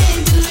और ये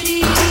दूरी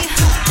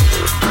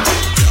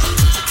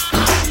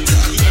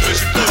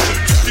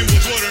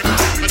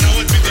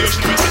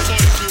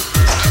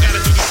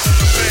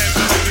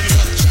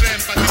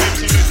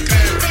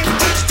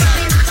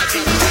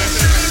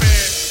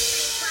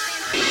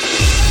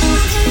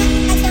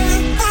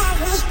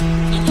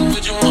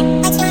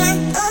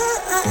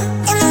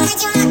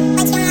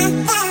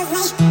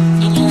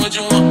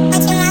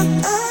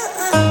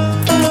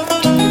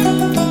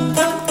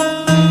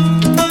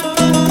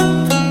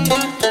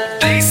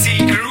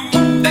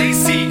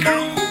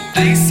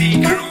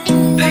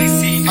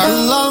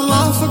अल्लाह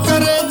माफ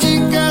करे जी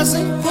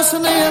कैसी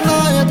हुस्न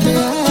इनायत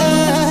है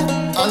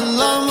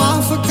अल्लाह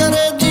माफ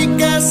करे जी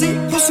कैसी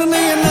हुस्न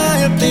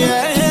इनायत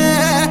है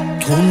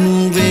थोनू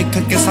वेख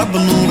के सब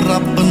नू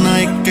रब ना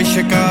एक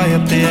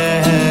शिकायत है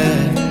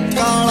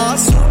काला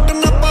सूट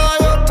न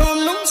पायो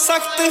थोनू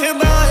सख्त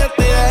हिदायत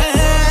है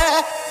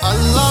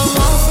अल्लाह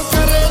माफ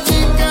करे जी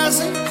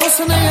कैसी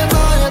हुस्न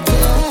इनायत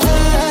है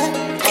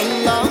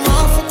अल्लाह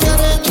माफ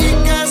करे जी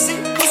कैसी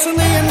हुस्न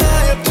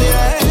इनायत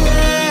है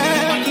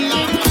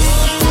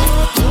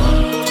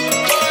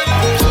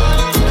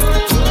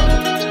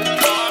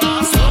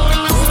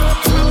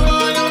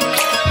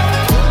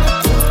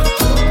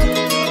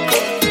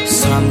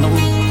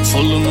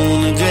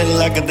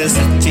लगदे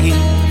सच्ची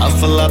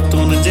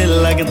अफलातून जे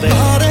लगदे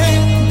हारे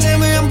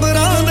जिवें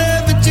अंबरां दे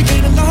विच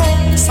गिण लो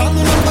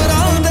सानू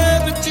नंबरां दे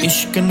विच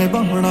इश्क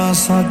निभाउणा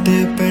साडे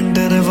पिंड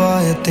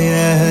रिवायत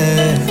है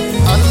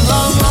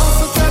अल्लाह माफ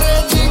करे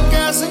जी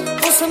कैसी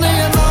उसने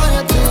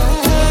इनायत है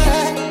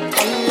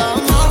अल्लाह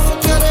माफ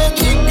करे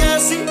जी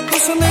कैसी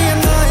उसने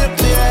इनायत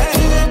है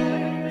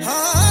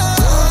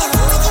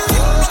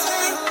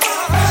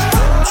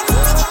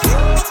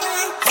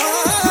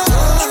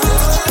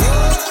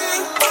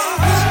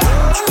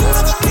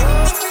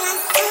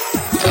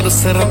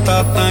सरता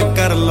ता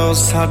कर लो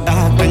साडा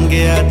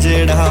टंगिया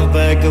जेड़ा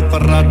बैग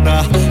पराडा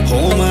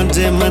होम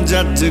जे मैं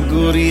जज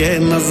गोरीए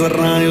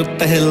नजरां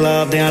उत्ते ला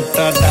दियां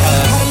टाडा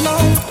हेलो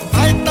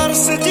आई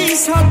तरस जी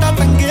साडा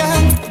टंगिया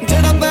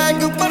जेड़ा बैग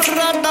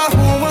पराडा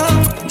होम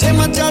जे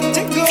मैं जज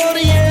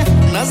गोरीए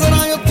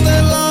नजरां उत्ते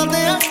ला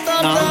दियां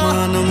टाडा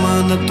मान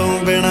मान तो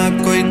बिना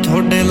कोई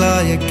थोड़े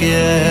लायक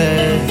है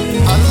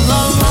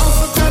अल्लाह माफ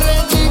करे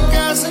जी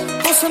कैसे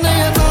उसने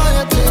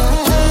हिदायत है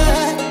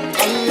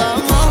अल्लाह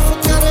माफ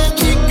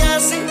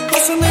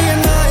उसने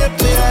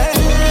इनायत है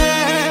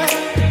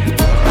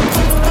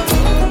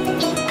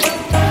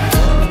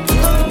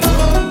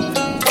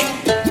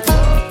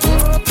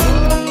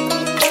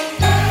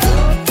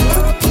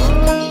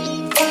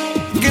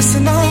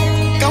किसना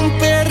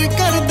कंपेयर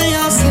कर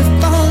दिया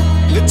सिफता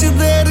विच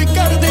देर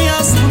कर दिया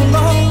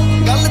सुनो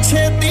गल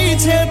छेती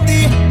छेती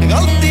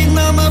गलती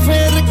ना मैं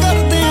फेर कर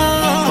दिया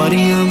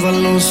परियां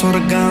वल्लों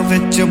सुरगां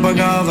विच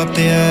बगावत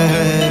है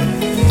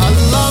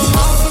अल्लाह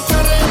माफ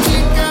करे जी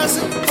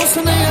कैसे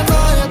उसने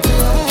इनायत है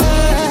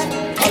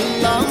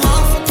अल्लाह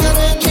माफ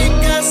करे जी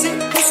कैसी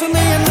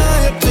उसने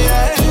इनायत है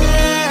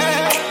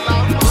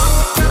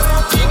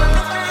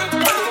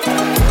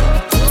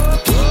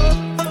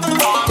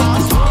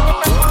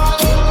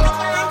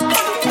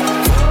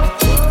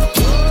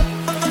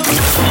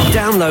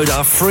Download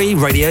our free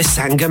Radio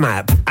Sangam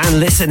app and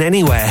listen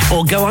anywhere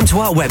or go onto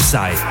our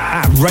website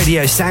at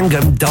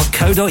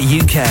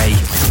radiosangam.co.uk.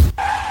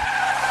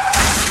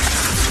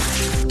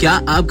 क्या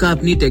आपका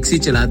अपनी टैक्सी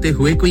चलाते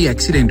हुए कोई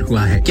एक्सीडेंट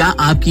हुआ है? क्या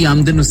आपकी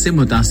आमदन उससे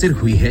मुतासिर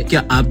हुई है?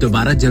 क्या आप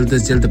दोबारा जल्द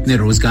से जल्द अपने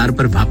रोजगार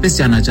पर वापस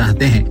जाना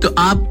चाहते हैं? तो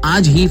आप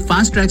आज ही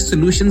फास्ट ट्रैक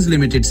सॉल्यूशंस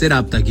लिमिटेड से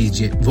राब्ता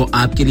कीजिए। वो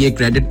आपके लिए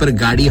क्रेडिट पर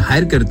गाड़ी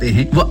हायर करते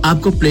हैं। वो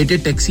आपको प्लेटेड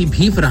टैक्सी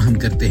भी फराहम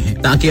करते हैं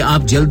ताकि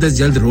आप जल्द से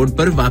जल्द रोड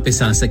पर वापस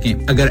आ सकें।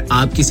 अगर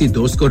आप किसी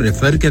दोस्त को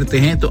रेफर करते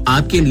हैं तो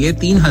आपके लिए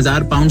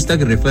 3000 पाउंड तक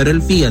रेफरल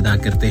फी अदा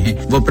करते हैं।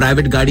 वो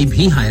प्राइवेट गाड़ी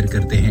भी हायर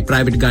करते हैं।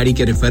 प्राइवेट गाड़ी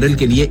के रेफरल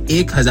के लिए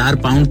 1000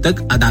 पाउंड तक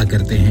अदा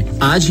करते हैं।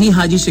 आज ही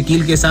हाजी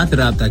शकील के साथ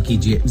राब्ता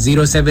कीजिए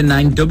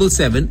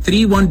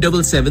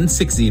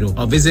 07977317760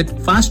 और visit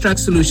Fast Track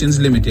Solutions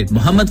Limited,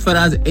 Mohammad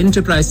Faraz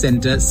Enterprise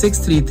Centre,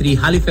 633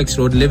 Halifax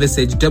Road,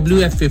 Liversedge,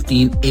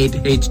 WF15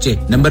 8HJ।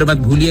 Number मत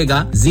भूलिएगा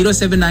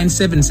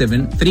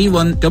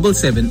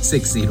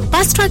 07977317760।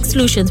 Fast Track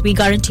Solutions, we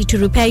guarantee to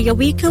repair your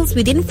vehicles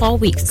within 4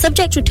 weeks,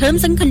 subject to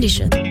terms and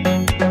conditions.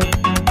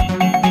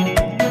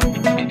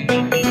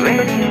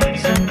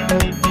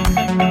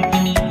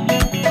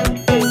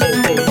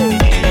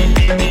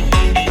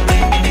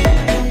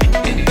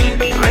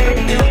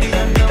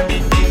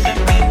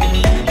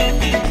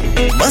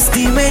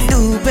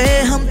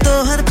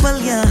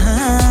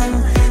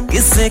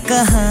 किससे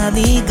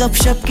कहानी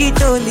गपशप की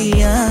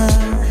टोलियां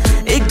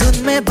एक धुन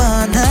में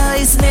बांधा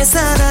इसने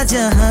सारा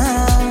जहां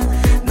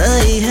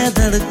नई है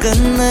धड़कन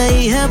नई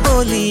है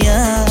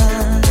बोलियां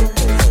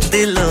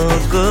दिलों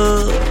को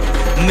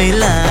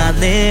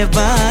मिलाने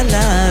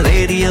वाला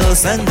रेडियो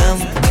संगम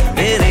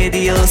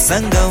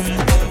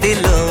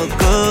दिलों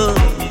को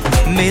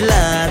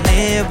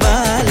मिलाने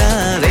वाला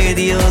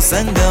रेडियो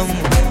संगम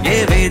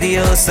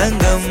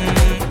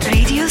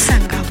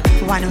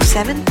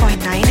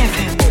 107.9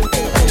 FM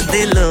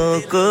दिलों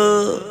को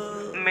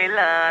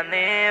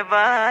मिलाने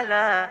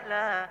वाला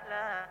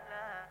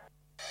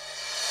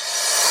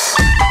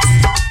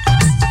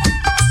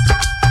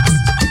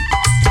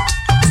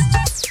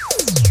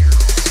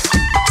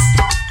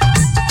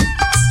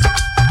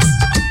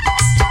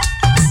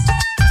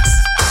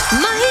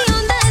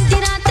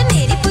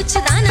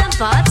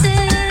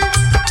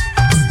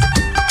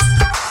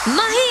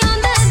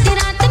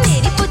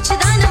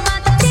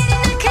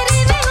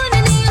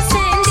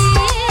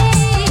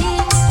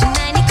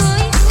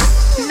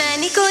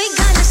मैंने कोई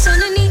गाना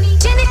सुननी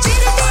जिन्हें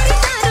चिर तेरी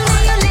दारू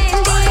नहीं लेनी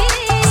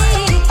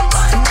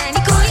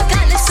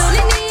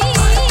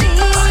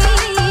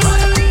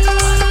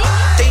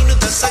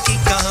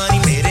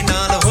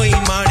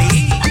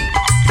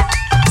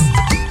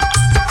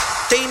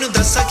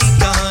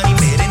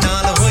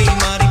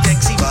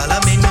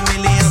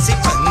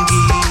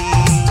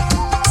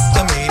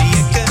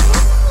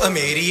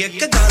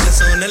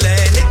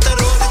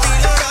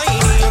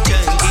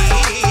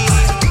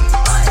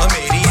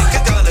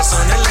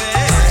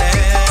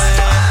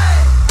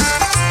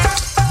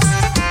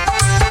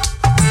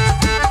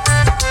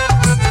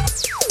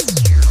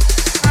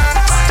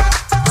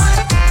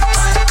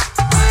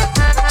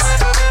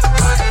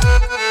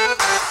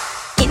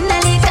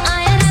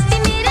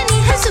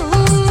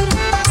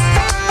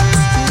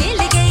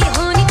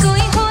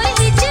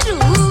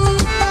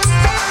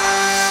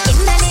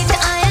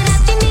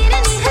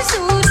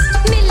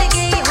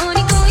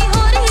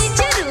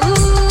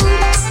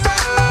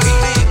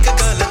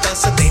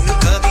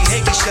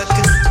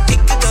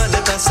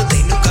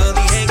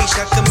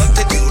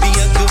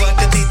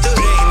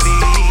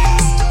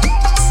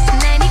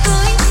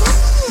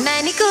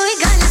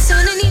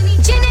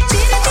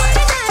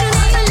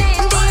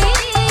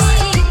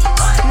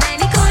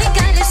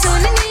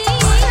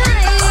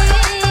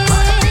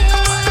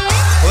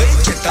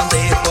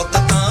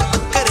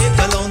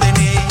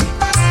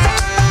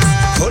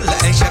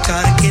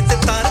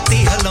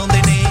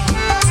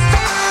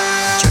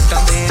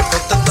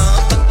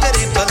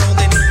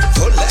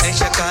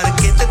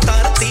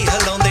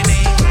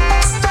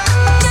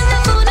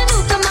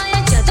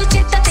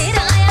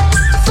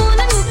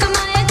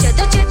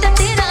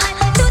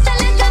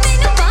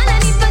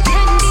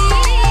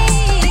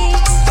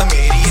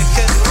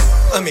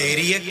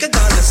मेरी एक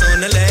गल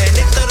सुन ले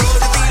नित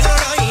रोज दी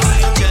लड़ाई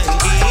नहीं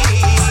चंगी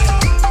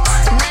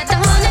मैं तो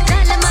हुन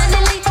गल मान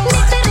लई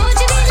नित रोज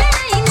दी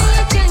लड़ाई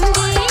नहीं चंगी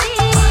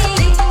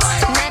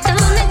मैं तो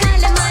हुन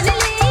गल मान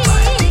लई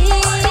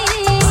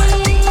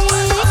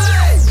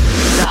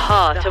The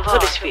heart of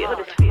Huddersfield.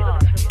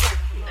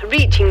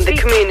 Reaching the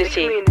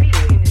community.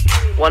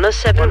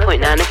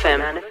 107.9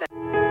 FM.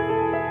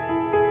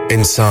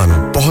 इंसान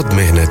बहुत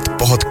मेहनत,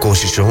 बहुत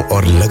कोशिशों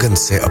और लगन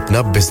से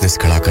अपना बिजनेस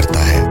खड़ा करता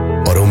है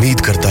और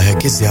उम्मीद करता है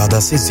कि ज्यादा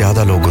से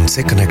ज्यादा लोग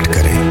उनसे कनेक्ट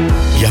करें।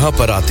 यहाँ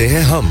पर आते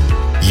हैं हम,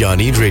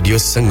 यानी रेडियो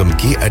संगम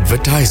की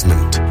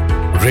एडवर्टाइजमेंट।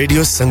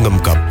 रेडियो संगम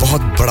का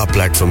बहुत बड़ा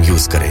प्लेटफॉर्म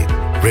यूज करें।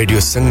 रेडियो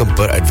संगम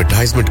पर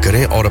एडवर्टाइजमेंट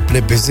करें और अपने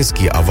बिजनेस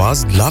की आवाज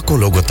लाखों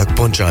लोगों तक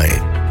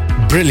पहुंचाएं।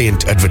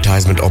 Brilliant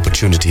advertisement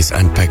opportunities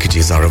and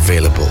packages are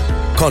available.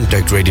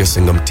 Contact Radio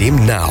Sangam team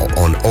now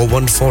on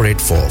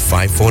 01484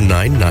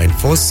 549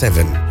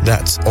 947.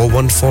 That's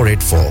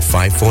 01484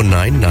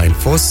 549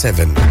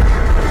 947.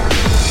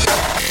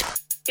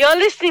 You're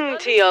listening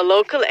to your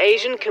local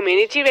Asian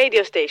community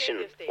radio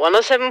station,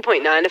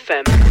 107.9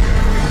 FM.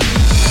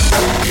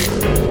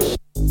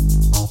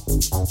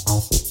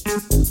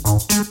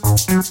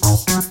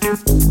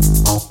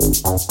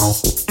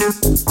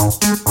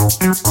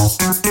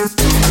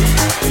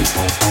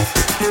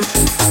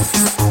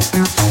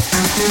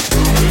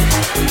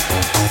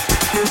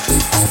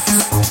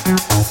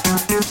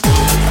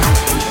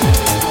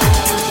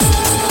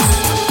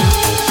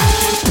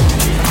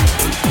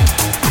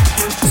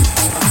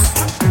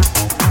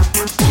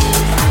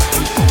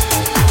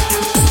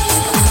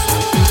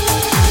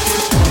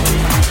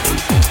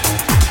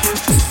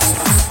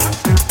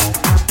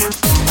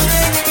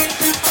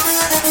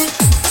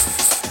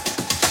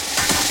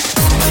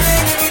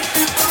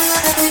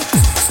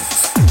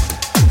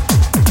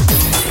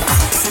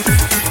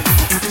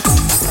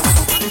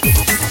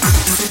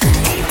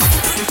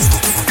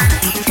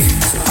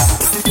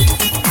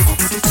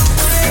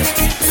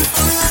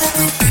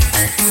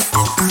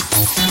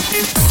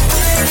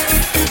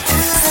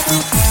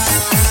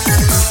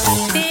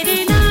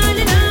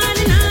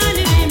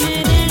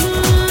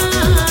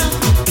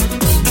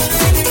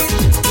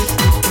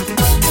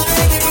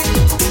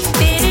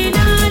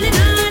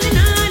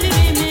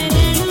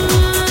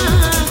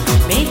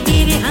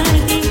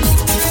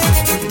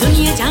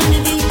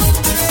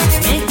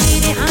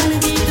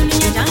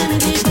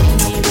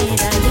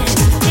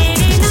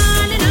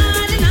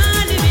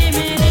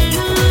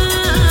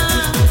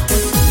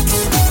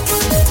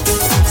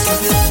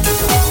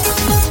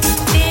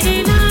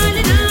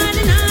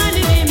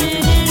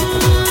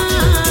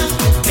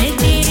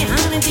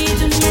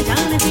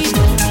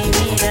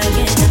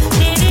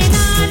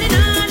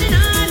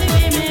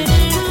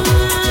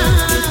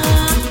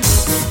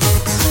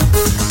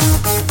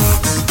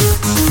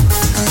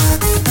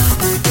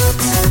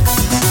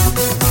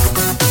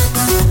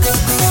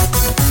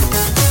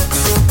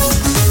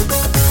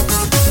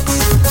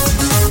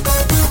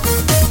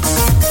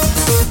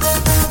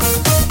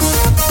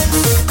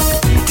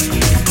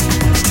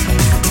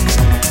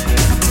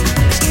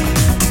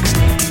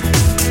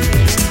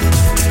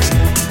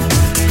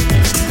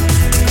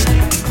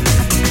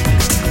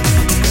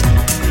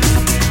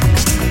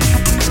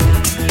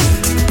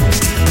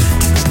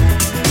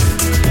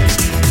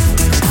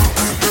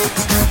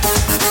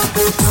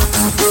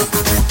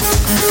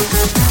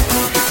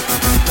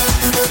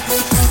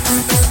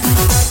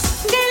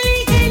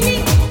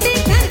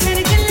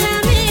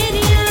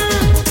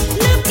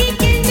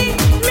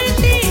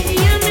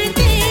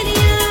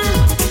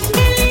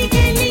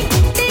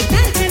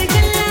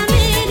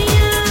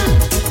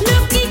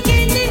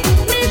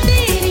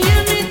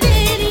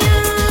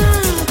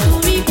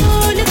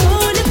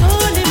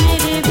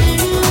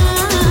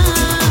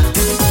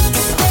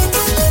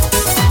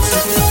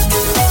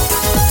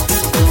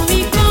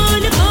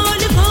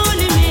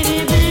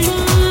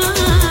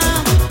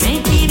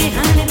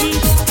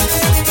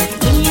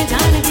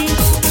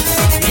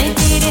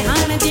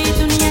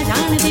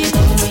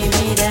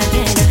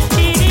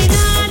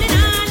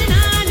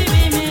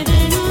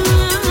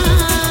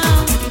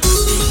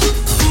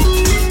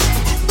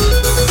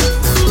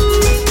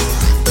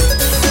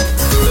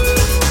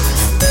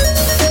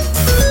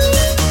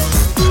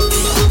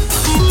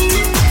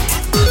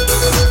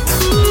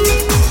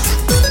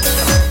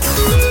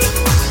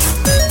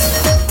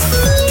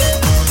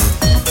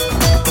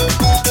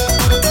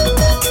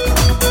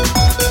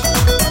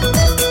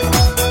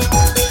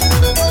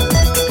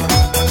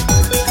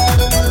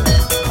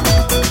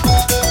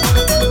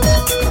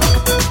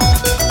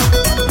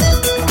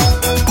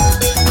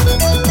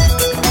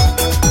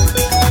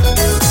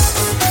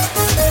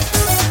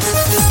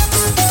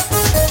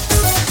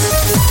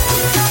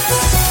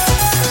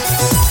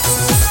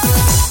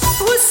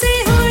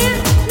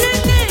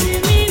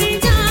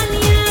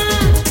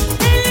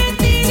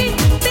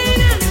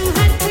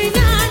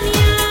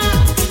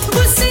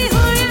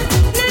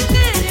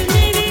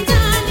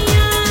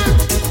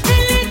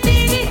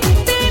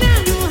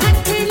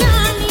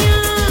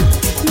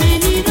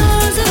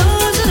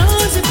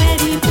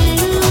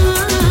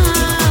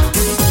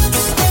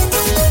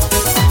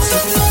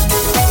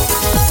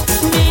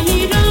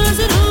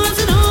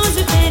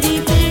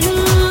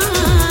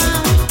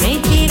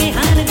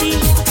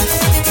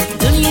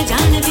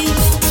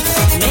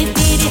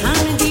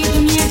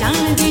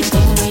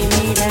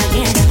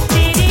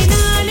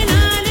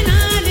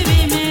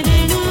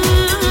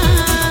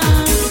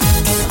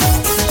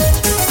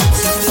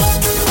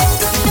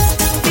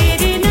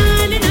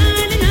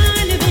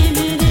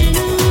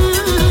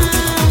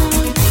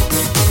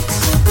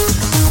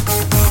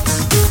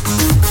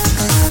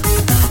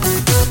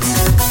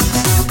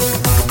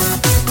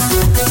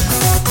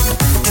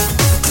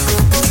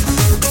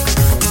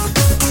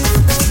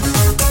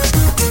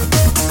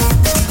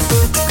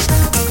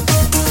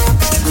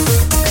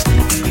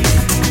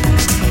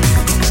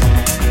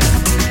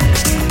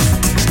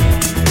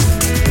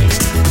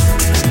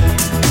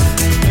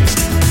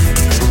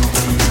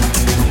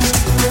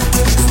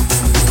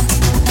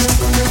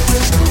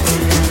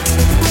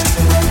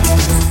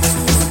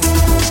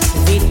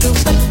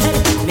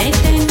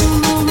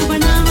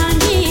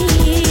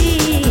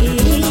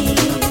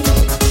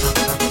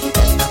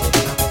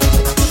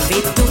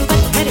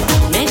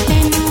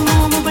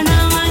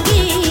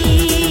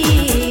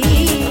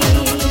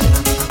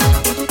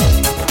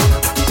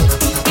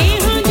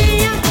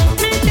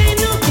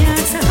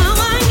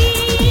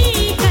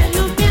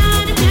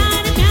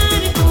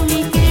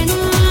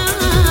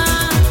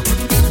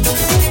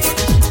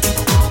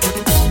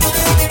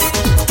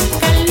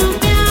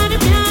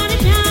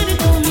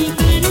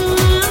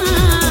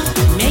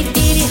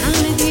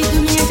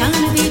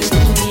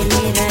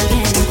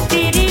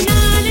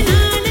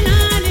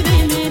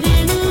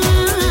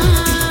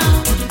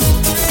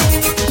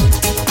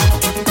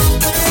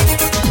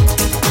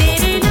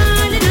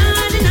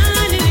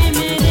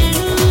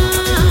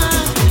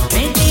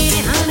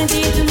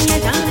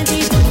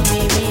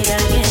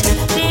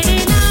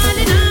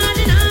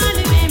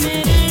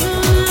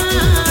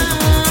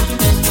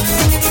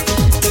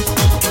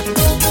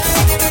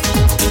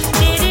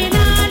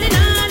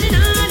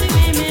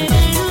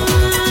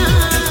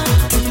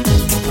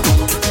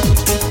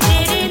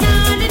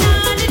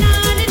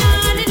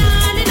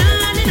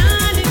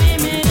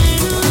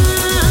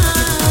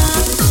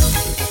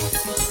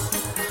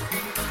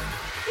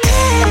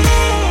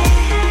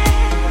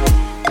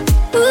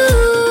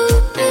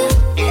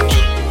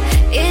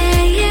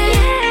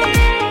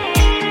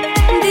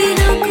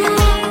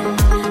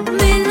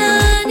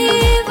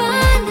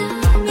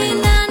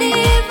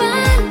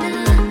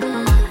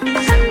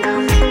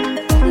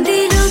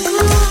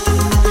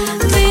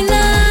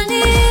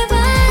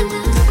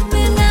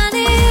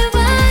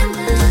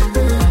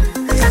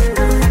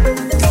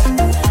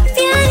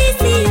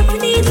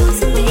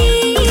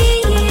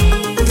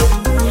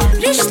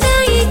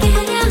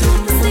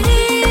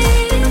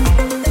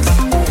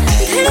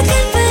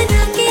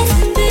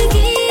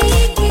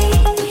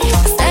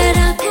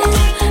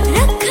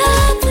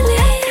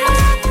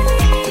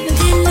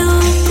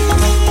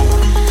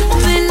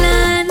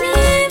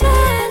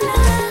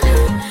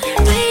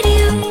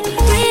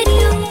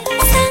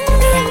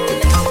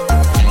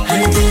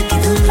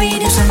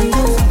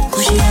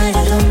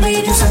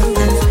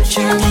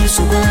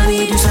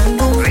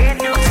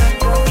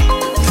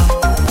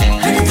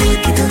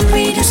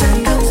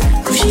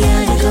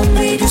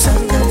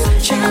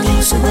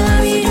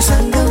 Radio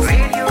संगम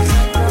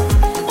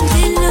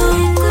दिलों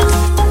को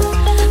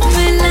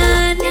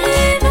मिलाने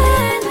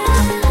वाला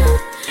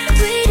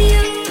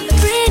रेडियो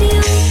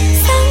रेडियो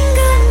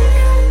संगम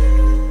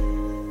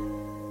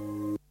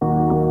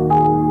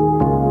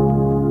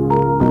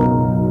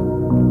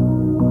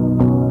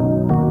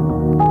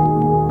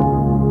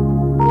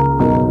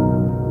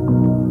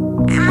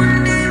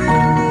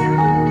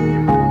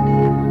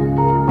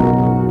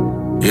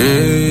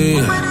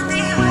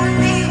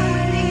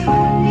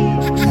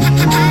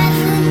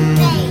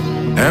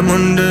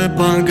मुंडे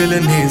पागल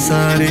ने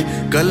सारे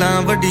गला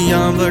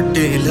वडियां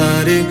वड्डे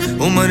लारे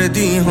उम्र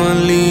दी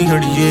हाली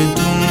हड़िए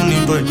तू नी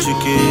बच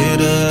के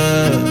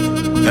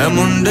रह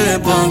मुंडे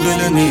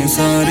पागल ने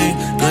सारे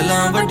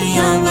गला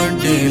वडियां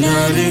वड्डे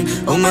लारे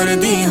उम्र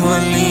दी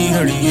हाली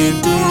हड़िए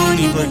तू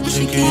नी बच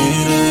के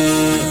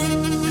रह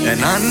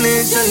नाने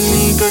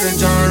चलनी कर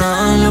जाना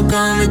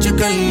लोकां विच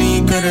गल्ली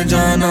कर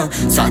जाना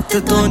सत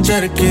तो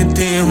चर के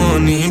थे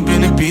होनी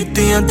बिन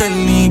पीतियां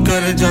तल्ली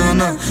कर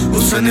जाना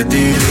हुस्न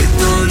तेरे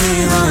तो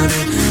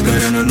निहारे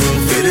करन नू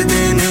फिर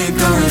देने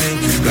कारे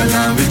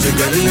गल्लां विच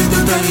गल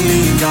बदली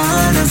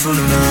जाना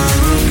सुनना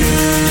के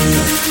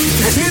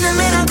जिने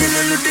मेरा दिल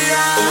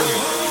लुटिया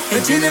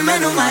जिने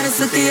मैनू मार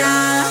सटिया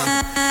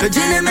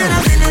जिने मेरा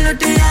दिल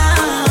लुटिया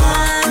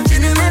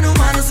जिने मैनू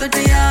मार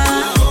सटिया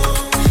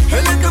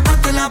लग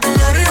पतला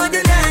बुलारे ओदे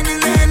लैन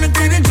लैन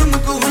तेरे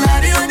झुमको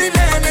बुलारे ओदे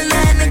लैन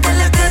लैन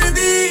गल कर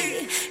दी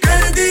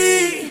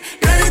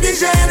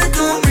शहर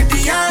तू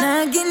मिटिया ना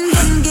गिन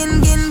गिन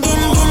गिन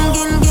गिन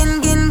गिन गिन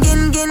गिन गिन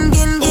गिन गिन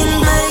गिन गिन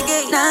मर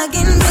गई ना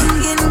गिन गिन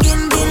गिन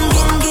गिन गिन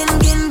गिन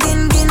गिन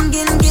गिन गिन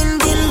गिन गिन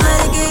गिन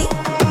मर गई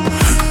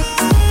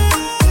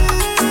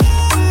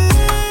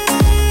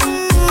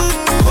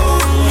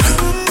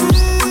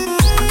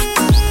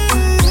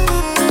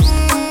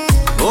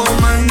ओ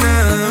मन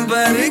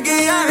भर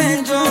गया है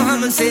जो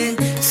हमसे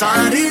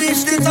सारे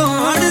रिश्ते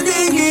तोड़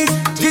देंगे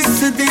जिस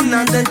दिन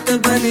आदत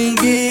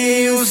बनेंगे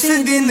उस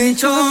दिन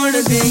छोड़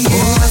देंगे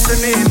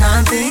हंसने ना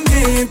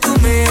देंगे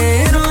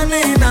तुम्हें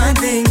रोने ना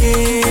देंगे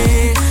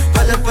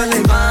पल पल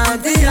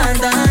बाद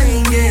याद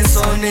आएंगे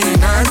सोने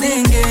ना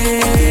देंगे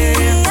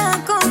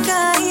आंखों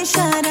का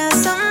इशारा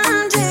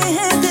समझे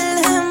है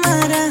दिल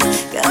हमारा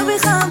कभी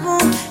ख्वाबों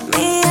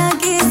में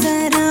आगे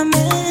जरा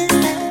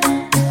मिलना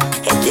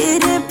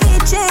तेरे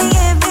पीछे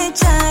ये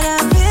बेचारा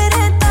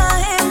फिरता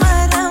है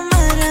मरा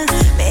मरा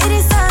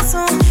मेरी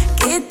सांसों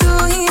के तू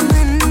ही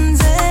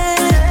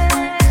मंज़िल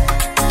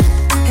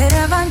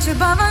रवांचु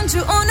बावांचु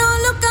ओनो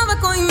लुकावा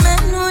कोई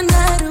मैनू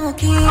ना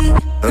रोकी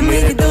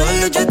मेरे दिल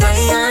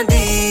जुदाइयां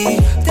दी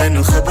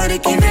तैनू खबर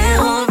किवें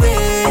होवे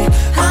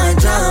हाँ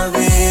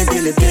जावे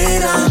दिल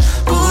तेरा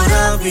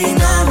पूरा भी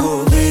ना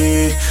होवे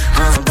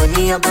हाँ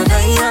बनिया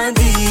बनाइयां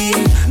दी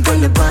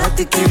गल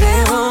बात किवें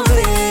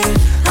होवे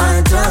हाँ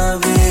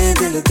जावे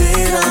दिल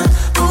तेरा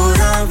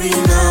पूरा भी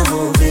ना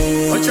होवे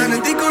ओ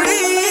चनदी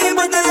कुड़ी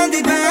बदल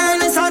दी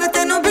बैन सारे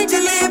तेनू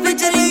बिजली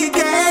बिजली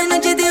कहन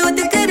जिदे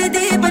उते कर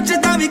दी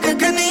बचदा भी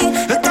कखनी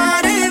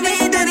तारे भी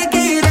डर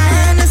के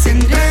रहन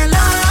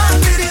सिंड्रेला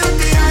तेरे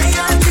उते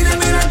आया तेरे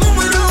मेरा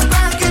घुमरू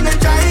पाके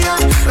नचाया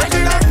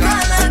रगड़ा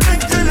काला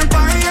टचल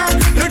पाया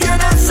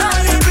लुटियाना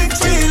सारे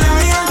पीछे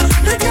लाया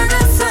लुटियाना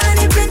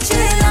सारे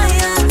पीछे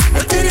लाया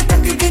तेरे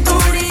तक की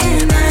तोड़ी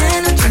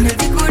नैन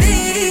चनदी कुड़ी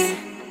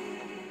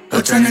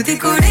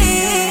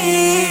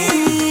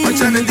ओ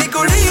चनदी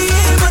कुड़ी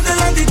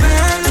बदला दी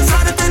बैन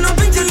सारे तेनू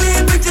बिजली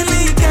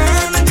बिजली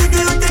कहन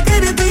जिदे उते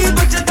कर दी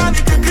बचदा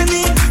भी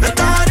कखनी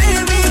तारे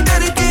भी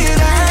डर के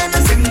रहन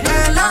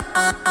सिंड्रेला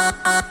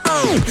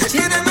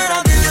जिने मेरा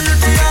दिल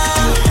लुटिया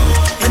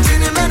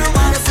जिने मैनू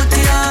मार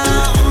सटिया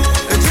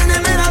जिने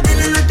मेरा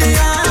दिल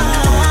लुटिया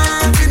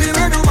जिने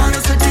मैनू मार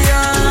सटिया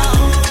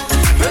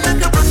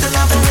लग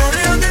पतला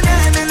बुलारे ओदे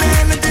लैन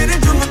लैन तेरे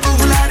झुमको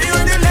बुलारे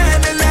ओदे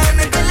लैन लैन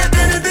गल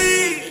कर दी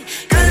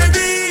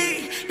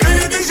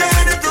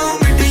शहर तू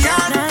मिटिया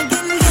ना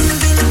गिन गिन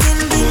गिन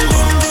गिन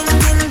गिन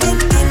गिन गिन गिन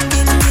गिन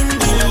गिन गिन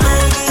गिन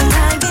मर गई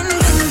ना गिन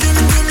गिन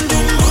गिन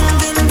गिन गिन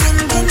गिन गिन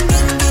गिन गिन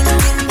गिन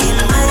गिन गिन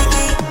मर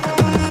गई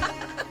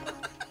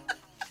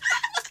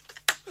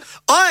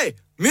Oi,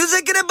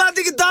 music in the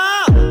body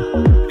guitar.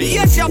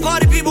 Yes, y'all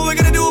party people, we're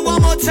gonna do it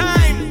one more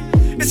time.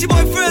 It's your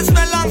boy First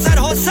Man alongside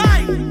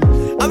Hossein,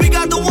 and we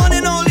got the one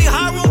and only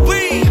Harun B.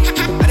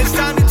 And it's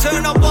time to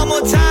turn up one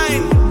more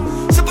time.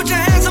 So put your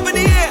hands up in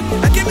the air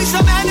and give me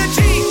some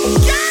energy.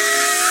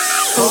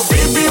 Yeah! Oh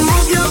baby,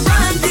 move your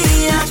body,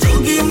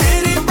 आजूगी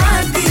मेरी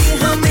body,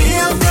 हमें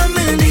अब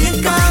मिलने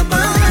का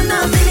बहाना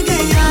मिल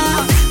गया.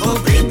 Oh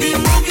baby,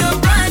 move your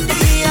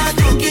body,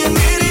 आजूगी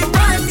मेरी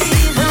body,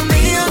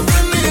 हमें अब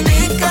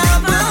मिलने का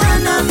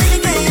बहाना मिल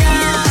गया.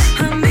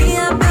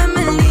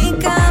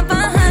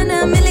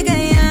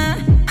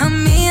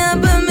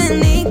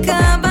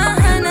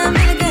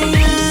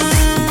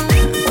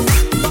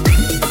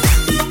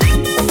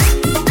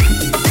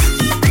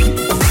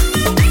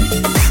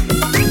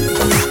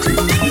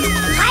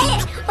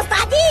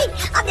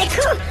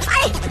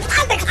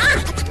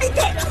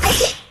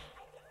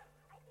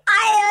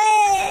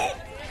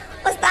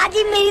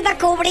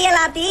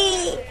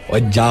 ਓ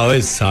ਜਾ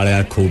ਓਏ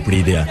ਸਾਲਿਆ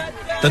ਖੋਪੜੀ ਦਿਆ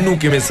ਤੈਨੂੰ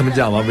ਕਿਵੇਂ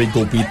ਸਮਝਾਵਾਂ ਬਈ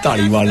ਗੋਪੀ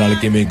ਢਾਲੀਵਾਲ ਨਾਲ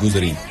ਕਿਵੇਂ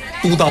ਗੁਜ਼ਰੀ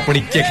ਤੂੰ ਤਾਂ ਆਪਣੀ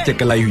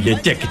ਚਿੱਕ ਲਾਈ ਹੋਈ ਹੈ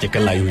ਚਿੱਕ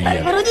ਲਾਈ ਹੋਈ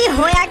ਹੈ ਗੁਰੂ ਜੀ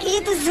ਹੋਇਆ ਕੀ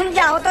ਤੁਸੀਂ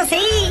ਸਮਝਾਓ ਤਾਂ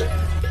ਸਹੀ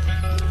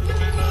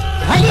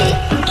ਹਾਂਜੀ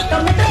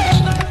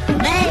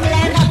ਮੈਂ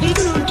ਇੰਗਲੈਂਡ ਦਾ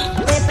ਬੀਟੂ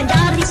ਤੇ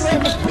ਪੰਜਾਬ ਦੀ ਕੋਈ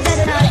ਮਿਸਟਰ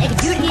ਦੇ ਨਾਲ ਇੱਕ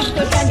ਜੁੜ ਗੀਤ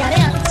ਪੇਸ਼ ਕਰਨ ਜਾ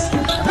ਰਿਹਾ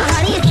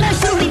ਕਹਾਣੀ ਇਸ ਤਰ੍ਹਾਂ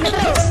ਸ਼ੁਰੂ ਹੋਈ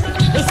ਮਿੱਤਰੋ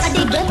ਇਹ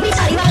ਸਾਡੀ ਗੋਪੀ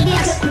ਧਾਲੀਵਾਲ ਦੀ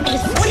ਇੱਕ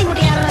ਸੋਹਣੀ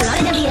ਮੁਟਿਆਰ ਨਾਲ ਲੜ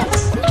ਜਾਂਦੀ ਹੈ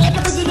ਇੱਕ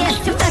ਦੂਜੀ ਦੇ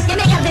ਚੁੱਪਾ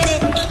ਕਿਵੇਂ ਕਰਦੇ ਨੇ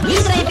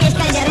ਗੀਤ ਰਾਹੀਂ ਪੇਸ਼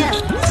ਕਰਨ ਜਾ ਰਿਹਾ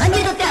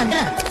ਹਾਂਜੀ ਤੋਂ ਧਿਆਨ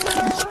ਦੇਣਾ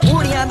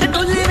ਕੁੜੀਆਂ ਦੇ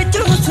ਟੋਲੇ ਵਿੱਚ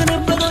ਹੁਸਨ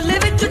ਬਦੋਲੇ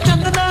ਵਿੱਚ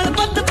ਚੰਦ ਨਾਲ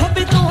ਪੱਤ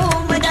ਫੱਬੇ ਤੋਂ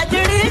ਮਜਾ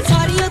ਜੜੇ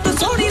ਸਾਰੀਆਂ ਤੋਂ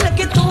ਸੋਹਣੀ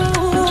ਲੱਗੇ ਤੂੰ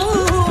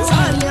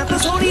ਸਾਰੀਆਂ ਤੋਂ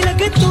ਸੋਹਣੀ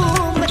ਲੱਗੇ ਤੂੰ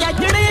ਮਜਾ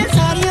ਜੜੇ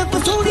ਸਾਰੀਆਂ ਤੋਂ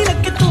ਸੋਹਣੀ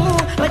ਲੱਗੇ ਤੂੰ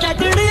ਮਜਾ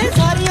ਜੜੇ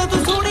ਸਾਰੀਆਂ ਤੋਂ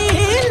ਸੋਹਣੀ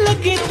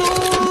ਲੱਗੇ ਤੂੰ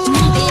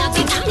ਤੇ ਆ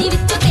ਕੇ ਟਾਣੀ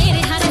ਵਿੱਚੋਂ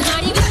ਤੇਰੇ ਹਰ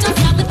ਹਾਣੀ ਵਿੱਚੋਂ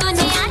ਸਭ ਤੋਂ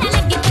ਨਿਆਰਾ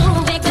ਲੱਗੇ ਤੂੰ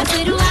ਵੇ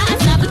ਗੱਭਰੂਆ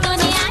ਸਭ ਤੋਂ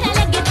ਨਿਆਰਾ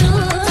ਲੱਗੇ ਤੂੰ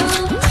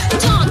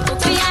ਜਾਨ ਤੋਂ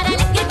ਪਿਆਰਾ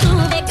ਲੱਗੇ ਤੂੰ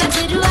ਵੇ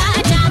ਗੱਭਰੂਆ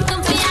ਜਾਨ ਤੋਂ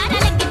ਪਿਆਰਾ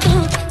ਲੱਗੇ ਤੂੰ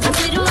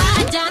ਗੱਭਰੂਆ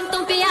ਜਾਨ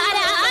ਤੋਂ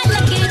ਪਿਆਰਾ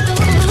ਲੱਗੇ ਤੂੰ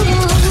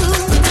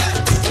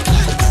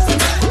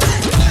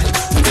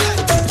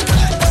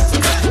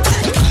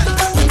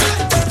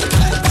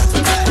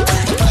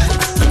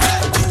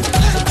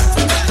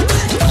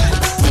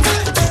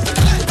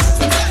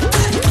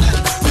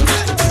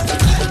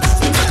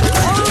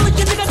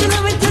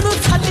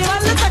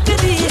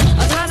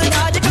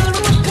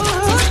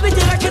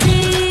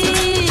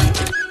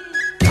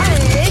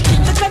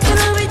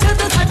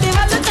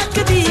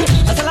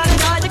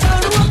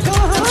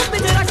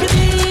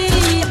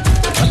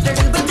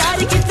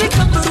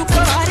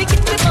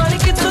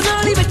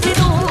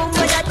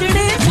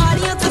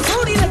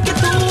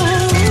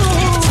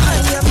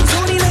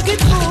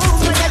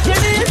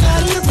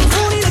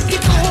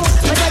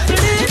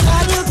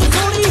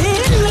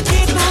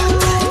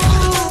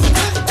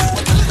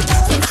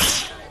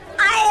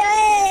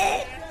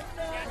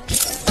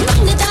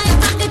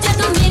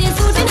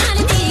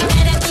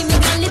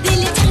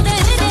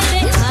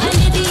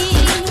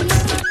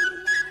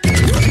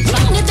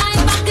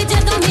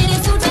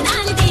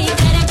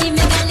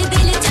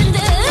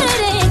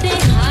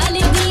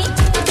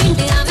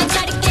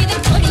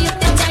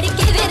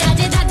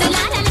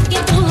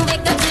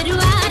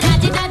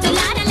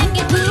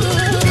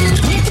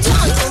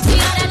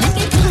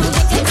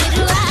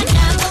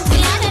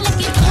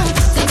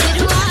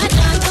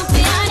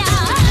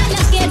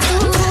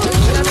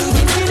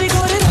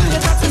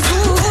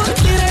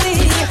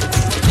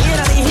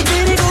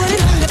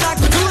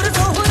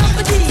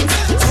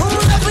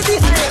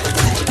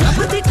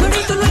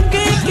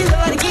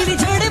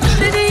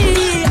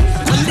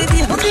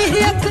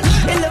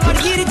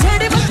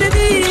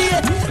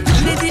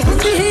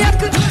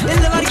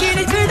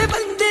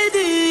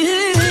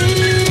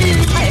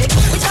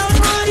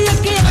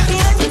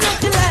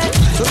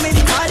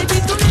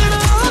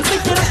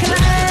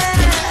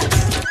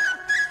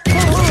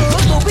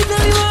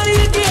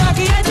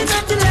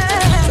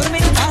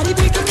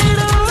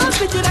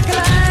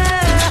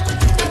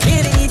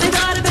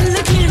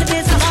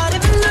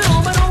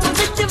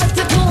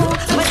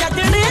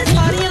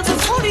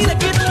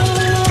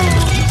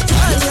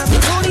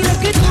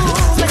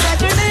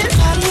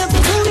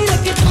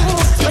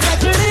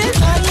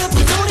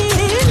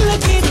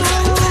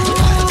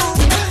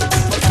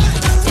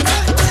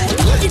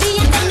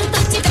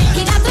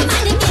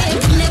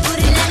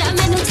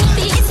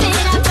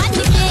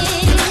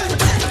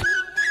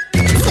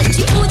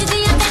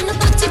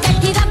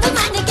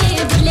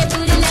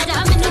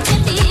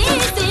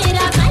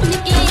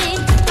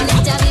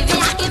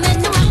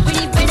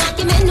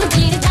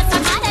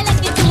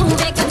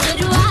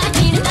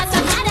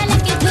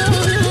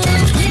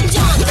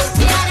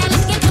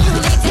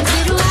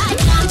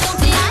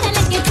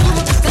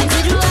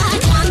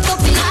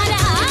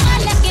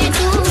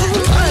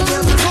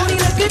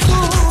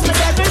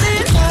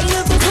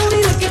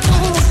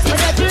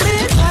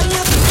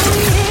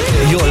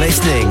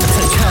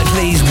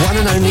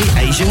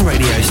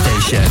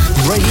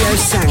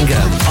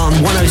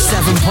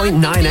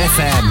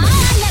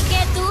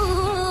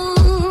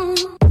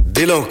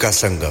दिलों का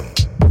संगम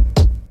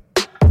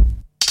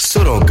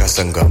सुरों का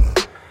संगम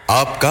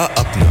आपका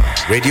अपना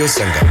रेडियो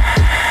संगम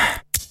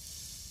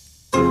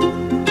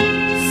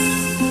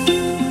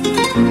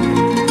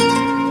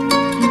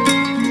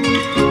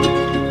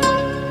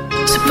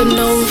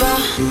Supernova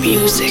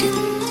Music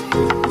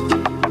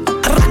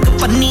रख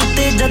पन्नी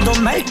ते जदों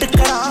मेल्ट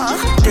करा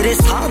तेरे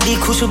साह दी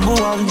खुशबू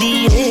आंदी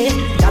ए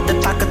जद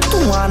तक तू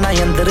आना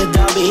अंदर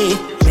जावे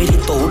मेरी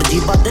तोड़ जी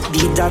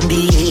बददी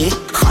जांदी ए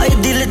हाय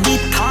दिल दी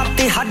था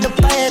ते हड्ड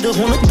पैर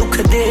हुन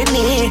दुखदे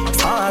ने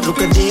साह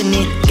रुकदे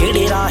ने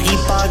केड़े राही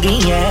पा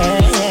गईयां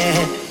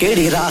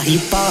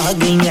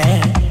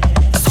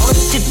सोच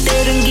चिट्टे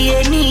रंगीए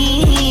नी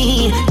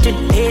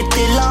चिट्टे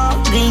ते ला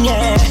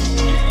गईयां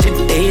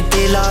चिट्टे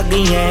ते ला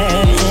गईयां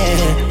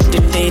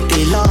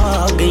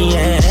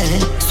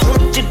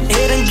सोच चिट्टे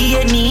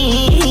रंगीए नी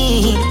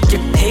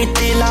चिट्टे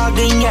ते ला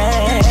गईयां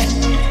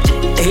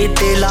चिट्टे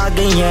ते ला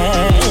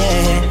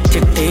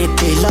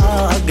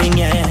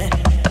गईयां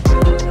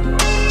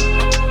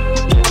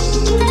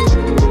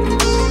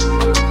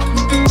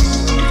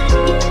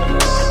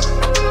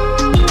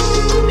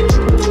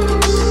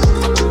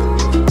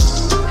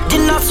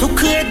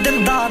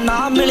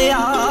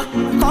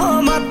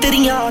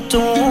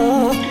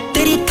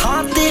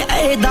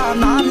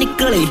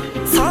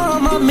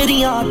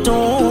मेरियां तो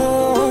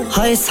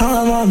हाय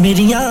सावा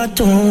मेरियां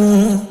तो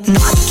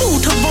ना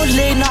झूठ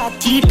बोले ना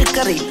चीट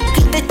करे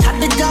किते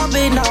छड़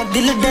जावे ना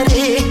दिल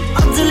डरे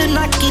अजल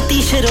ना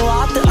कीती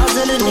शुरुआत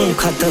अजल ने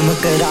खत्म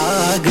करा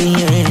गई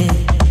है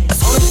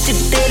सुन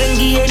चिट्टे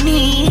रंगीए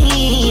नी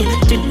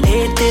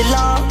चिट्टे ते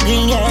ला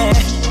गई है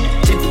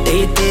चिट्टे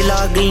ते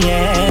ला गई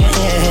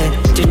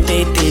है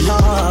चिट्टे ते ला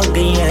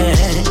गई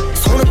है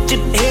सुन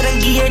चिट्टे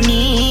रंगीए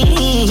नी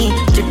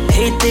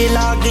चिट्टे ते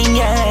ला गई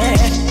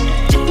है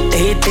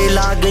चिट्टे ते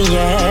ला गई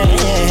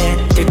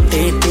है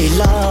चिट्टे ते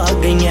ला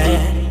गई है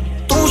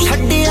तू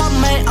छड्डिया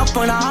मैं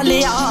अपना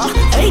लिया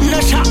ऐ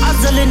नशा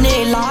अजल ने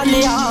ला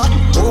लिया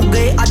हो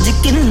गए अज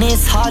किन्ने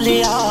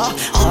सालिया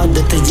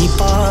आदत जी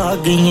पा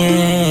गई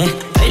है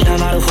पहला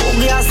नाल हो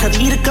गया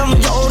शरीर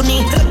कमजोर नी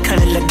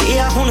रखण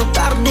लगया हुन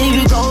करदे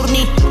भी गौर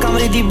नी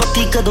कमरे दी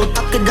बत्ती कदों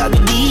तक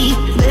जगदी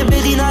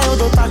बेबे दी ना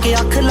उदों तक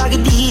अख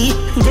लगदी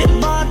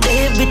जेबां दे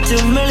विच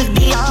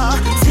मिलदियां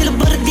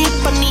सिल्वर दी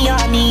पन्नियां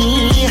नी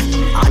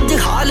अज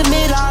हाल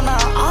मेरा ना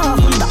आ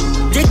हुंदा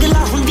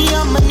जिगला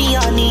हुंदियां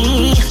मन्नियां नी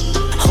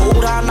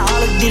होरा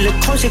नाल दिल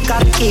खुश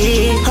करके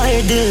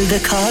हाय दिल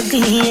दिखा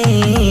गई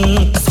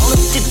सुन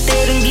चिट्टे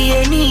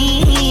रंगीए नी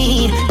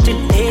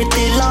चिट्टे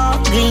ते ला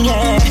गई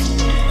है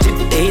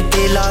चिट्टे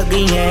ते ला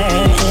गई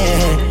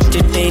है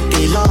चिट्टे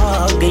ते ला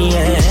गई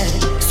है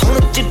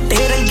सुन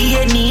चिट्टे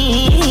रंगीए नी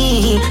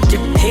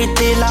चिट्टे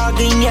ते ला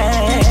गई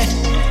है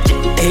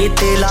चिट्टे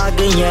ते ला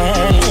गई है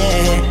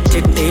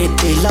चिट्टे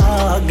ते ला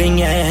गई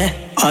है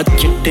आ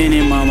चिट्टे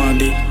ने मावां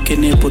दे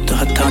किन्ने पुੱਤ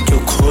ਹੱਥਾਂ ਚੋਂ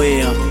ਖੋਏ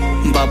ਆ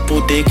ਬਾਪੂ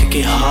ਦੇਖ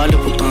ਕੇ ਹਾਲ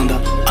ਪੁੱਤਾਂ ਦਾ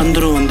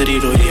ਅੰਦਰੋਂ ਅੰਦਰ ਹੀ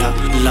ਰੋਇਆ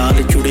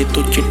ਲਾਲ ਚੂੜੇ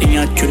ਤੋਂ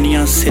ਚਿੱਟੀਆਂ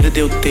ਚੁੰਨੀਆਂ ਸਿਰ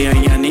ਦੇ ਉੱਤੇ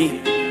ਆਈਆਂ ਨੇ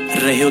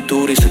ਰਹਿਓ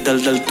ਦੂਰ ਇਸ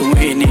ਦਲਦਲ ਤੋਂ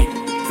ਇਹਨੇ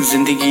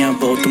ਜ਼ਿੰਦਗੀਆਂ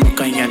ਬਹੁਤ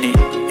ਮੁਕਾਈਆਂ ਨੇ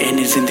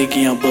ਇਹਨੇ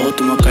ਜ਼ਿੰਦਗੀਆਂ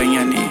ਬਹੁਤ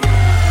ਮੁਕਾਈਆਂ ਨੇ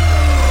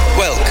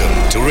Welcome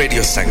to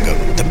Radio Sangam,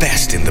 the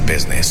best in the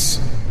business.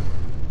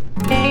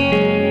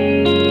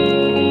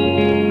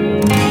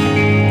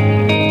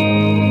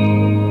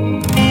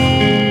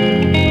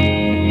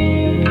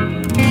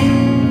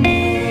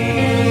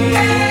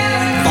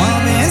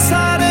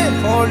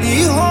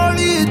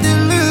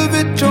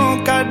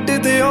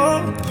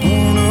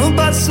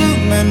 बस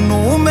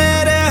मैनू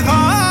मेरे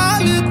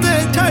हाल ते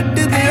छड्ड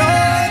दियो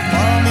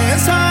भावें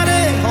सारे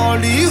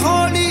हौली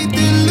हौली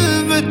दिल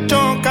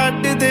विचों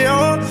कड्ड दियो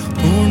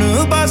हुण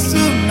बस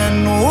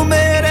मैनू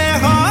मेरे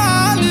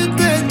हाल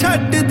ते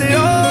छड्ड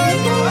दियो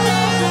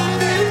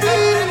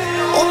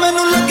ओ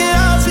मैनू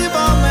लगया सी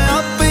मैं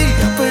आपे ही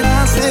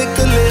अपना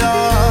सेक लिया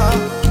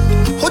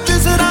हो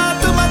जिस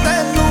रात मैं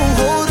तैनू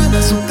होर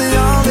न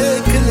सुत्या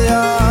वेख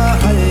लिया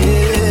हाय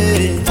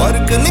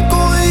फर्क नहीं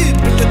कोई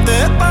पिटते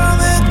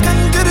पावे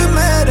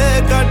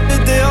ਕੱਟ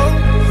ਦਿਓ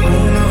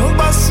ਹੁਣ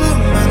ਬਸ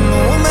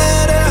ਮੈਨੂੰ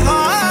ਮੇਰੇ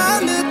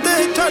ਹਾਲ ਤੇ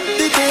ਛੱਡ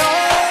ਦਿਓ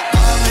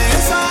ਆਵੇਂ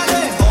ਸਾਰੇ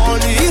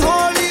ਹੌਲੀ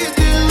ਹੌਲੀ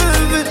ਦਿਲ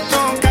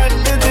ਵਿੱਚੋਂ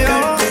ਕੱਟ ਦਿਓ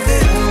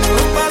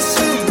ਹੁਣ ਬਸ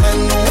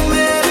ਮੈਨੂੰ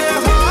ਮੇਰੇ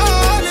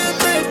ਹਾਲ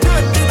ਤੇ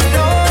ਛੱਡ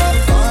ਦਿਓ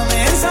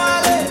ਆਵੇਂ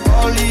ਸਾਰੇ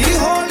ਹੌਲੀ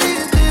ਹੌਲੀ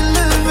ਦਿਲ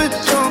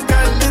ਵਿੱਚੋਂ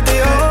ਕੱਟ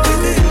ਦਿਓ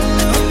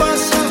ਹੁਣ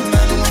ਬਸ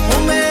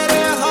ਮੈਨੂੰ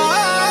ਮੇਰੇ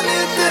ਹਾਲ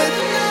ਤੇ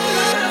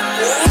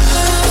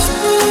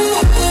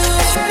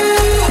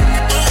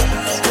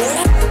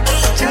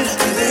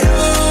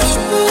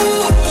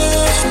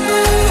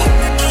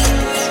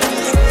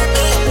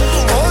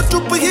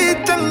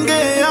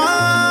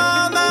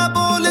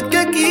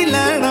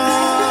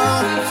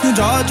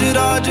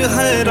राज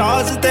है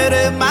राज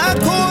तेरे मैं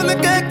खोल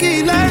के की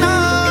लेना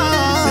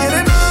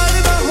तेरे नाल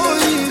ना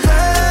होई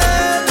है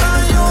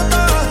ताइयों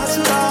दा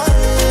हसदा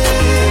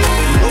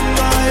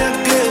लोकां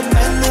अगे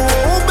मैनू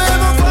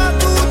बेवफा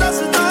तू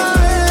दसदा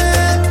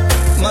है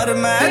मर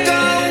मैं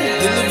जाऊं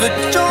दिल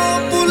विचों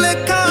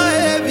भुलेखा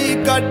है भी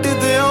कट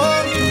दियो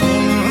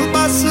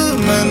बस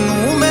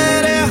मैनू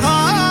मेरे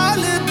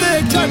हाल ते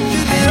छड्ड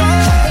दियो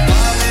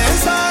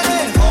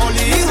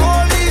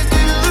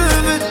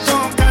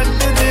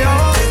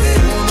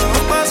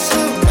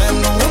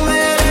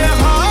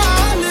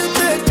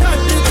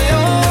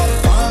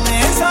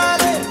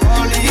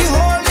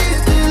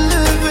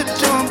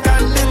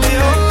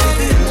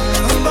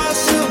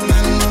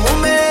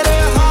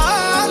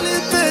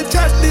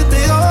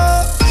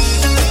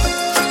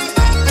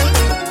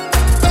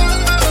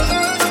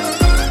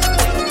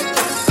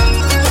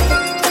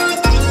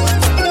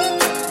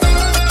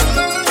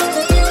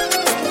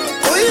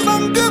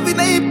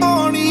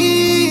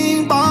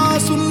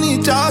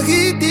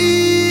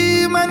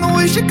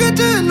इश्क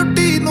च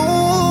लुटी नू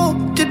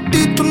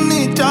चिट्टी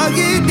चुन्नी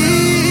चाहिदी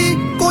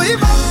कोई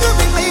वक्त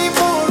भी नहीं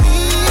पानी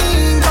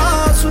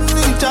बात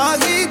सुननी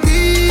चाहिदी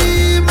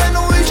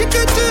मैनू इश्क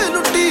च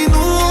लुटी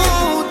नू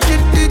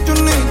चिट्टी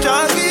चुन्नी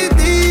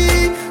चाहिदी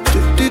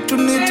चिट्टी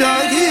चुन्नी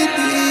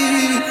चाहिदी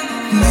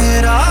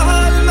मेरा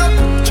हाल ना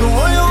पूछो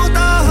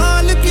ओदा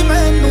हाल कि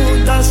मैनू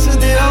दस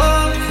दियो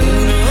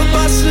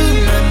बस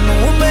मैनू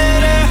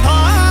मेरे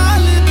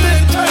हाल ते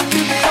छड्ड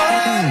दियो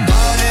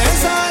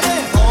सारे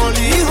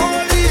हौली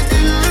हौली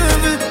दिल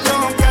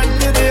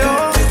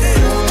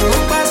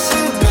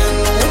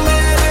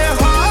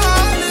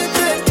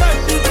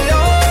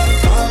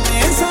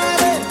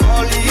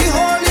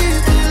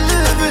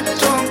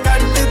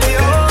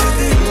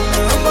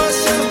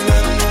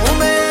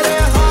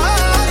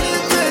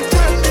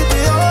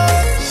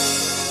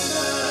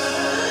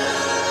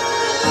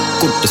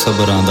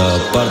ਸਬਰਾਂ ਦਾ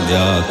ਭਰ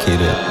ਲਿਆ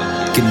ਆਖਿਰ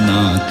ਕਿੰਨਾ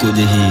ਕੁਝ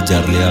ਹੀ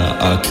ਜਰ ਲਿਆ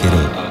ਆਖਿਰ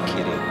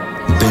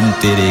ਬਿਨ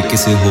ਤੇਰੇ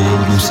ਕਿਸੇ ਹੋਰ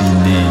ਨੂੰ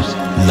ਸੀਨੇ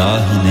ਲਾ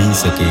ਹੀ ਨਹੀਂ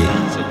ਸਕੇ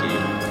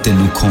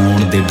ਤੈਨੂੰ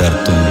ਖੋਣ ਦੇ ਡਰ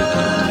ਤੋਂ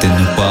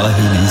ਤੈਨੂੰ ਪਾ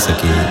ਹੀ ਨਹੀਂ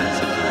ਸਕੇ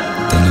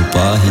ਤੈਨੂੰ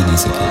ਪਾ ਹੀ ਨਹੀਂ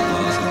ਸਕੇ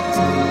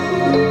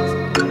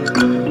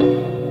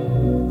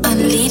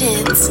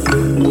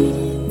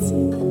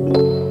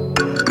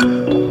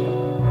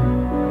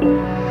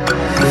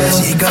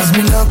She got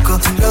me loco,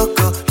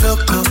 loco,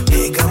 loco.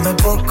 He got me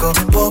poco,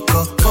 poco,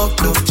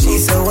 poco.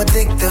 She's so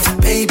addictive,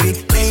 baby,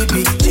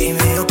 baby.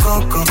 Dime yo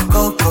coco,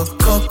 coco,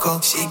 coco.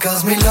 She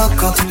got me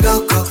loco,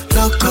 loco,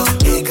 loco.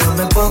 He got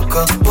me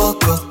poco,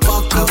 poco,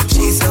 poco.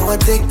 She's so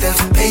addictive,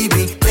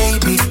 baby,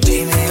 baby.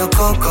 Dime yo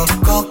coco,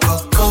 coco,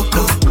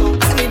 coco.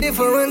 Any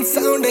different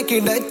sound I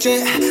can touch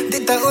it.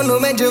 Dita onu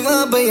mein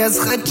jawab yas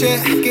khache.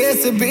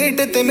 Kes beat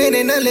te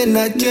mere nal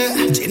nache.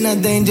 Jina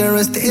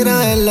dangerous tera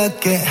hai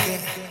luck.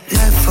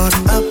 Left foot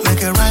up,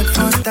 make it right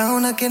foot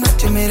down. I can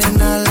watch you mere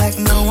naal like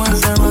no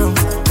one's around.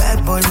 Bad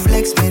boy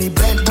flex, meri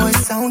bad boy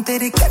sound.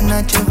 Teri karna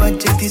che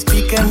vajje the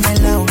speaker mein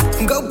loud.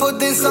 Go put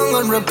this song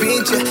on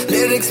repeat.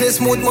 Lyrics is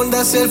smooth,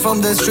 munda sell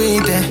from the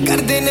street. Kar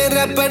dene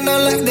rapper now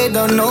like they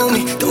don't know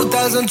me.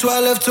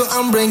 2012 to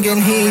I'm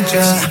bringing heat.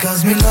 She got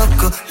me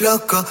loco,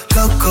 loco,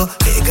 loco.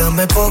 He got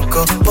me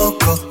poco,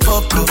 poco,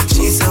 poco.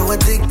 She's so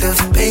addictive,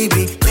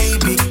 baby,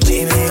 baby.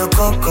 Dime yo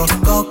coco,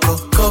 coco,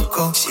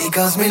 coco. She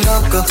got me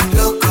loco,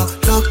 loco,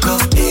 loco.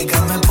 He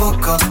got me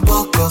poco,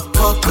 poco,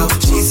 poco.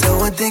 She's so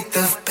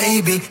addictive,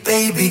 baby,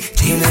 baby.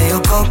 Dime yo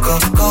coco,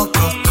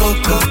 coco,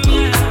 coco.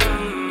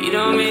 You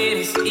don't make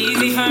this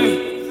easy for me.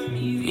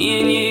 Me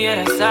and you, yeah,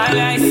 that's all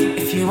I see.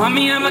 If you want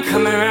me, I'ma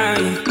come around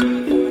you.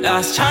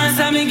 Last chance,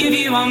 I'ma give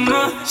you one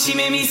more. She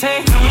made me say,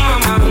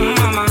 mama,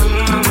 mama,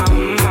 mama,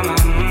 mama.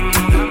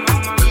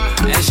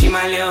 And she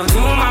my little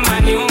new mama,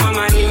 new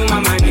mama, new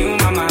mama, new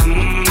mama.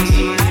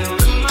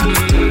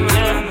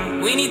 Yeah.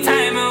 We need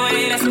time away,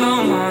 let's go,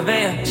 my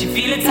babe. She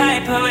feel the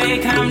type of way,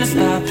 come to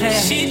stop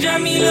playing. She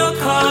drive me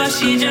loco,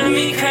 she drive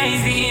me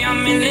crazy.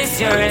 I'm in this,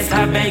 yours,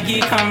 I beg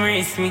you, come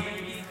race me.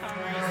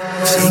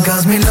 She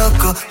got me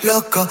loco,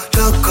 loco,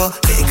 loco.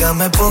 He got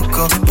me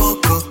poco,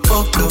 poco,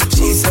 poco.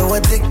 She's so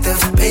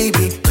addictive,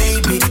 baby,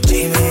 baby.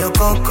 Dime yo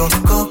coco,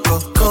 coco,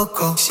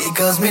 coco. She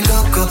got me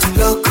loco,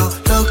 loco,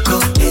 loco.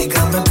 He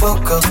got me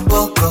poco,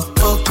 poco,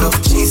 poco.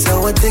 She's so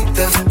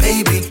addictive,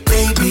 baby,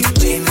 baby.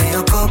 Dime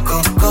yo coco,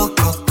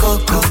 coco,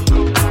 coco.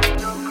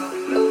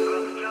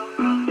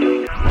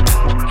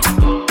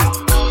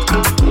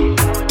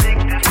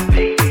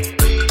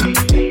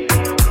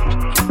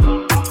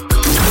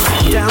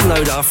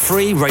 Download our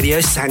free Radio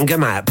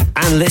Sangam app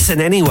and listen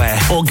anywhere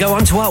or go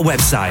onto our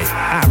website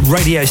at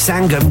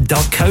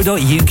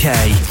radiosangam.co.uk.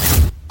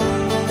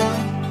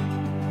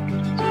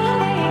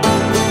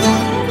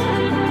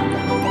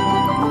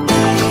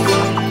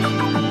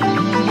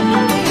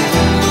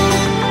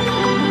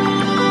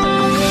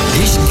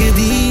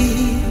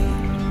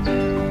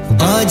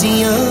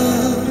 बाजियां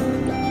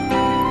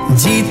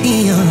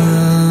जीतियां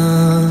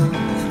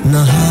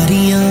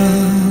नहारियां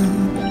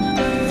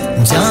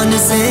जान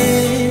से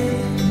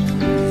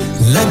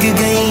लग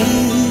गई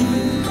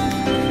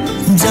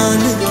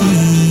जान की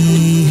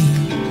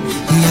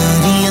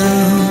यारियां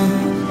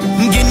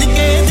गिन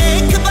के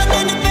देख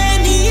बदन पे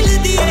नील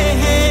दिए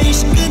हैं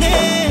इश्क ने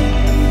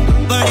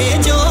बड़े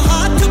जो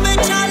हाथ में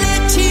चाले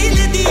छील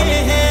दिए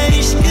हैं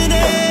इश्क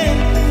ने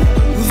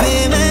वे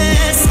मैं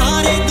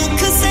सारे दुख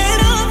से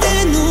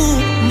रातेनू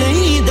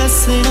नहीं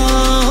दसना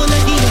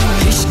लगी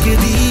इश्क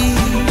दी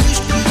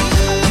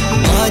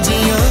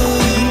बाजियां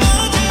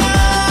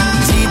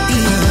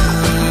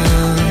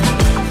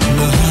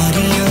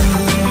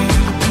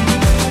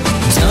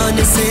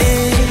से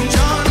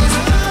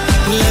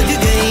लग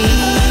गई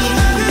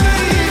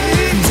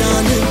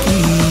जान की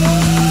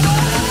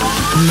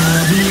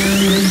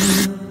यारियां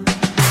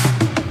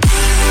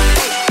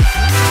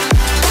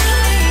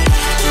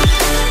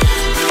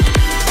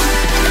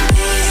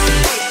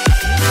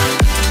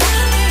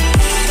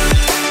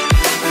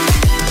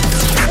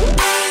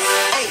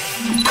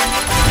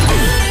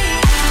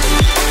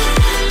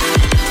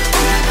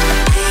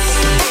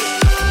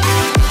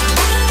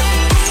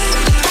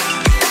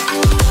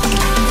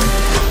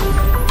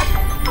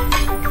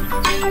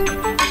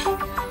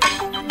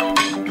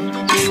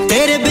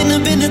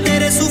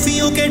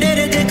सूफियों के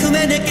डेरे देख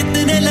मैंने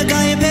कितने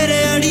लगाए फेरे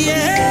अड़िए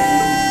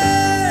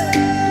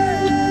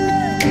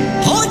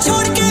हो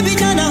छोड़ के भी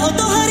जाना हो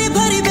तो हरी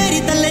भरी मेरी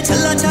तल्ले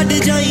छल्ला छड़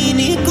जाई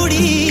नी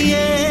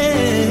कुड़िए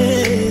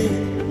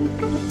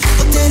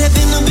तेरे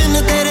बिन बिन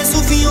तेरे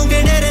सूफियों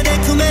के डेरे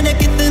देख मैंने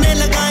कितने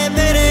लगाए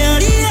फेरे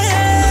अड़िए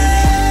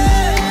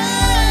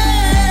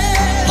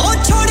हो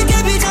छोड़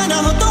के भी जाना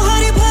हो तो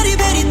हरी भरी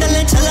मेरी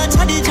तल्ले छल्ला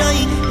छड़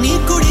जाई नी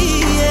कुड़िए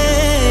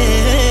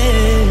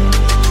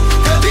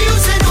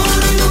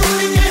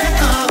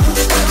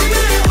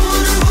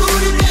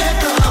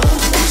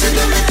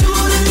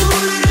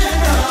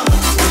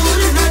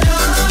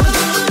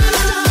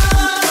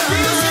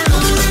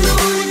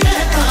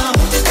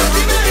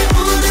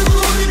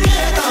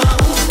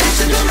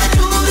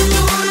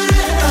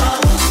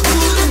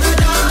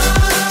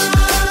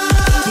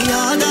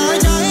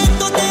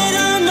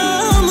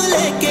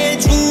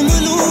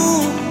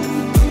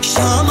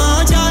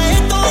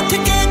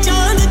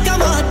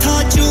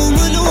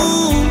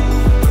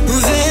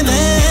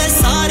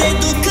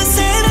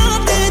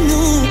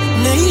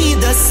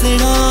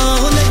हसना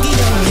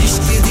लगिया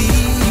इश्क दी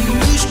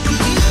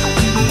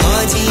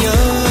बाजियां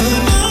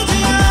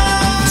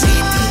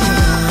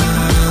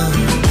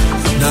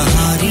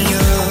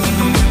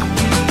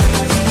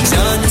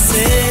जान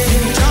से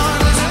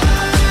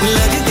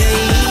लग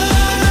गई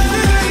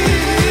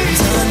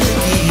जान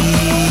की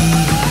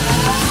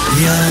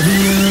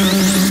Yaariyan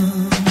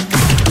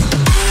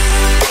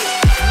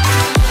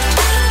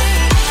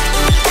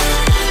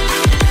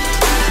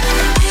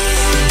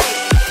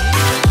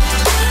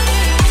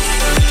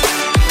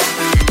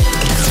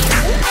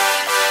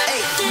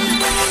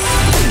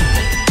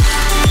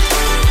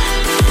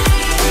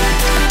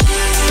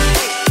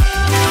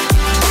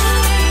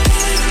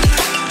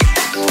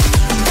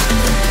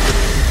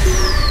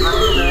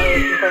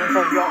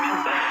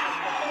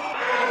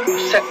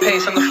Set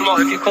pace on the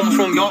floor if you come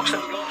from Yorkshire.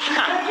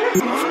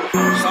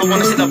 So I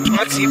wanna see the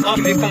maxi up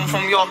if you come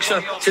from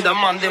Yorkshire. See the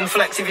man them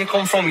flex if you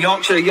come from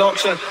Yorkshire,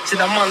 Yorkshire. See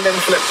the man them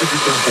flex if you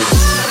come from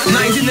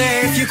 19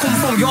 there if you come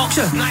from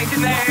Yorkshire.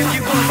 19 there if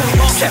you come from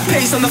Yorkshire. Set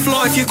pace on the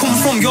floor if you come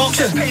from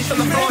Yorkshire. Pace on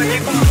the floor if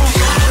you come from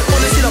Yorkshire.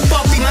 Wanna see the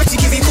Bobby Magic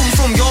if you come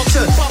from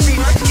Yorkshire. Bobby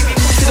Magic if you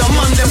come from Yorkshire. See the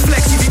man them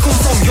flex if you come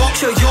from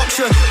Yorkshire,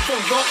 Yorkshire.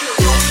 From Yorkshire,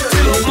 Yorkshire.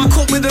 Fill up my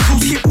cup with the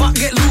goose, kick back,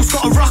 get loose.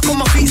 Got a rock on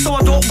my feet so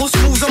I don't bust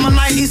moves. I'm a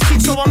 90s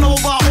kid so I know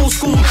about old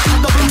school.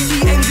 WT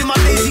ends in my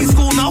days in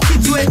school. Now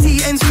kids wear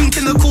TNs, feet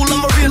in the cool.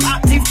 I'm a real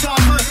active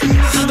charmer.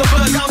 And the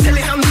bird out,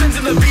 Helly Hamptons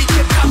in the beat,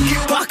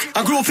 kick back.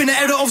 I grew up in the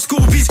era of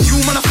Scoobies. You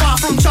man are far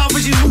from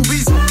Charvage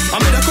movies. I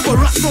made a couple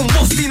rats from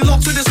busting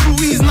locks with the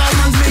screwies. Now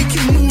man's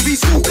making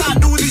movies. Who can't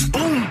do this?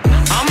 Boom.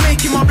 I'm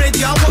making my bread,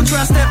 yeah, I watch where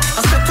I step.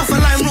 I stepped off a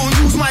line, won't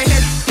use my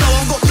head. Now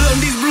I've got blurred,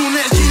 these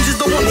brunettes, gingers,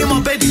 the one in my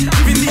bed.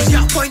 Giving these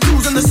yacht point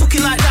twos and they're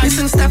sucking like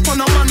Dyson. Step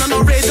on a man and I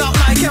raid up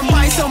like M.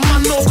 Bison.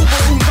 Man, no couple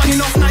boom,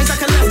 banging off nights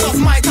like a left off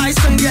Mike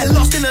Tyson. Get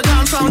lost in the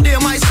downtown, dear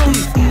my son.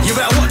 You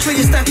better watch where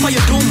you step or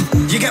you're dumb.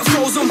 You get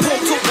frozen,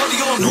 poked up, body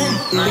on numb.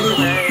 19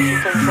 there if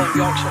you come from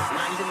Yorkshire.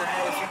 19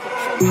 there if you come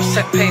from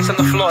Set pace on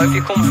the floor if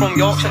you come from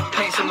Yorkshire.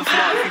 Pace on the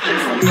floor if you come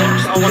from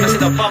Yorkshire. I wanna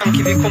see the bank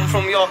if you come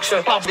from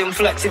Yorkshire. Bob them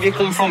flex if you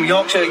come from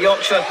Yorkshire,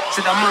 Yorkshire.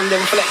 See the man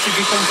them flex if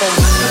you come from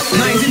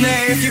 19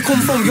 there if you come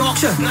from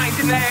Yorkshire.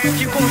 19 there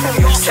if you come from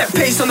Yorkshire. Set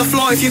pace on the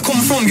floor if you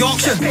come from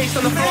Yorkshire. Pace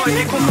on the floor if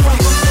you come from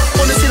Yorkshire.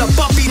 Wanna see the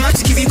Bobby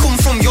Magic if you come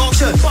from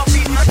Yorkshire.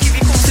 Bobby Magic if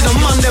you come from See the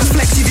man them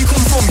flex if you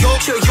come from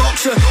Yorkshire,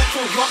 Yorkshire.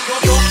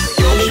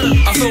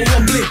 I feel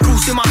wobbly,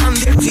 goose in my hand,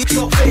 it's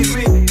not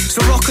favourite.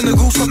 So rockin' the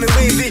goose got me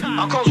wavy.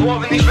 I can't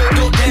swab in this road,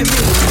 don't dare me.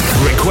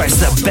 Request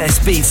the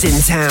best beats in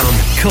town.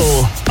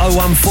 Call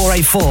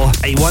 01484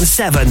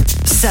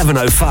 817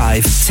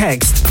 705.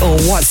 Text or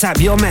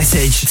WhatsApp your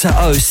message to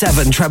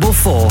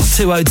 07444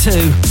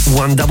 202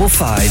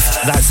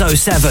 155. That's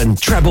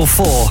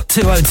 07444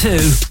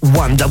 202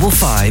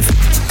 155.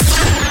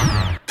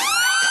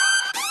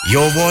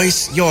 Your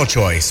voice, your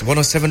choice.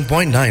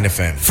 107.9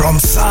 FM. From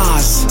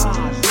SARS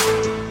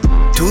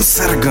to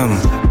Sargam,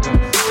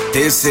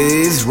 this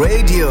is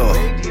Radio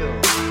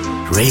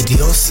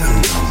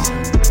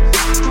Sangam.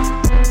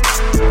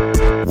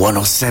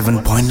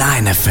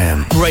 107.9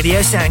 FM. Radio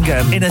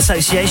Sangam in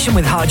association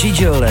with Haji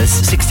Jewellers,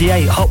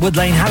 68 Hotwood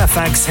Lane,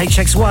 Halifax,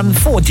 HX1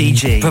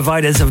 4DG.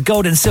 Providers of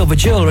gold and silver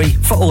jewellery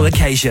for all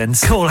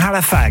occasions. Call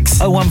Halifax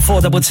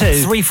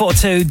 01422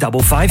 342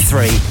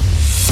 553.